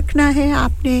ख्याल रखना है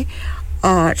आपने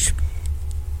और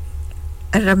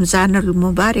रमज़ान अल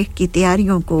मुबारक की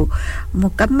तैयारियों को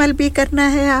मुकम्मल भी करना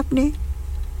है आपने।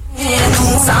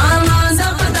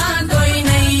 कोई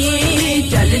नहीं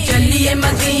चल चलिए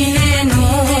मदीने नू,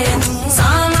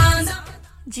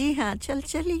 जी हाँ,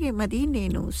 चलिए मदीने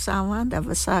नू, सावां दा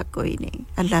वसा कोई नहीं।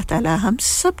 अल्लाह ताला हम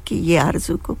सब की ये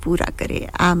आरज़ू को पूरा करे,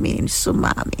 आमीन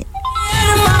सुम्मा आमीन।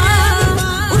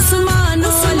 उस्मान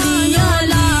वली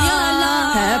आला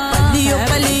है पलियो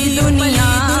पली दुनिया,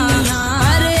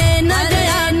 अरे न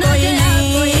गया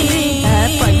कोई नहीं है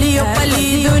पलियो पली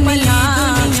दुनिया,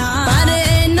 अरे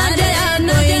न गया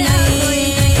कोई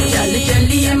नहीं चल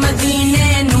चलिए मदीने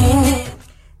नू।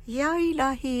 या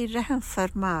इलाही रहम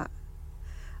फरमा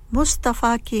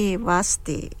मुस्तफ़ा के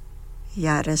वास्ते,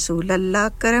 या रसूल अल्लाह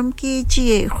करम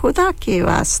कीजिए खुदा के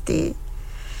वास्ते,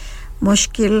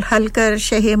 मुश्किल हल कर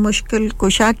शहे मुश्किल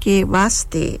कुशा के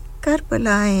वास्ते,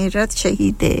 करबलाएं रत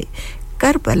शहीदे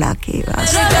करबला के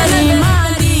वास्ते।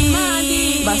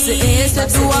 बस ऐस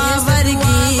दुआ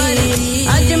वर्गी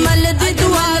अजमल दी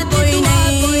दुआ कोई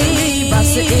नहीं,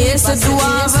 बस ऐस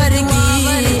दुआ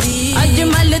वर्गी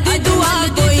अजमल दी दुआ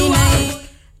कोई नहीं।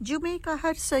 जुमे का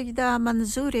हर सजदा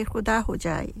मंजूर खुदा हो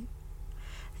जाए,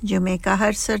 जुमे का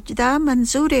हर सजदा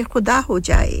मंजूर खुदा हो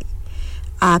जाए,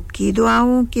 आपकी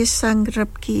दुआओं के संग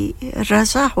रब की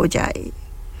रज़ा हो जाए।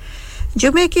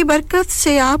 जुमे की बरकत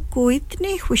से आपको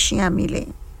इतनी खुशियां मिलें,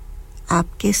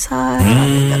 आपके सारा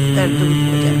दर्द दूर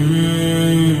हो जाए।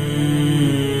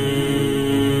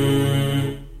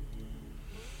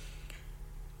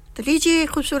 तो लीजिए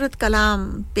खूबसूरत कलाम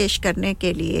पेश करने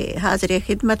के लिए हाजिर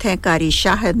खिदमत हैं कारी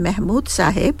शाहिद महमूद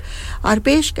साहिब और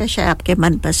पेशकश है आपके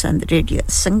मनपसंद रेडियो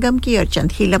संगम की। और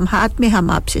चंद ही लम्हात में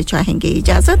हम आपसे चाहेंगे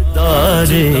इजाजत।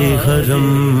 तारे हरम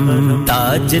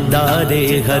ताजदारे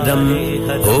हरम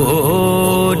हो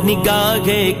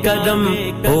निगाहे करम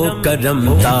हो करम,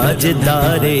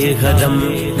 ताजदारे हरम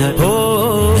हो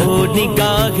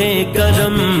निगाहे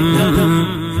करम,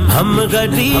 हम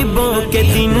गरीबों के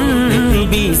दिन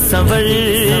भी संवर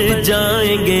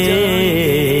जाएंगे,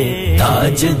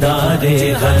 ताजदारे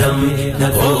हरम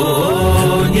हो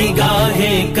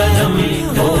निगाहे करम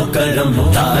हो करम,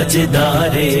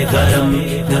 ताजदारे हरम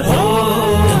हो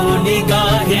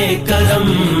निगाहे करम,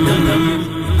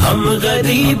 हम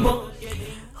गरीबों।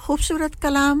 खूबसूरत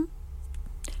कलाम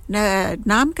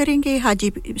नाम करेंगे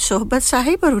हाजी सोहबत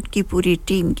साहिब और उनकी पूरी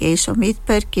टीम के, इस उम्मीद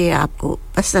पर कि आपको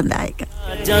पसंद आएगा।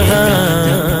 जहां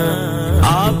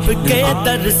आप आपके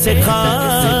दर से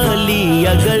खाली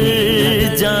अगर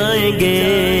जाएंगे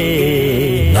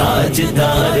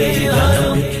ताजदारे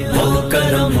हरम वो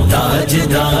करम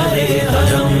ताजदारे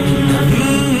हरम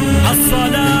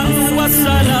अस्सलातु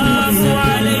वस्सलामु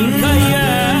अलैका या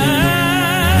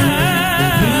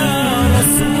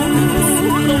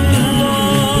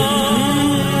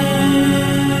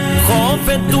खौफ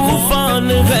तूफान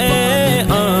है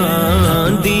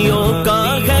आंधियों का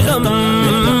है गम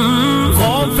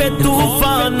खौफ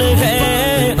तूफान है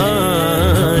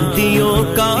आंधियों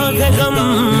का है गम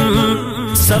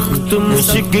सख्त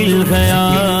मुश्किल है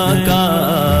आका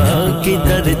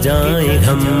किधर जाएं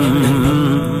हम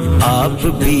आप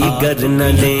भी गर न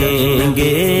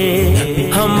लेंगे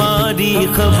हमारी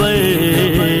खबर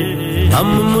हम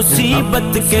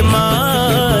मुसीबत के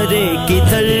मारे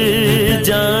किधर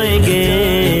जाएंगे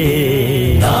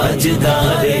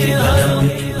ताजदारे हरम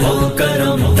वो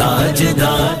करम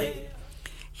ताजदार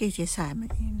लीजिए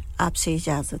सामईन आपसे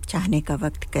इजाजत चाहने का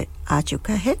वक्त आ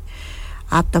चुका है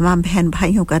आप तमाम बहन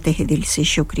भाइयों का तहे दिल से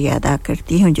शुक्रिया अदा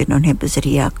करती हूं जिन्होंने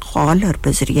बजरिया कॉल और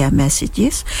बजरिया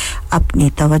मैसेजेस अपनी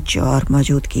तवज्जो और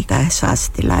मौजूदगी का एहसास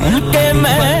दिलाया कि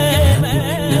मैं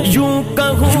यूं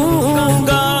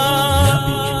कहूंगा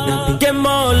कि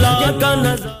मौला का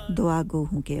दुआ गो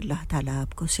हूं कि अल्लाह ताला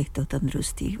आपको सेहत और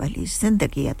तंदुरुस्ती वाली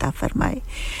जिंदगी अता फरमाए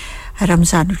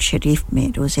रमजानुल शरीफ में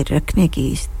रोजे रखने की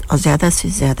और ज़्यादा से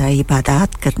ज़्यादा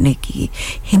इबादत करने की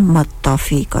हिम्मत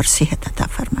तौफीक और सेहत अता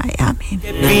फरमाए आमीन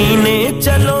पीने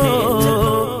चलो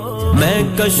मैं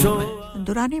कशो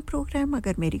दुराने प्रोग्राम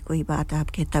अगर मेरी कोई बात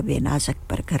आपके तबे नाज़क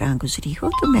पर घरां गुजरी हो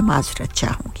तो मैं माजरत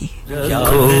चाहूंगी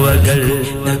रखो अगर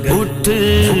उठ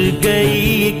गई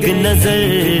एक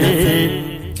नजर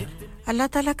अल्लाह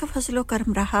ताला का फजल व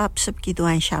करम रहा आप सबकी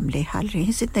दुआएं शामिल हाल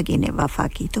रही जिंदगी ने वफा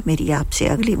की तो मेरी आपसे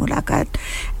अगली मुलाकात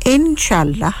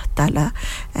इंशाअल्लाह ताला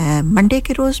मंडे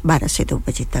के रोज 12 से 2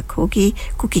 बजे तक होगी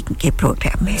कुकिंग के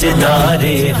प्रोग्राम में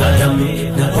जिदारे गरम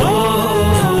हो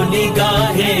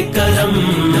निगाहे करम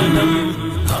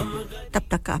तब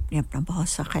तक आपने अपना बहुत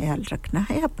सा ख्याल रखना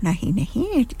है अपना ही नहीं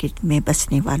इर्द-गिर्द में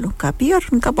बसने वालों का भी और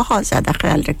उनका बहुत ज़्यादा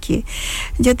ख्याल रखिए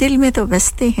जो दिल में तो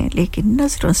बसते हैं लेकिन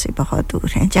नज़रों से बहुत दूर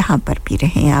हैं जहाँ पर भी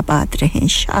रहें आबाद रहें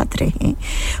शाद रहें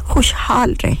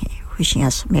खुशहाल रहें खुशियाँ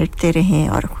समेटते रहें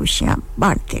और खुशियाँ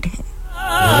बांटते रहें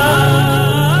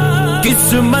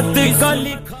किस्मत का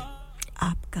लिखा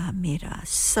आपका मेरा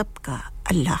सबका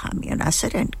अल्लाह हामी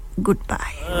नासर एंड गुड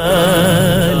बाय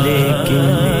लेकिन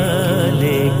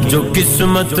जो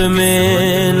किस्मत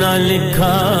में ना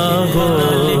लिखा हो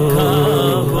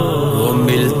वो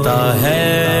मिलता है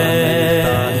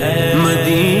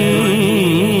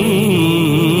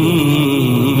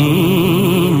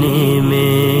मदीने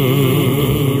में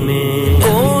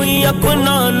कोई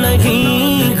अपना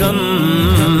नहीं गम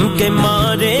के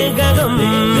मारे गम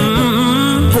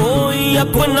कोई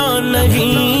अपना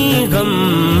नहीं गम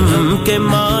के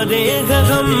मारे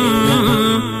गम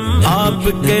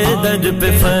आपके दर पे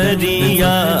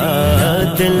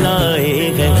फरियाद लाए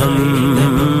हैं हम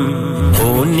हो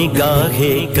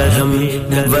निगाहे करम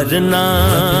वरना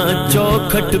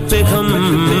चौखट पे हम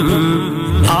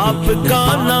आपका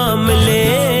नाम ले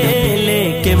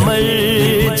लेके मर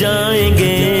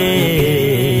जाएंगे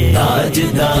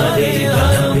ताजदारे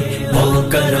हरम हो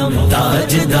करम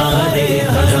ताजदारे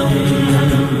हरम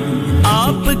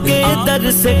आपके दर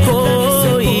से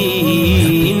कोई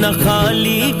न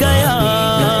खाली गया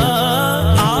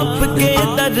आपके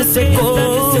दर से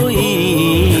कोई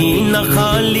न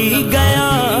खाली गया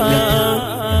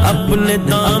अपने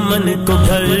दामन को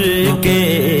भर के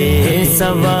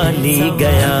सवाली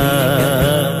गया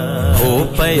हो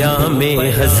पया में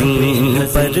हज़ीं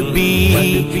पर भी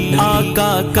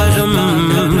आका करम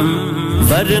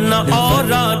वरना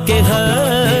औरा के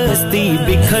हस्ती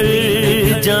बिखर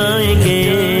जाएंगे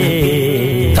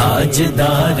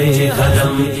ताजदारे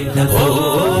हरम हो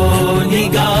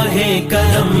निगाहे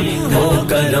करम हो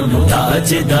करम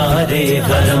ताजदारे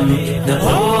हरम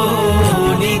हो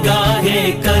निगाहे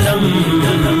करम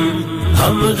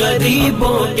हम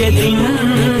गरीबों के दिन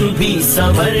भी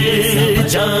संवर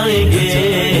जाएंगे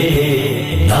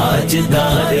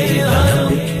ताजदारे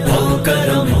हरम हो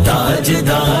करम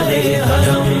ताजदारे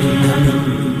हरम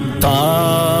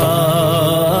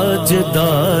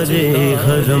ताजदारे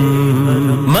हरम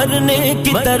मरने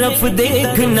की तरफ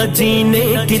देख न जीने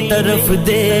की तरफ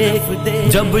देख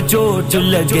जब चोट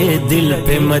लगे दिल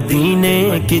पे मदीने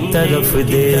की तरफ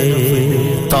दे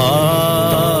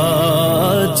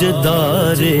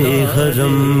ताजदारे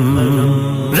हरम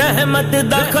रहमत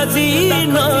दा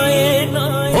खजीना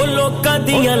ओ लोकां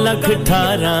दियां लख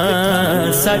ठारां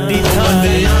साडी थां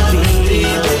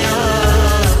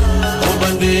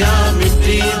ਬੰਦਿਆ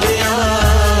ਮਿੱਟੀ ਦਿਆ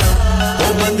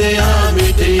ਉਹ ਬੰਦਿਆ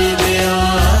ਮਿੱਟੀ ਦਿਆ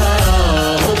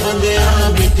ਉਹ ਬੰਦਿਆ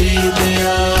ਮਿੱਟੀ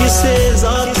ਦਿਆ ਕਿਸੇ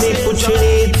ਜ਼ਾਤ ਨਹੀਂ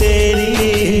ਪੁੱਛਣੀ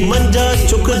ਤੇਰੀ ਮੰਜਾ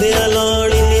ਚੁੱਕਦਿਆਂ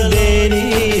ਲਾਣੀ ਨੀ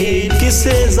ਦੇਰੀ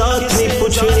ਕਿਸੇ ਜ਼ਾਤ ਨਹੀਂ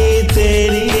ਪੁੱਛਣੀ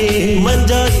ਤੇਰੀ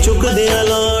ਮੰਜਾ ਚੁੱਕਦਿਆਂ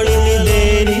ਲਾਣੀ ਨੀ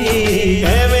ਦੇਰੀ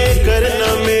ਐਵੇਂ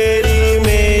ਕਰਨਾ ਮੇਰੀ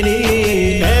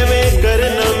ਮੇਰੀ ਐਵੇਂ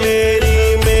ਕਰਨਾ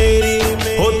ਮੇਰੀ ਮੇਰੀ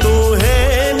ਹੋ ਤੂੰ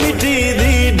ਹੈ ਮਿੱਟੀ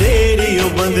ਦੀ ਢੇਰੀ ਉਹ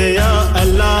ਬੰਦਿਆ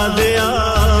ਅੱਲਾ ਦਿਆ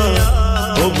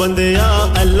ਉਹ ਬੰਦਿਆ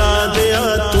ਅੱਲਾ ਦਿਆ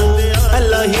ਤੂੰ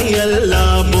ਅੱਲਾ ਹੀ ਅੱਲਾ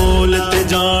ਬੋਲ ਤੇ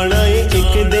ਜਾਣਾ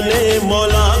ਇੱਕ ਦਿਨੇ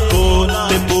ਮੌਲਾ ਕੋਲ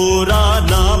ਤੇ ਪੂਰਾ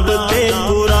ਨਾਪ ਤੇ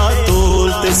ਪੂਰਾ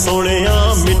ਤੋਲ ਤੇ ਸੋਹਣਿਆ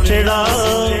ਮਿੱਠੜਾ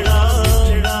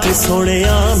ਤੇ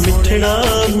ਸੋਹਣਿਆ ਮਿੱਠੜਾ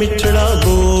ਮਿੱਠੜਾ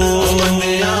ਬੋਲ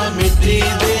ਬੰਦਿਆ ਮਿੱਟੀ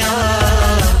ਦਿਆ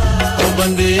ਉਹ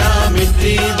ਬੰਦਿਆ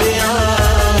ਮਿੱਟੀ ਦਿਆ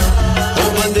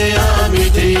ਉਹ ਬੰਦਿਆ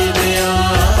ਮਿੱਟੀ ਦਿਆ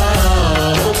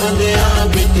ਉਹ ਬੰਦਿਆ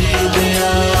ਮਿੱਟੀ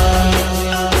ਦਿਆ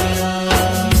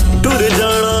ਟੁਰ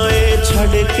ਜਾਣਾ ਏ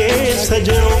ਛੱਡ ਕੇ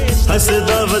ਸਜਣੋ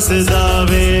ਹੱਸਦਾ ਵਸਦਾ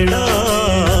ਵੇੜਾ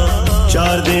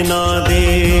ਚਾਰ ਦਿਨਾਂ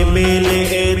ਦੇ ਮੇਲੇ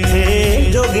ਇਥੇ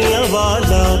ਜੋਗੀਆਂ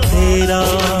ਵਾਲਾ ਤੇਰਾ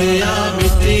ਬੰਦਿਆ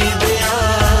ਮਿੱਟੀ ਦਿਆ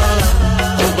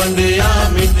ਉਹ ਬੰਦਿਆ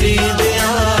ਮਿੱਟੀ ਦਿਆ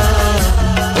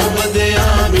ਉਹ ਬੰਦਿਆ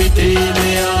ਮਿੱਟੀ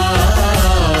ਦਿਆ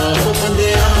ਉਹ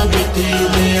ਬੰਦਿਆ ਮਿੱਟੀ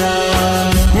ਦਿਆ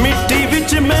ਮਿੱਟੀ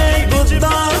ਵਿੱਚ ਮੈਂ ਗੁੱਦਾ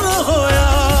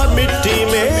ਹੋਇਆ ਮਿੱਟੀ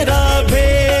ਮੇਰਾ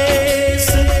ਭੇਸ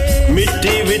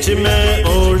ਮਿੱਟੀ ਵਿੱਚ ਮੈਂ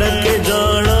ਓੜਕ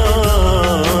ਜਾਣਾ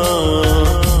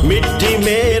ਮਿੱਟੀ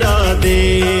ਮੇਰਾ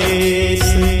ਦੇਸ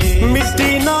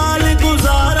ਮਿੱਟੀ ਨਾਲ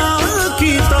ਗੁਜ਼ਾਰਾ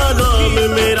ਕੀਤਾ ਨਾਮ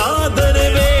ਮੇਰਾ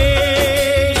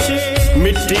ਦਰਵੇਸ਼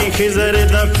ਮਿੱਟੀ ਖਿਜ਼ਰ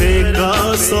ਦਾ ਫੇਕਾ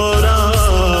ਸੋਰਾ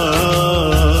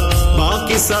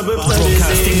ਬਾਕੀ ਸਭ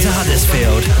broadcasting to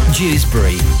Huddersfield,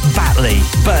 Dewsbury, Batley,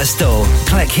 Birstall,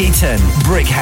 Cleckheaton, Brickhouse